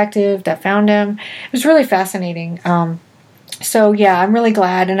detective that found him. It was really fascinating. So yeah, I'm really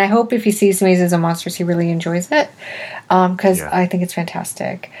glad, and I hope if he sees Mazes and Monsters, he really enjoys it because I think it's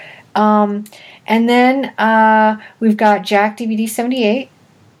fantastic. And then we've got Jack DVD 78.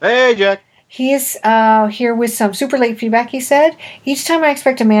 Hey, Jack. He is here with some super late feedback, he said. Each time I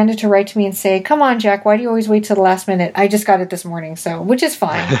expect Amanda to write to me and say, "Come on, Jack, why do you always wait till the last minute?" I just got it this morning, which is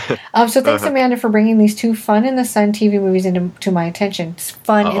fine. So thanks, Amanda, for bringing these 2 Fun in the Sun TV movies to my attention. It's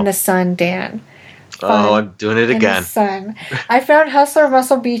Fun in the Sun, Dan. I'm doing it again. Sun. I found Hustler of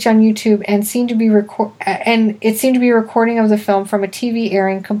Muscle Beach on YouTube and it seemed to be a recording of the film from a TV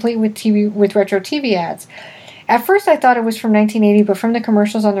airing, complete with retro TV ads. At first, I thought it was from 1980, but from the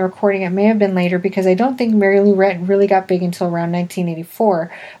commercials on the recording, it may have been later because I don't think Mary Lou Retton really got big until around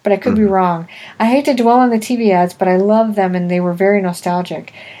 1984, but I could be wrong. I hate to dwell on the TV ads, but I love them and they were very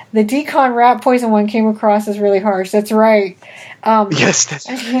nostalgic. The Decon rat poison one came across as really harsh. That's right. Yes, that's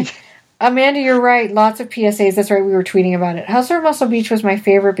right. Amanda, you're right. Lots of PSAs. That's right. We were tweeting about it. Hustler of Muscle Beach was my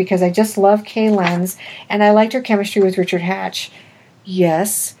favorite because I just love Kay Lenz, and I liked her chemistry with Richard Hatch.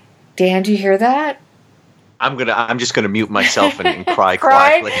 Yes. Dan, do you hear that? I'm just gonna mute myself and cry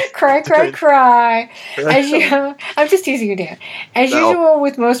cry, quietly. cry. I'm just teasing you, Dan. As usual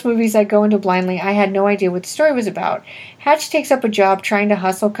with most movies I go into blindly, I had no idea what the story was about. Hatch takes up a job trying to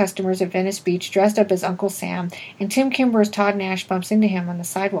hustle customers at Venice Beach dressed up as Uncle Sam, and Tim Kimber's Todd Nash bumps into him on the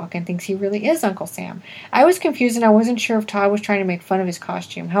sidewalk and thinks he really is Uncle Sam. I was confused and I wasn't sure if Todd was trying to make fun of his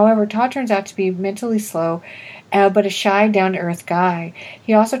costume. However, Todd turns out to be mentally slow, but a shy, down-to-earth guy.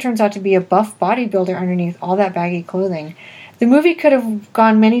 He also turns out to be a buff bodybuilder underneath all that baggy clothing. The movie could have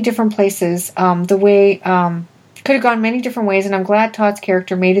gone many different places, could have gone many different ways, and I'm glad Todd's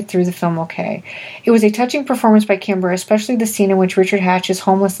character made it through the film okay. It was a touching performance by Kimber, especially the scene in which Richard Hatch is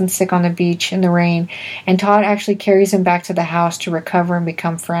homeless and sick on the beach in the rain, and Todd actually carries him back to the house to recover and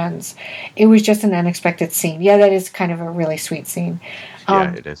become friends. It was just an unexpected scene. Yeah, that is kind of a really sweet scene.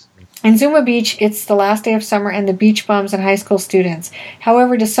 Yeah, it is. In Zuma Beach, it's the last day of summer and the beach bums and high school students.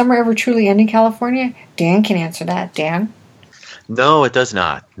 However, does summer ever truly end in California? Dan can answer that. Dan? No, it does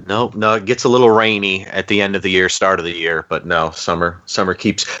not. No, it gets a little rainy at the end of the year, start of the year, but no, summer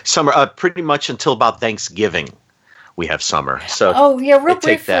keeps pretty much until about Thanksgiving. We have summer. So real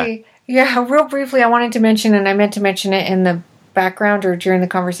briefly, I wanted to mention, and I meant to mention it in the background or during the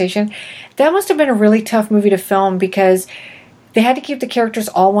conversation. That must have been a really tough movie to film because they had to keep the characters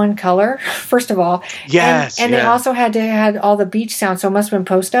all one color, first of all. Yes. And they also had to have all the beach sounds, so it must have been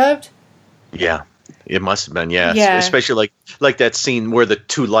post-dubbed. Yeah. It must have been, yes. Yeah. Especially like that scene where the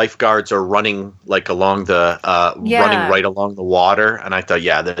two lifeguards are running like along the running right along the water, and I thought,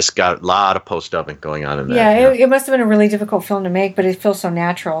 this got a lot of post-dubbing going on in there. Yeah, it must have been a really difficult film to make, but it feels so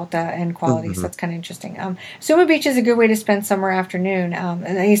natural, the end quality, so that's kind of interesting. Zuma Beach is a good way to spend summer afternoon,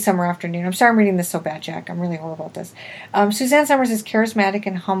 a summer afternoon. I'm sorry I'm reading this so bad, Jack. I'm really horrible at this. Suzanne Summers is charismatic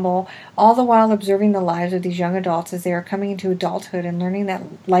and humble, all the while observing the lives of these young adults as they are coming into adulthood and learning that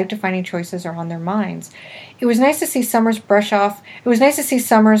life-defining choices are on their minds. It was nice to see Summers brush off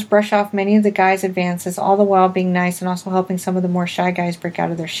many of the guys' advances, all the while being nice and also helping some of the more shy guys break out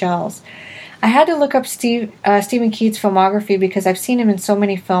of their shells. I had to look up Stephen Keats' filmography because I've seen him in so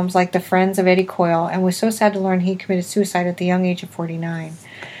many films like The Friends of Eddie Coyle, and was so sad to learn he committed suicide at the young age of 49.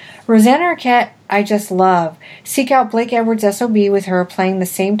 Rosanna Arquette, I just love. Seek out Blake Edwards' S.O.B. with her playing the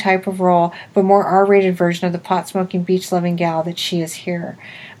same type of role, but more R-rated version of the pot-smoking, beach-loving gal that she is here.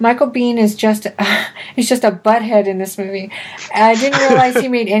 Michael Biehn is just a butthead in this movie. I didn't realize he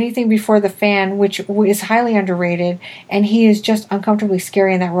made anything before The Fan, which is highly underrated, and he is just uncomfortably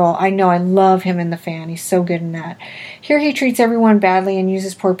scary in that role. I know, I love him in The Fan. He's so good in that. Here he treats everyone badly and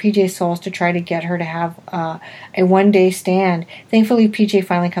uses poor PJ Soles to try to get her to have a one-day stand. Thankfully, PJ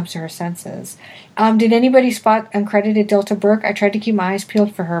finally comes to her senses. Did anybody spot uncredited Delta Burke? I tried to keep my eyes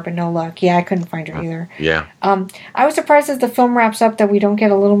peeled for her, but no luck. Yeah, I couldn't find her either. Yeah. I was surprised as the film wraps up that we don't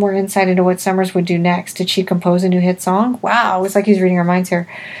get a little more insight into what Summers would do next. Did she compose a new hit song? Wow, it's like he's reading our minds here.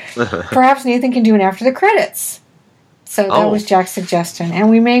 Perhaps Nathan can do an after the credits. So that was Jack's suggestion,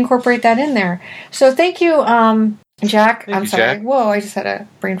 and we may incorporate that in there. So thank you, Jack. I'm sorry. Jack. Whoa, I just had a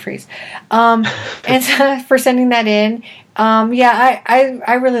brain freeze. And for sending that in.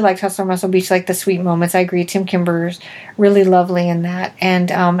 I really liked Hustle and Muscle Beach, like the sweet moments. I agree. Tim Kimber's really lovely in that,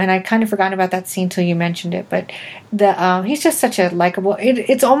 and I kind of forgotten about that scene till you mentioned it. But he's just such a likable.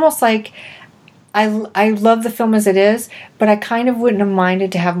 It's almost like I love the film as it is, but I kind of wouldn't have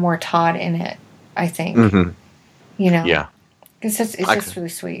minded to have more Todd in it. I think, yeah, it's just really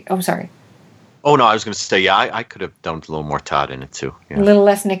sweet. Oh, I'm sorry. Oh no, I was going to say I could have done a little more Todd in it too. Yeah. A little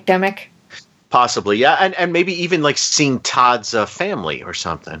less Nick Demick. Possibly, yeah, and maybe even like seeing Todd's family or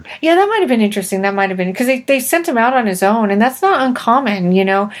something. Yeah, that might have been interesting. That might have been because they sent him out on his own, and that's not uncommon.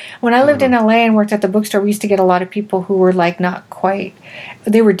 When I lived in LA and worked at the bookstore, we used to get a lot of people who were like not quite.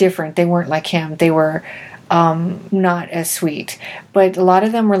 They were different. They weren't like him. They were not as sweet, but a lot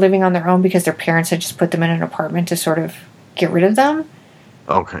of them were living on their own because their parents had just put them in an apartment to sort of get rid of them.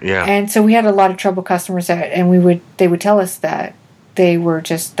 Okay, yeah. And so we had a lot of trouble customers and they would tell us that they were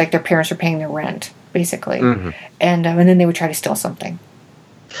just like their parents were paying their rent, basically. And then they would try to steal something.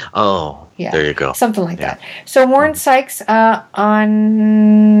 Oh, yeah. There you go. Something like that. So Warren Sykes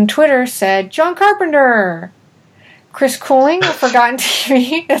on Twitter said, John Carpenter. Chris Cooling on Forgotten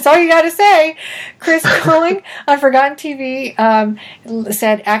TV. That's all you got to say. Chris Cooling on Forgotten TV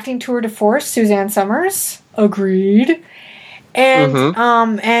said, acting tour de force, Suzanne Summers. Agreed. And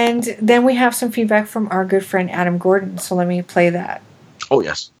and then we have some feedback from our good friend Adam Gordon. So let me play that. Oh,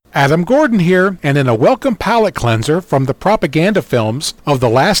 yes. Adam Gordon here, and in a welcome palate cleanser from the propaganda films of the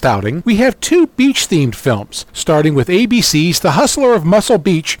last outing, we have two beach-themed films, starting with ABC's The Hustler of Muscle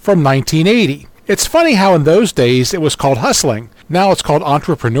Beach from 1980. It's funny how in those days it was called hustling. Now it's called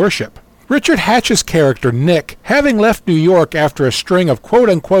entrepreneurship. Richard Hatch's character, Nick, having left New York after a string of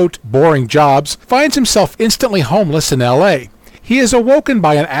quote-unquote boring jobs, finds himself instantly homeless in L.A. He is awoken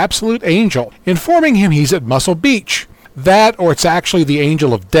by an absolute angel, informing him he's at Muscle Beach. That, or it's actually the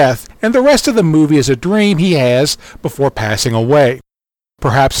angel of death, and the rest of the movie is a dream he has before passing away.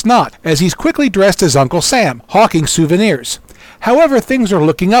 Perhaps not, as he's quickly dressed as Uncle Sam, hawking souvenirs. However, things are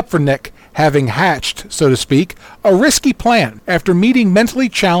looking up for Nick, having hatched, so to speak, a risky plan after meeting mentally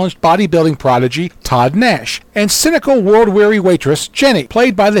challenged bodybuilding prodigy Todd Nash and cynical world-weary waitress Jenny,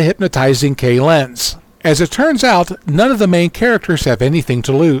 played by the hypnotizing Kay Lenz. As it turns out, none of the main characters have anything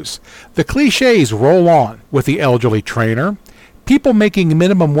to lose. The cliches roll on, with the elderly trainer, people making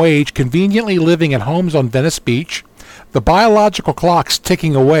minimum wage conveniently living in homes on Venice Beach, the biological clocks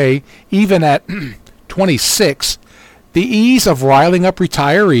ticking away even at 26, the ease of riling up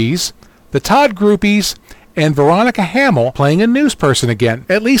retirees, the Todd groupies, and Veronica Hamill playing a news person again,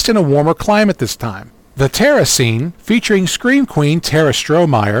 at least in a warmer climate this time. The Tara scene, featuring Scream Queen Tara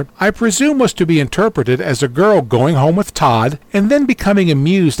Strohmeyer, I presume was to be interpreted as a girl going home with Todd and then becoming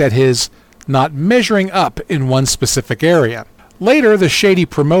amused at his not measuring up in one specific area. Later, the shady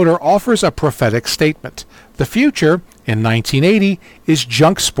promoter offers a prophetic statement. The future, in 1980, is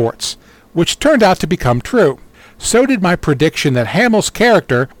junk sports, which turned out to become true. So did my prediction that Hamill's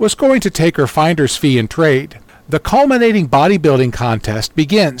character was going to take her finder's fee in trade. The culminating bodybuilding contest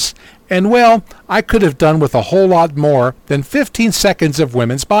begins, and well, I could have done with a whole lot more than 15 seconds of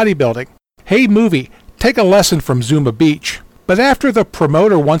women's bodybuilding. Hey movie, take a lesson from Zuma Beach. But after the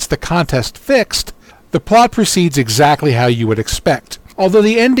promoter wants the contest fixed, the plot proceeds exactly how you would expect, although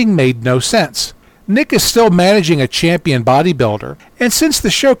the ending made no sense. Nick is still managing a champion bodybuilder, and since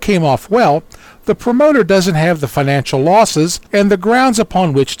the show came off well, the promoter doesn't have the financial losses and the grounds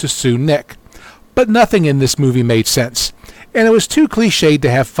upon which to sue Nick. But nothing in this movie made sense, and it was too cliched to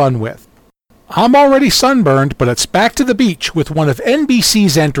have fun with. I'm already sunburned, but it's back to the beach with one of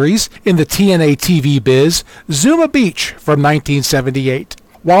NBC's entries in the TNA TV biz, Zuma Beach from 1978.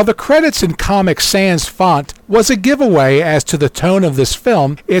 While the credits in Comic Sans font was a giveaway as to the tone of this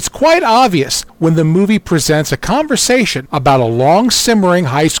film, it's quite obvious when the movie presents a conversation about a long-simmering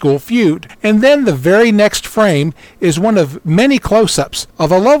high school feud, and then the very next frame is one of many close-ups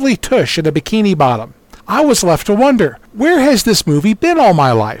of a lovely tush in a bikini bottom. I was left to wonder, where has this movie been all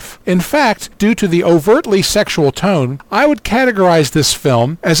my life? In fact, due to the overtly sexual tone, I would categorize this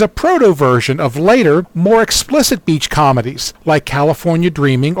film as a proto-version of later, more explicit beach comedies, like California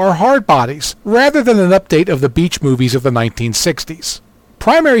Dreaming or Hard Bodies, rather than an update of the beach movies of the 1960s.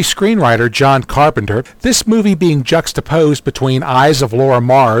 Primary screenwriter John Carpenter, this movie being juxtaposed between Eyes of Laura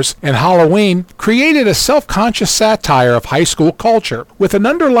Mars and Halloween, created a self-conscious satire of high school culture with an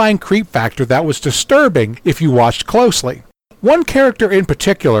underlying creep factor that was disturbing if you watched closely. One character in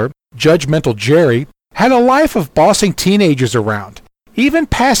particular, Judgmental Jerry, had a life of bossing teenagers around, even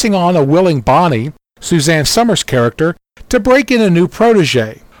passing on a willing Bonnie, Suzanne Summers' character, to break in a new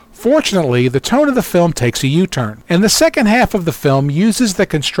protege. Fortunately, the tone of the film takes a U-turn, and the second half of the film uses the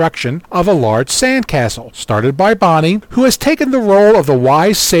construction of a large sandcastle, started by Bonnie, who has taken the role of the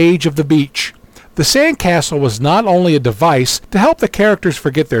wise sage of the beach. The sandcastle was not only a device to help the characters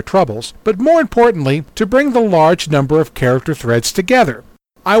forget their troubles, but more importantly, to bring the large number of character threads together.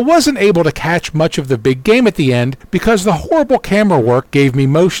 I wasn't able to catch much of the big game at the end because the horrible camera work gave me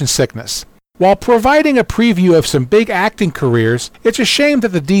motion sickness. While providing a preview of some big acting careers, it's a shame that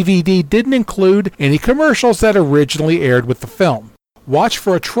the DVD didn't include any commercials that originally aired with the film. Watch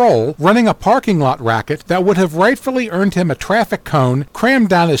for a troll running a parking lot racket that would have rightfully earned him a traffic cone crammed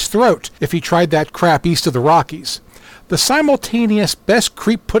down his throat if he tried that crap east of the Rockies. The simultaneous best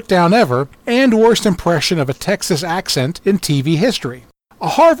creep put-down ever and worst impression of a Texas accent in TV history. A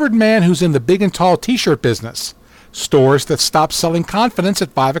Harvard man who's in the big and tall t-shirt business. Stores that stop selling confidence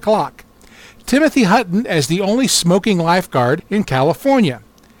at 5 o'clock. Timothy Hutton as the only smoking lifeguard in California.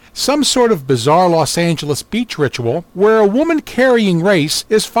 Some sort of bizarre Los Angeles beach ritual where a woman-carrying race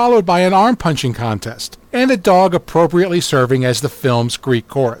is followed by an arm-punching contest, and a dog appropriately serving as the film's Greek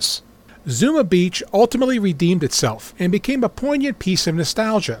chorus. Zuma Beach ultimately redeemed itself and became a poignant piece of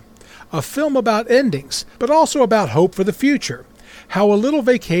nostalgia. A film about endings, but also about hope for the future. How a little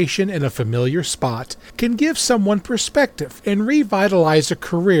vacation in a familiar spot can give someone perspective and revitalize a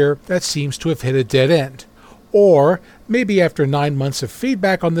career that seems to have hit a dead end. Or, maybe after 9 months of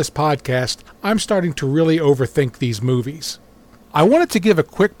feedback on this podcast, I'm starting to really overthink these movies. I wanted to give a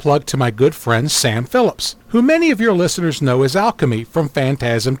quick plug to my good friend Sam Phillips, who many of your listeners know as Alchemy from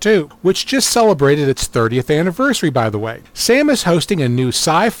Phantasm 2, which just celebrated its 30th anniversary, by the way. Sam is hosting a new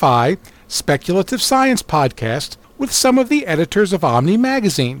sci-fi, speculative science podcast with some of the editors of Omni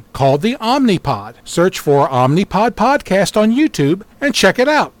Magazine, called the Omnipod. Search for Omnipod Podcast on YouTube and check it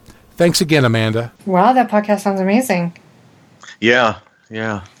out. Thanks again, Amanda. Wow, that podcast sounds amazing. Yeah.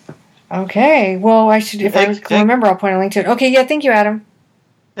 Okay, well, I should, if I can remember, I'll point a link to it. Okay, yeah, thank you, Adam.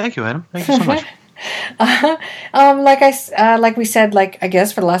 Thank you, Adam. Thank you so much. Like we said, I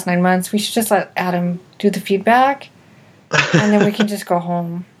guess for the last 9 months, we should just let Adam do the feedback, and then we can just go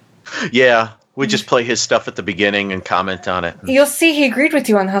home. Yeah, we just play his stuff at the beginning and comment on it. You'll see he agreed with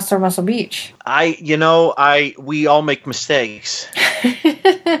you on Hustler Muscle Beach. We all make mistakes.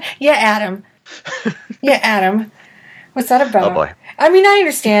 Yeah, Adam. What's that about? Oh boy. I mean, I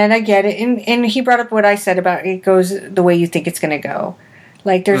understand, I get it, and he brought up what I said about it goes the way you think it's going to go.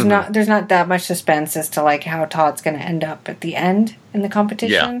 There's not that much suspense as to how Todd's going to end up at the end in the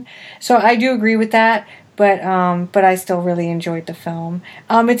competition. Yeah. So I do agree with that, but I still really enjoyed the film.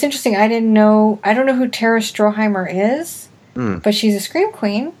 It's interesting. I don't know who Tara Stroheimer is, but she's a scream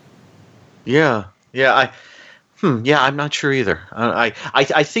queen. Yeah. I'm not sure either.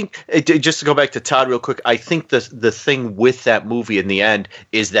 I think, just to go back to Todd real quick, I think the thing with that movie in the end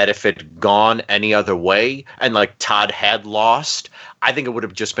is that if it had gone any other way and Todd had lost, I think it would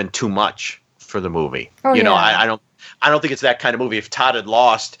have just been too much for the movie. I don't think it's that kind of movie. If Todd had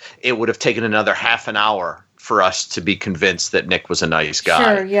lost, it would have taken another half an hour for us to be convinced that Nick was a nice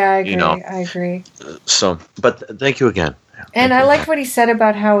guy. Sure, yeah, I agree. I agree. So, but thank you again. And I liked what he said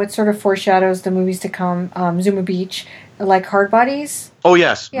about how it sort of foreshadows the movies to come, Zuma Beach, like Hard Bodies. Oh,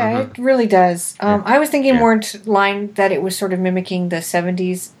 yes. Yeah, It really does. I was thinking more in line that it was sort of mimicking the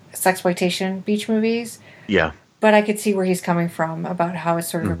 70s sexploitation beach movies. Yeah. But I could see where he's coming from about how it's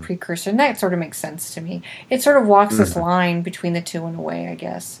sort of a precursor. And that sort of makes sense to me. It sort of walks this line between the two in a way, I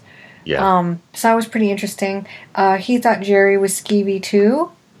guess. Yeah. So that was pretty interesting. He thought Jerry was skeevy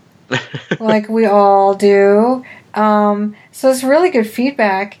too. Like we all do. So it's really good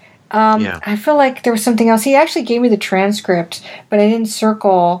feedback. I feel like there was something else. He actually gave me the transcript, but I didn't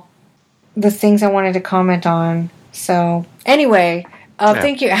circle the things I wanted to comment on. So anyway,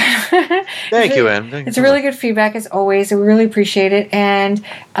 thank you, Adam. Thank you, Adam. It's really good feedback as always. We really appreciate it. And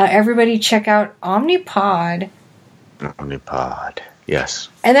everybody check out Omnipod. Omnipod, yes.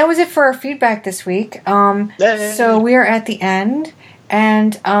 And that was it for our feedback this week. So we are at the end.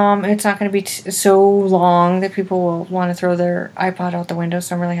 And it's not going to be so long that people will want to throw their iPod out the window,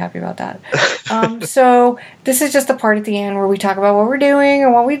 so I'm really happy about that. So this is just the part at the end where we talk about what we're doing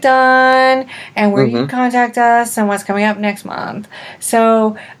and what we've done and where you can contact us and what's coming up next month.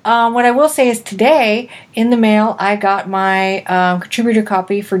 So what I will say is today, in the mail, I got my contributor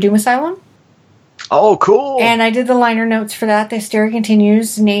copy for Doom Asylum. Oh, cool. And I did the liner notes for that. The Hysteria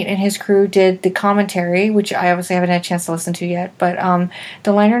Continues. Nate and his crew did the commentary, which I obviously haven't had a chance to listen to yet. But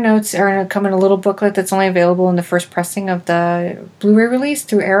the liner notes come in a little booklet that's only available in the first pressing of the Blu-ray release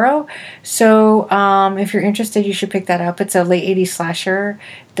through Arrow. So if you're interested, you should pick that up. It's a late 80s slasher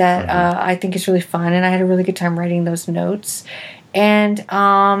that I think is really fun. And I had a really good time writing those notes. And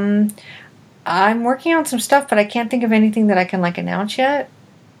I'm working on some stuff, but I can't think of anything that I can announce yet.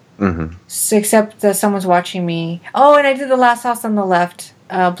 So, except that someone's watching me. Oh, and I did The Last House on the Left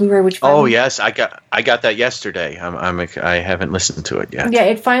Blu-ray, which finally... Oh yes, I got that yesterday. I haven't listened to it yet. Yeah,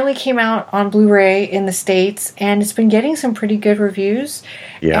 it finally came out on Blu-ray in the States, and it's been getting some pretty good reviews.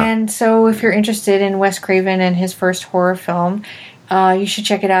 Yeah. And so, if you're interested in Wes Craven and his first horror film, you should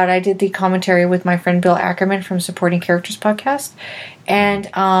check it out. I did the commentary with my friend Bill Ackerman from Supporting Characters podcast, and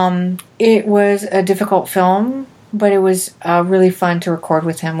it was a difficult film. But it was really fun to record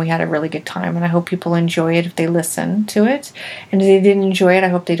with him. We had a really good time, and I hope people enjoy it if they listen to it. And if they didn't enjoy it, I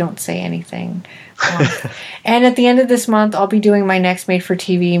hope they don't say anything. And at the end of this month, I'll be doing my next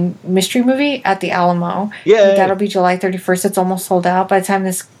made-for-TV mystery movie at the Alamo. Yeah, that'll be July 31st. It's almost sold out. By the time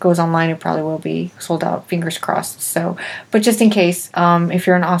this goes online, it probably will be sold out. Fingers crossed. So, but just in case, if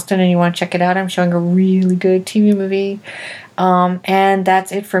you're in Austin and you want to check it out, I'm showing a really good TV movie. And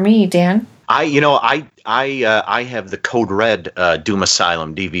that's it for me, Dan. I have the Code Red Doom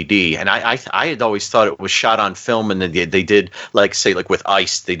Asylum DVD, and I had always thought it was shot on film, and they did like with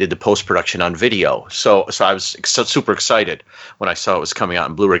Ice, they did the post production on video. So I was super excited when I saw it was coming out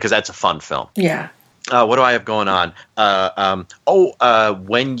in Blu-ray because that's a fun film. Yeah. What do I have going on?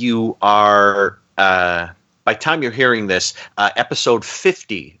 When you are. By the time you're hearing this, episode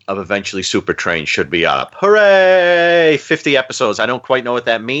 50 of Eventually Super Train should be up. Hooray! 50 episodes. I don't quite know what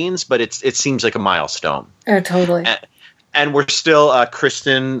that means, but it seems like a milestone. Oh, totally. And we're still,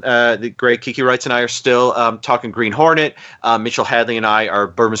 Kristen, the great Kiki Wrights and I are still talking Green Hornet. Mitchell Hadley and I are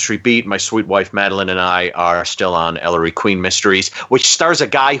Bourbon Street Beat. My sweet wife Madeline and I are still on Ellery Queen Mysteries, which stars a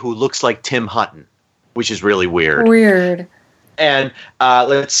guy who looks like Tim Hutton. which is really weird. Weird. And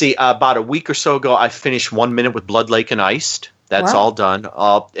let's see, about a week or so ago, I finished 1 Minute with Blood Lake and Iced. That's all done.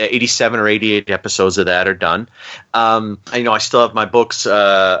 All 87 or 88 episodes of that are done. I still have my books,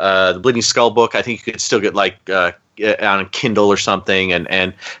 the Bleeding Skull book. I think you could still get on a Kindle or something,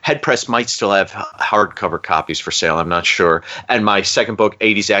 and Head Press might still have hardcover copies for sale. I'm not sure. And my second book,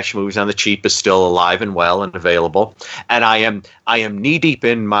 80s Action Movies on the Cheap, is still alive and well and available. And I am knee deep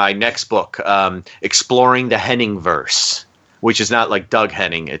in my next book, Exploring the Henningverse, which is not like Doug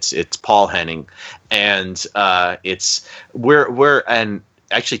Henning, it's Paul Henning, and and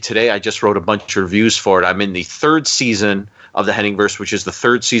actually today I just wrote a bunch of reviews for it. I'm in the third season of the Henningverse, which is the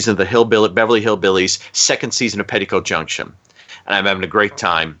third season of the Beverly Hillbillies, second season of Petticoat Junction, and I'm having a great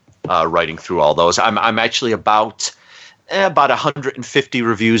time writing through all those. I'm actually about 150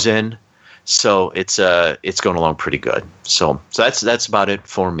 reviews in, so it's going along pretty good. So that's about it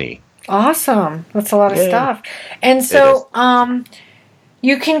for me. Awesome. That's a lot of stuff. And so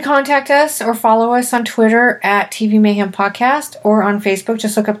you can contact us or follow us on Twitter at TV Mayhem Podcast, or on Facebook.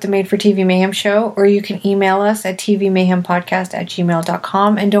 Just look up the Made for TV Mayhem Show, or you can email us at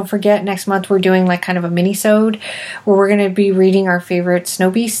tvmayhempodcast@gmail.com. And don't forget, next month we're doing like kind of a mini-sode where we're going to be reading our favorite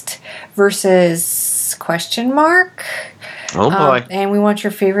Snow Beast versus question mark. Oh boy. And we want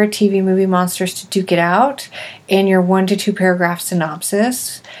your favorite TV movie monsters to duke it out in your 1 to 2 paragraph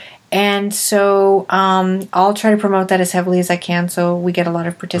synopsis. And so I'll try to promote that as heavily as I can so we get a lot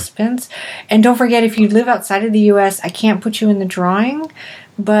of participants. And don't forget, if you live outside of the U.S., I can't put you in the drawing,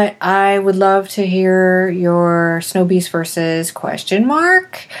 but I would love to hear your Snow Beast versus question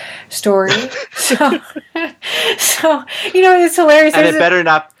mark story. so it's hilarious. And it better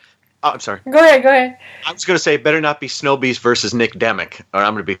not... Oh, I'm sorry. Go ahead. I was going to say, it better not be Snow Beast versus Nick Demick, or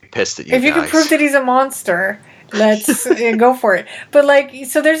I'm going to be pissed at you If you guys. can prove that he's a monster... Let's go for it. But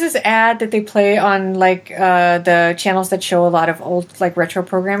so there's this ad that they play on the channels that show a lot of old retro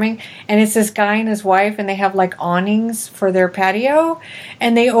programming, and it's this guy and his wife, and they have awnings for their patio,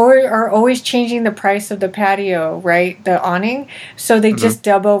 and they are always changing the price of the patio, right? The awning. So they just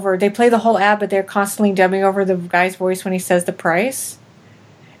dub over. They play the whole ad, but they're constantly dubbing over the guy's voice when he says the price.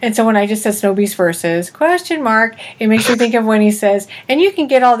 And so when I just said Snow Beast versus question mark, it makes me think of when he says, and you can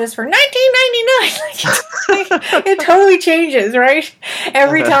get all this for $19.99. It totally changes, right?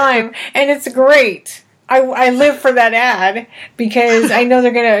 Every time. And it's great. I live for that ad because I know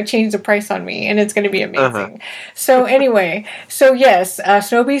they're going to change the price on me, and it's going to be amazing. So anyway, yes,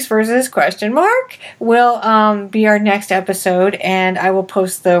 Snow Beast versus question mark will be our next episode, and I will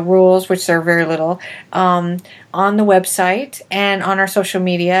post the rules, which are very little, on the website and on our social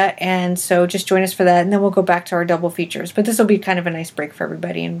media. And so just join us for that, and then we'll go back to our double features. But this will be kind of a nice break for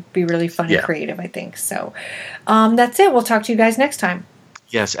everybody and be really fun and creative, I think. So that's it. We'll talk to you guys next time.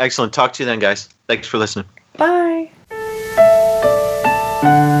 Yes, excellent. Talk to you then, guys. Thanks for listening. Bye.